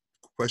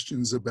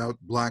questions about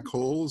black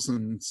holes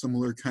and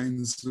similar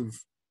kinds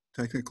of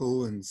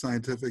technical and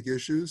scientific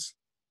issues.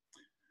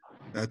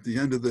 At the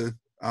end of the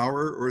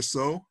hour or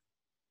so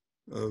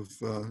of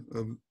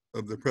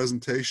the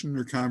presentation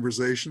or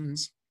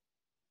conversations,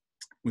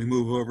 we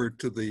move over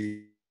to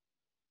the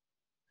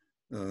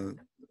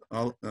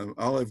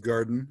Olive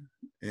Garden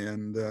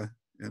and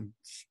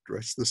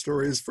stretch the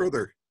stories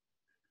further.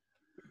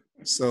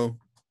 So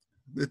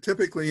it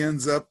typically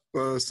ends up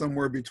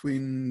somewhere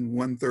between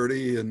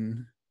 1:30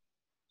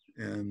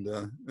 and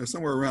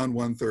somewhere around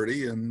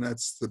 1:30, and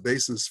that's the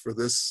basis for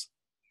this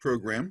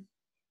program.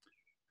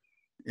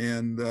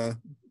 And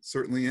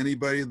certainly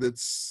anybody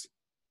that's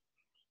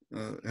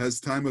has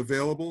time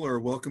available are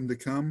welcome to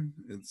come.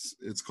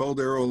 It's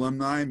called Aero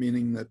Alumni,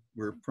 meaning that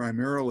we're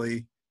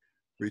primarily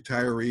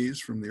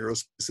retirees from the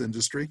aerospace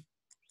industry,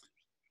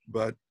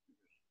 but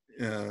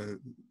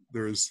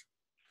there's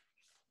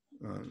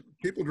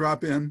people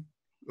drop in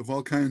of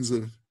all kinds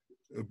of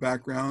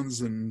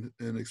backgrounds and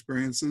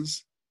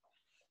experiences.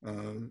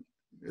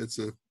 It's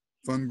a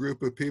fun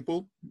group of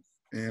people,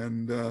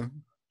 and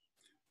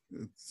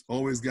it's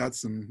always got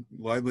some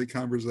lively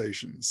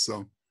conversations.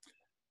 So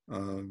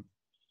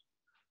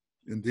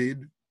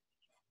indeed,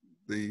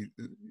 the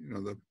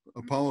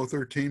Apollo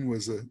 13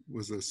 was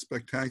a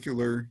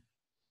spectacular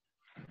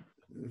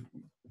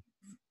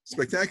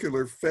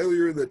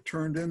failure that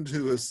turned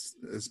into a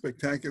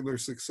spectacular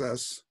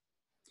success.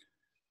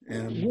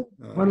 And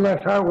one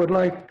last, I would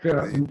like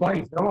to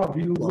invite all of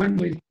you when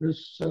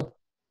this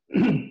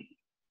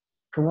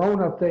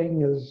Corona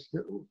thing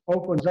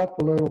opens up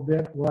a little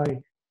bit.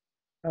 Why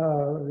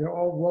you're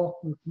all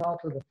welcome to come out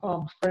to the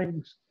Palm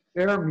Springs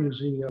Air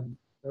Museum.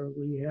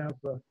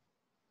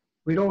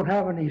 We don't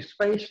have any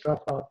space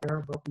stuff out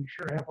there, but we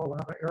sure have a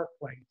lot of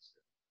airplanes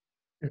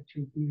that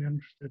you'd be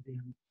interested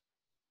in.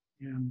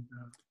 And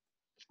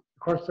of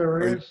course, there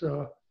is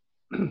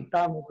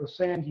down at the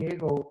San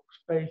Diego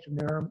Space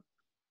and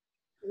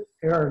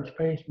Air and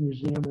Space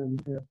Museum, and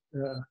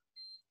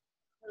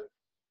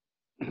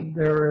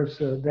there is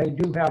they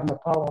do have an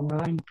Apollo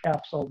 9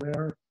 capsule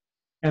there.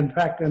 In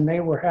fact, and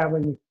there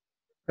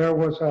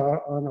was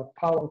an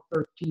Apollo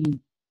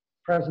 13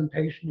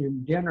 presentation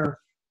and dinner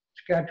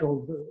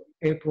scheduled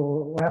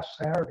last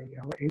Saturday,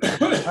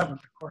 April 11th.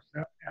 Of course,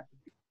 that had to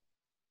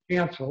be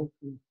canceled,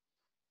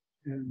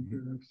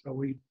 and so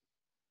we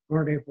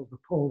weren't able to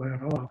pull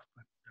that off.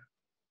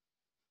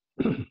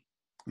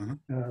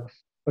 Uh-huh.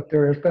 But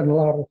there has been a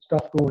lot of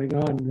stuff going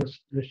on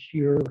this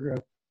year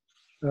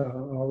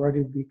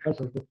already because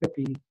of the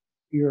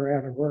 50-year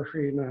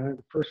anniversary and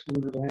the first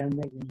lunar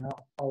landing and now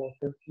Apollo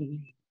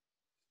 13.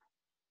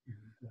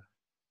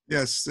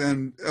 Yes,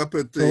 and up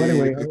at the So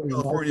anyway,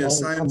 California I'll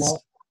Science, come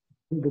out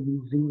to the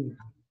museum.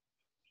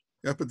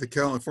 up at the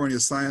California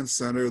Science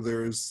Center,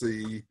 there's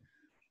the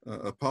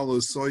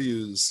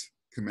Apollo-Soyuz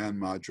command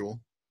module,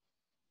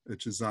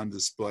 which is on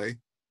display.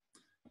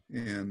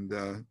 And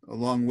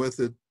along with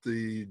it,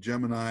 the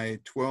Gemini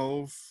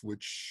 12,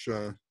 which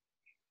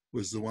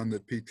was the one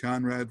that Pete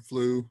Conrad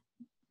flew.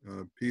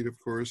 Pete, of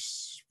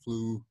course,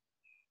 flew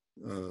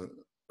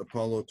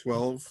Apollo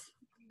 12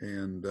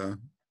 and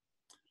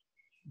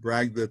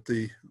bragged that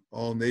the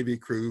all-Navy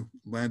crew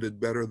landed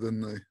better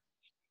than the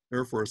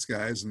Air Force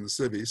guys and the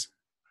civvies.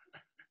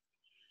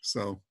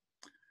 So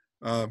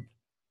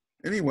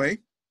anyway,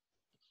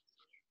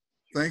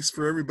 thanks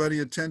for everybody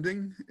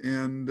attending.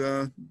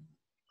 And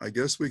I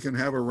guess we can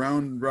have a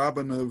round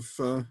robin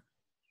of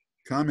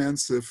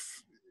comments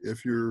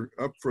if you're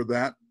up for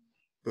that,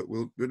 but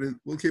we'll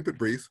keep it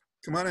brief.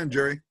 Come on in,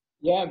 Jerry.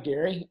 Yeah,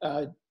 Gary.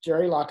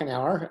 Jerry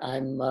Lockenauer.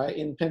 I'm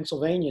in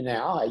Pennsylvania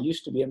now. I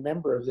used to be a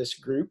member of this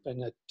group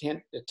and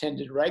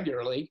attended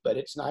regularly, but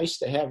it's nice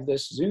to have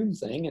this Zoom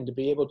thing and to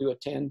be able to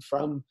attend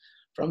from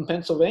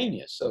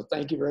Pennsylvania. So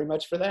thank you very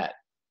much for that.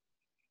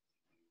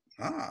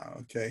 Ah,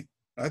 okay.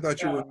 I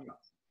thought you were.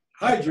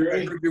 Hi,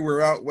 Jerry. I heard you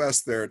were out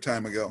west there a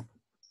time ago.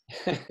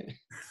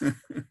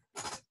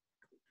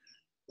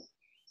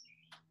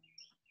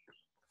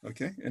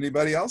 Okay.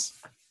 Anybody else?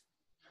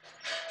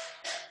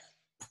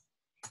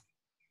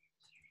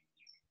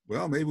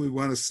 Well, maybe we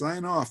want to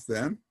sign off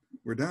then.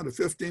 We're down to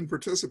 15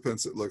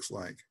 participants, it looks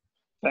like.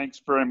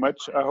 Thanks very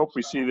much. I hope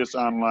we see this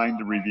online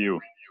to review.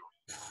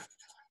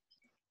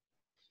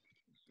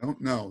 Don't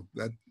know.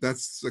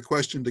 That's a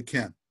question to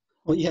Ken.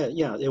 Oh,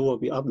 yeah, it will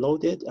be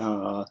uploaded.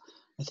 I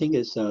think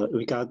it's,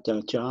 we got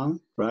John,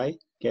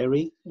 right?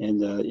 Gary,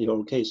 and you're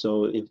okay.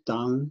 So if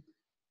Don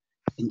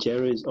and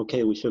Jerry is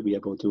okay, we should be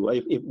able to.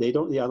 If they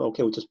don't, yeah,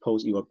 okay, we'll just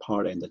post your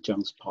part and the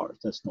John's part.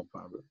 That's no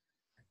problem.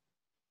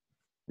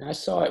 I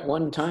saw at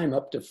one time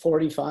up to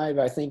 45,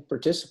 I think,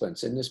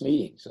 participants in this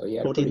meeting. So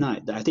yeah,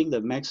 49. I think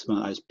the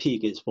maximum as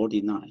peak is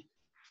 49.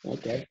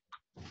 Okay.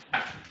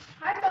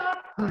 Hi, Bob.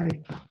 Hi.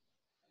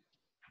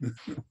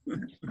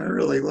 I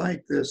really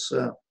like this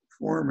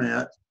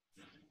format.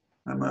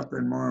 I'm up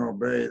in Morro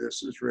Bay.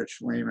 This is Rich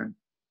Lehman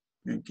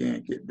and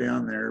can't get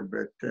down there,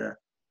 but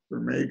for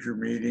major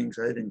meetings,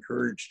 I'd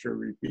encourage to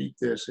repeat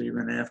this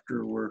even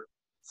after we're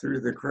through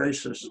the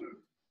crisis.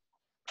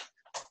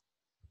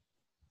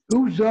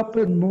 Who's up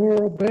in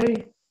Morro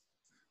Bay?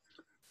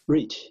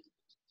 Rich.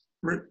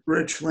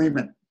 Rich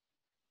Lehman.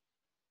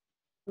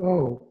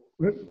 Oh,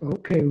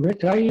 okay,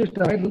 Rich.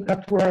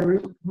 That's where I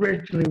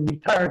originally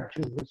retired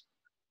to, was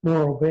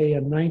Morro Bay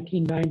in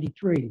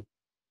 1993.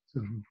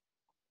 So.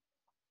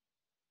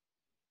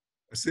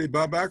 I see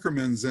Bob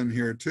Ackerman's in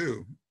here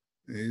too.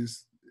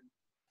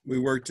 We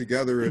worked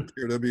together at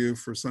PRW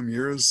for some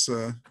years.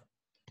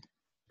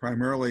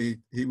 Primarily,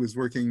 he was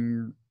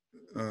working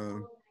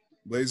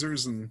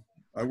lasers, and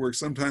I work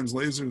sometimes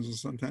lasers and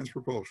sometimes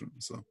propulsion.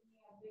 So,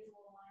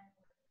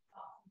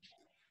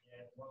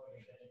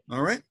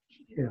 all right.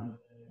 Yeah.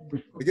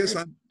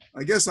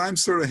 I guess I'm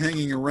sort of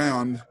hanging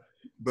around,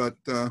 but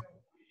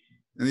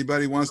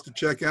anybody wants to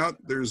check out,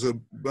 there's a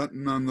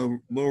button on the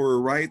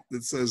lower right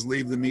that says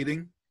 "Leave the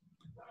meeting."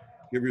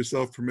 Give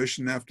yourself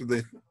permission after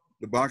the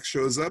box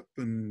shows up,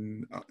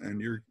 and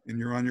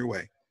you're on your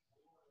way.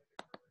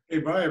 Hey,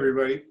 bye,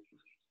 everybody.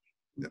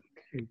 Yep.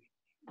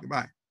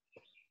 Goodbye.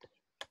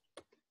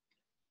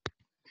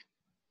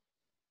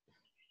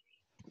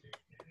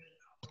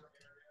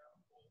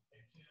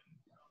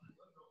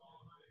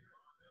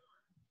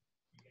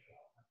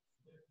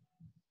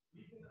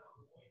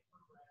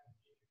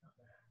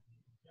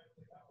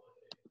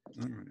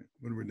 All right,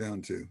 what are we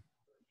down to?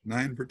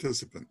 9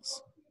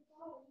 participants.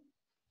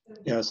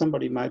 Yeah,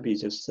 somebody might be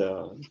just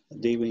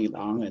leaving it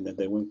on and then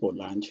they went for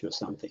lunch or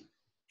something.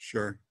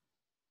 Sure.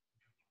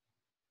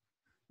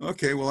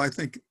 Okay, well, I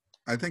think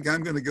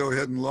I'm going to go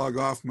ahead and log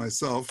off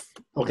myself.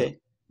 Okay.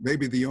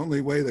 Maybe the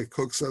only way to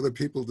coax other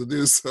people to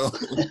do so.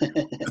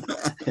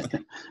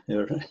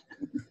 You're right.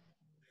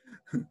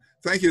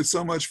 Thank you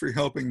so much for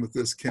helping with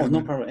this, Ken. Oh,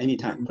 no problem.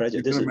 Anytime.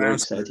 Pleasure. This is very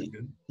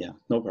exciting. Yeah,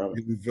 no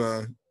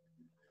problem.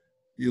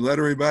 You let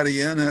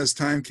everybody in as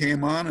time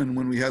came on, and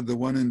when we had the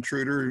one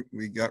intruder,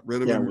 we got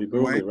rid of him. Yeah, we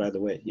broke it right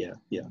away. Yeah.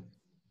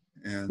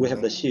 And we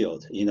have the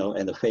shield,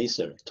 and the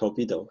phaser,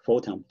 torpedo,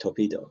 photon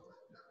torpedo.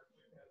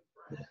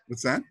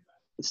 What's that?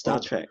 Star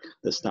Trek,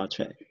 the Star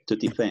Trek, to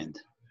defend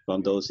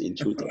from those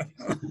intruders.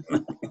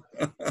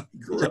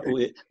 So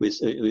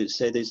we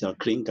say these are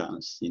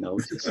Klingons,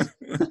 Just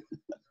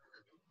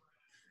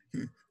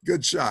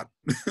Good shot.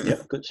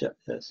 Yeah, good shot,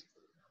 yes.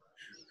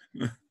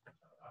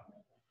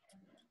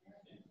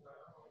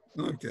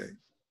 Okay.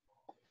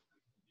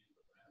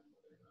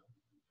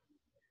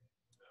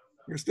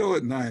 We're still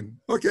at 9.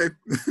 Okay.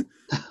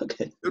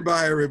 Okay.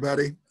 Goodbye,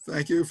 everybody.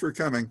 Thank you for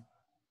coming.